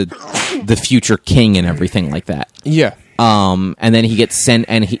the future king and everything like that. Yeah. And then he gets sent,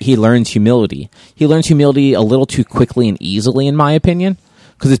 and he learns humility. He learns humility a little too quickly and easily, in my opinion,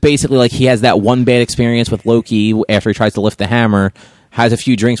 because it's basically like he has that one bad experience with Loki after he tries to lift the hammer, has a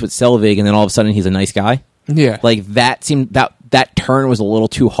few drinks with Selvig, and then all of a sudden he's a nice guy. Yeah. Like that seemed that turn was a little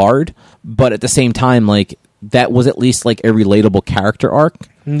too hard, but at the same time, like that was at least like a relatable character arc.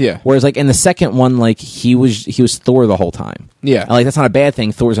 Yeah. Whereas like in the second one, like he was Thor the whole time. Yeah. And, like that's not a bad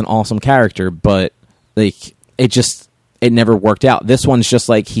thing. Thor's an awesome character, but like it never worked out. This one's just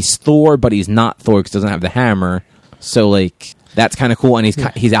like he's Thor, but he's not Thor because he doesn't have the hammer. So like that's kind of cool, and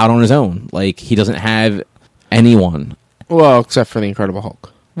he's out on his own. Like he doesn't have anyone. Well, except for the Incredible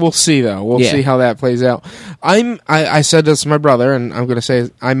Hulk. We'll see though. We'll see how that plays out. I said this to my brother, and I'm going to say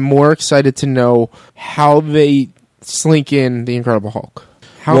I'm more excited to know how they slink in the Incredible Hulk,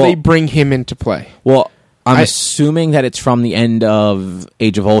 how they bring him into play. Well, I'm assuming that it's from the end of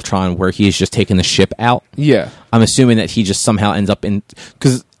Age of Ultron, where he's just taking the ship out. Yeah. I'm assuming that he just somehow ends up in...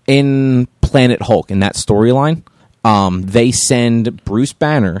 Because in Planet Hulk, in that storyline, they send Bruce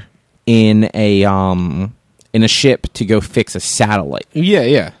Banner in a ship to go fix a satellite. Yeah,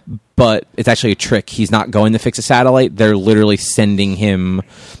 yeah. But it's actually a trick. He's not going to fix a satellite. They're literally sending him...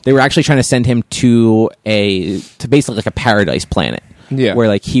 They were actually trying to send him to basically like a paradise planet. Yeah. Where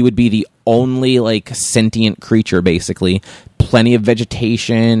like he would be the only like sentient creature, basically, plenty of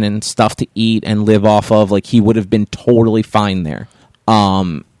vegetation and stuff to eat and live off of. Like he would have been totally fine there.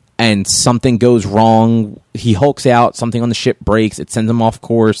 And something goes wrong. He hulks out. Something on the ship breaks. It sends him off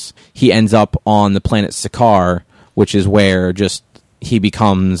course. He ends up on the planet Sakaar, which is where just he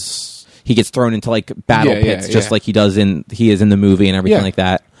gets thrown into like battle pits, just like he is in the movie and everything like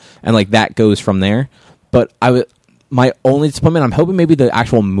that. And like that goes from there. But my only disappointment, I'm hoping maybe the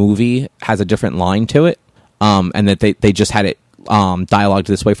actual movie has a different line to it, and that they just had it dialogued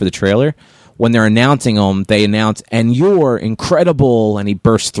this way for the trailer. When they're announcing him, they announce, "And you're incredible," and he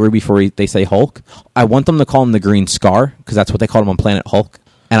bursts through before they say Hulk. I want them to call him the Green Scar, because that's what they called him on Planet Hulk.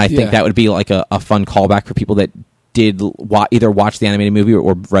 And I think that would be like a fun callback for people that did either watch the animated movie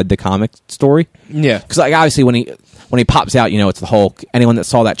or read the comic story. Yeah. Because like, obviously when he pops out, it's the Hulk. Anyone that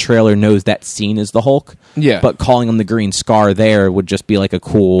saw that trailer knows that scene is the Hulk. Yeah. But calling him the Green Scar there would just be like a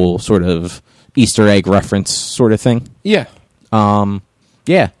cool sort of Easter egg reference sort of thing. Yeah.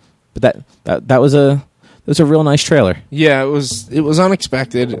 Yeah. But that was a was a real nice trailer. Yeah, it was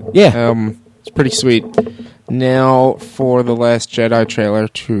unexpected. Yeah. It's pretty sweet. Now for the Last Jedi trailer,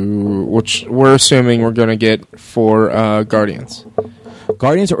 which we're assuming we're going to get for Guardians.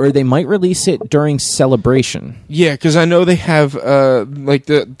 Guardians, or they might release it during Celebration. Yeah, because I know they have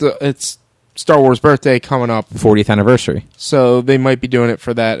it's Star Wars birthday coming up, 40th anniversary. So they might be doing it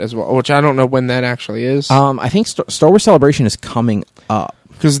for that as well, which I don't know when that actually is. I think Star Wars Celebration is coming up.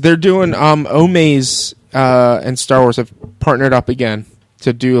 Because they're doing Omaze and Star Wars have partnered up again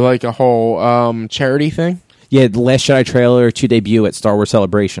to do like a whole charity thing. Yeah, the Last Jedi trailer to debut at Star Wars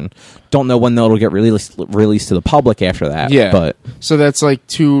Celebration. Don't know when that'll get released to the public after that. Yeah, but so that's like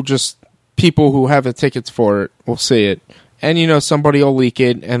two just people who have the tickets for it will see it. And, somebody will leak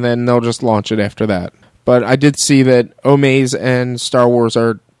it, and then they'll just launch it after that. But I did see that Omaze and Star Wars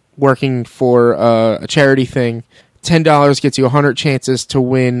are working for a charity thing. $10 gets you 100 chances to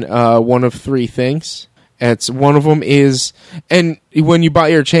win one of three things. One of them is... And when you buy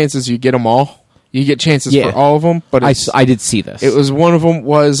your chances, you get them all. You get chances for all of them. But I did see this. It was one of them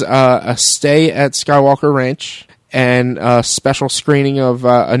was a stay at Skywalker Ranch and a special screening of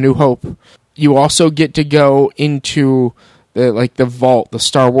A New Hope. You also get to go into the vault, the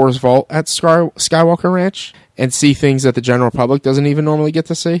Star Wars vault at Skywalker Ranch, and see things that the general public doesn't even normally get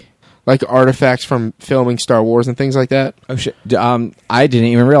to see, like artifacts from filming Star Wars and things like that. Oh shit! I didn't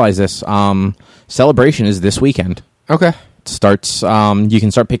even realize this. Celebration is this weekend. Okay, it starts. You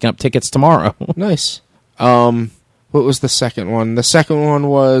can start picking up tickets tomorrow. Nice. What was the second one? The second one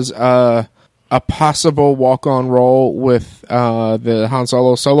was a possible walk-on role with the Han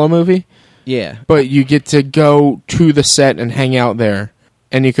Solo movie. Yeah. But you get to go to the set and hang out there,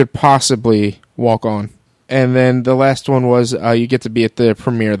 and you could possibly walk on. And then the last one was you get to be at the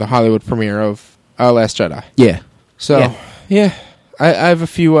premiere, the Hollywood premiere of Last Jedi. Yeah. So, yeah. I have a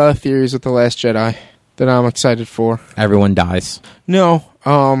few theories with The Last Jedi that I'm excited for. Everyone dies. No.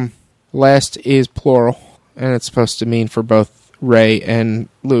 Last is plural, and it's supposed to mean for both Rey and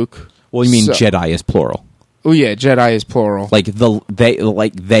Luke. Well, you mean Jedi is plural. Oh yeah, Jedi is plural.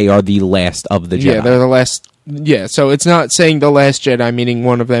 They are the last of the Jedi. Yeah, they're the last. Yeah, so it's not saying the last Jedi meaning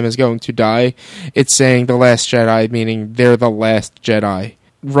one of them is going to die. It's saying the last Jedi meaning they're the last Jedi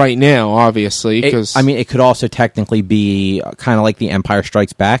right now. Obviously, because it could also technically be kind of like The Empire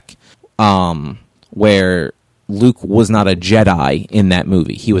Strikes Back, where Luke was not a Jedi in that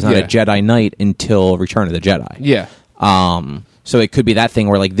movie. He was not a Jedi Knight until Return of the Jedi. Yeah. So it could be that thing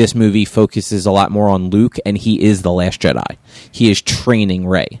where this movie focuses a lot more on Luke, and he is the last Jedi. He is training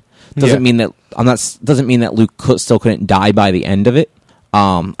Rey. Doesn't mean that Luke still couldn't die by the end of it.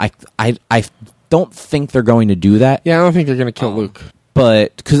 I don't think they're going to do that. Yeah, I don't think they're going to kill Luke.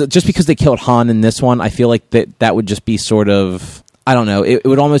 But because they killed Han in this one, I feel like that would just be sort of, I don't know. It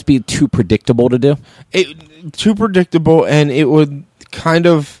would almost be too predictable to do. Too predictable, and it would kind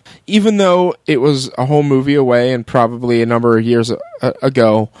of, even though it was a whole movie away and probably a number of years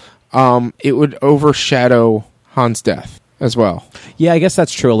ago, it would overshadow Han's death as well. Yeah, I guess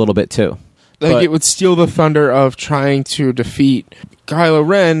that's true a little bit too. It would steal the thunder of trying to defeat Kylo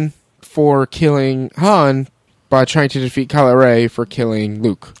Ren for killing Han by trying to defeat Kylo Ren for killing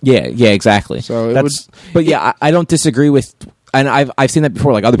Luke. Yeah, exactly. So I don't disagree with, and I've seen that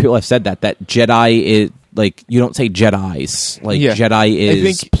before. Other people have said that Jedi is you don't say Jedis. Jedi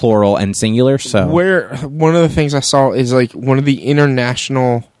is plural and singular. So where one of the things I saw is one of the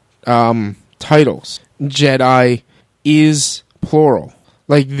international titles, Jedi is plural.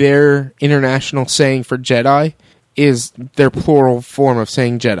 Their international saying for Jedi is their plural form of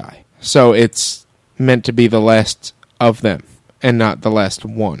saying Jedi. So it's meant to be the last of them and not the last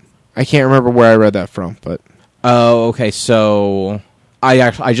one. I can't remember where I read that from, but oh, okay. So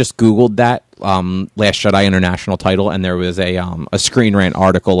I just Googled that Last Jedi international title, and there was a Screen Rant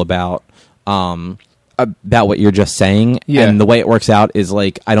article about what you're just saying. Yeah. And the way it works out is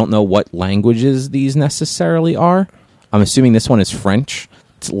I don't know what languages these necessarily are. I'm assuming this one is French.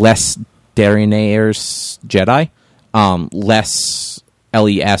 It's Les Derniers Jedi. Les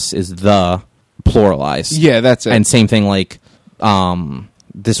LES is the pluralized. Yeah, that's it. And same thing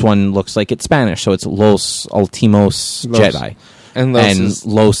this one looks like it's Spanish, so it's Los Ultimos Jedi. And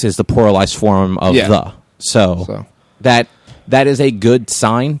Los is the pluralized form of the. So that is a good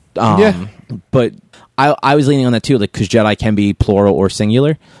sign. But I was leaning on that too, because Jedi can be plural or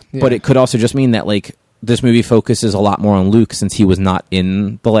singular. Yeah. But it could also just mean that this movie focuses a lot more on Luke since he was not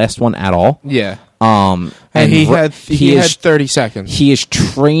in the last one at all. Yeah. And he had 30 seconds. He is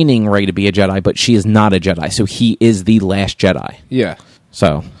training Rey to be a Jedi, but she is not a Jedi, so he is the last Jedi. Yeah.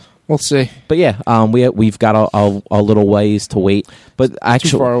 So We'll see. But yeah, we've got a little ways to wait. But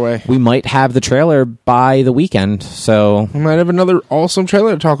actually, too far away. We might have the trailer by the weekend. So we might have another awesome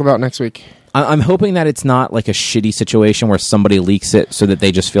trailer to talk about next week. I'm hoping that it's not like a shitty situation where somebody leaks it so that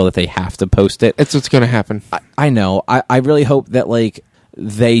they just feel that they have to post it. It's what's going to happen. I know. I really hope that like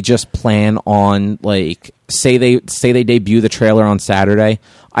they just plan on like say they debut the trailer on Saturday.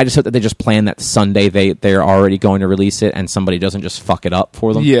 I just hope that they just plan that Sunday they're already going to release it and somebody doesn't just fuck it up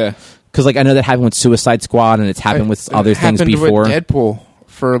for them. Yeah. Because like I know that happened with Suicide Squad and it's happened with other things before. With Deadpool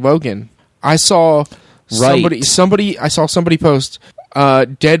for Logan. I saw somebody post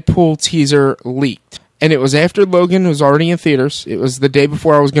Deadpool teaser leaked. And it was after Logan was already in theaters. It was the day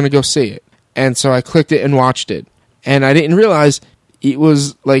before I was going to go see it. And so I clicked it and watched it. And I didn't realize it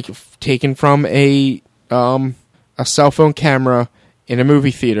was like taken from a cell phone camera in a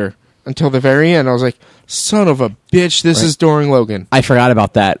movie theater until the very end. I was like, son of a bitch, this is during Logan. I forgot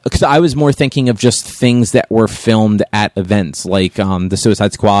about that because I was more thinking of just things that were filmed at events, like the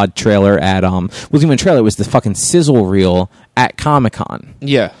Suicide Squad trailer at wasn't even a trailer, it was the fucking sizzle reel at Comic-Con.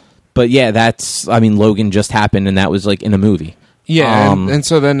 Yeah. But yeah, Logan just happened and that was like in a movie. Yeah, and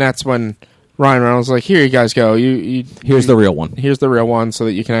so then that's when Ryan Reynolds was like, here you guys go. Here's the real one. Here's the real one so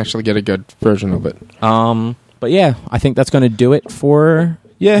that you can actually get a good version of it. But yeah, I think that's going to do it for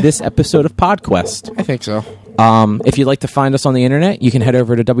this episode of PodQuest. I think so. If you'd like to find us on the internet, you can head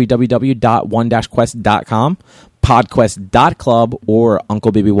over to www.one-quest.com, podquest.club, or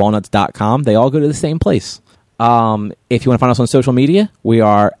unclebabywalnuts.com. They all go to the same place. If you want to find us on social media, we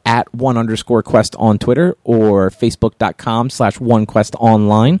are at @1_quest on Twitter or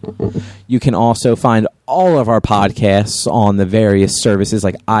facebook.com/onequestonline. You can also find all of our podcasts on the various services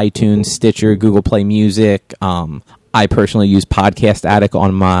like iTunes, Stitcher, Google Play Music. I personally use Podcast Addict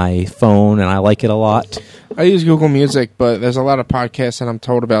on my phone, and I like it a lot. I use Google Music, but there's a lot of podcasts that I'm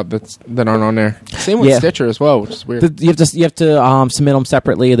told about that aren't on there. Same with Stitcher as well, which is weird. You have to submit them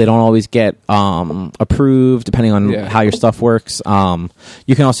separately. They don't always get approved, depending on how your stuff works.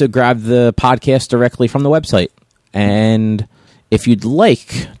 You can also grab the podcast directly from the website. And if you'd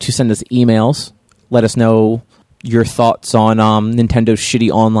like to send us emails, let us know your thoughts on Nintendo's shitty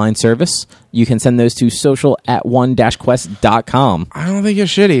online service, you can send those to social@one-quest.com. I don't think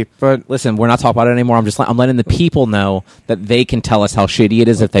it's shitty, but listen, we're not talking about it anymore. I'm letting the people know that they can tell us how shitty it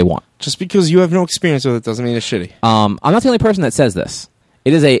is if they want. Just because you have no experience with it doesn't mean it's shitty. I'm not the only person that says this.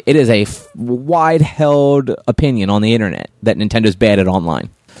 It is a wide held opinion on the internet that Nintendo's bad at online.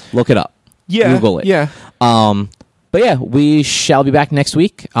 Look it up. Yeah, Google it. Yeah. But yeah, we shall be back next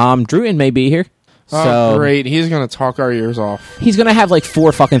week. Druin may be here. Oh, great. He's going to talk our ears off. He's going to have like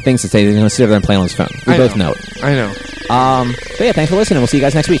 4 fucking things to say. He's going to sit there and play on his phone. We both know it. I know. But yeah, thanks for listening. We'll see you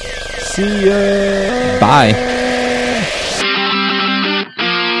guys next week. See ya. Bye.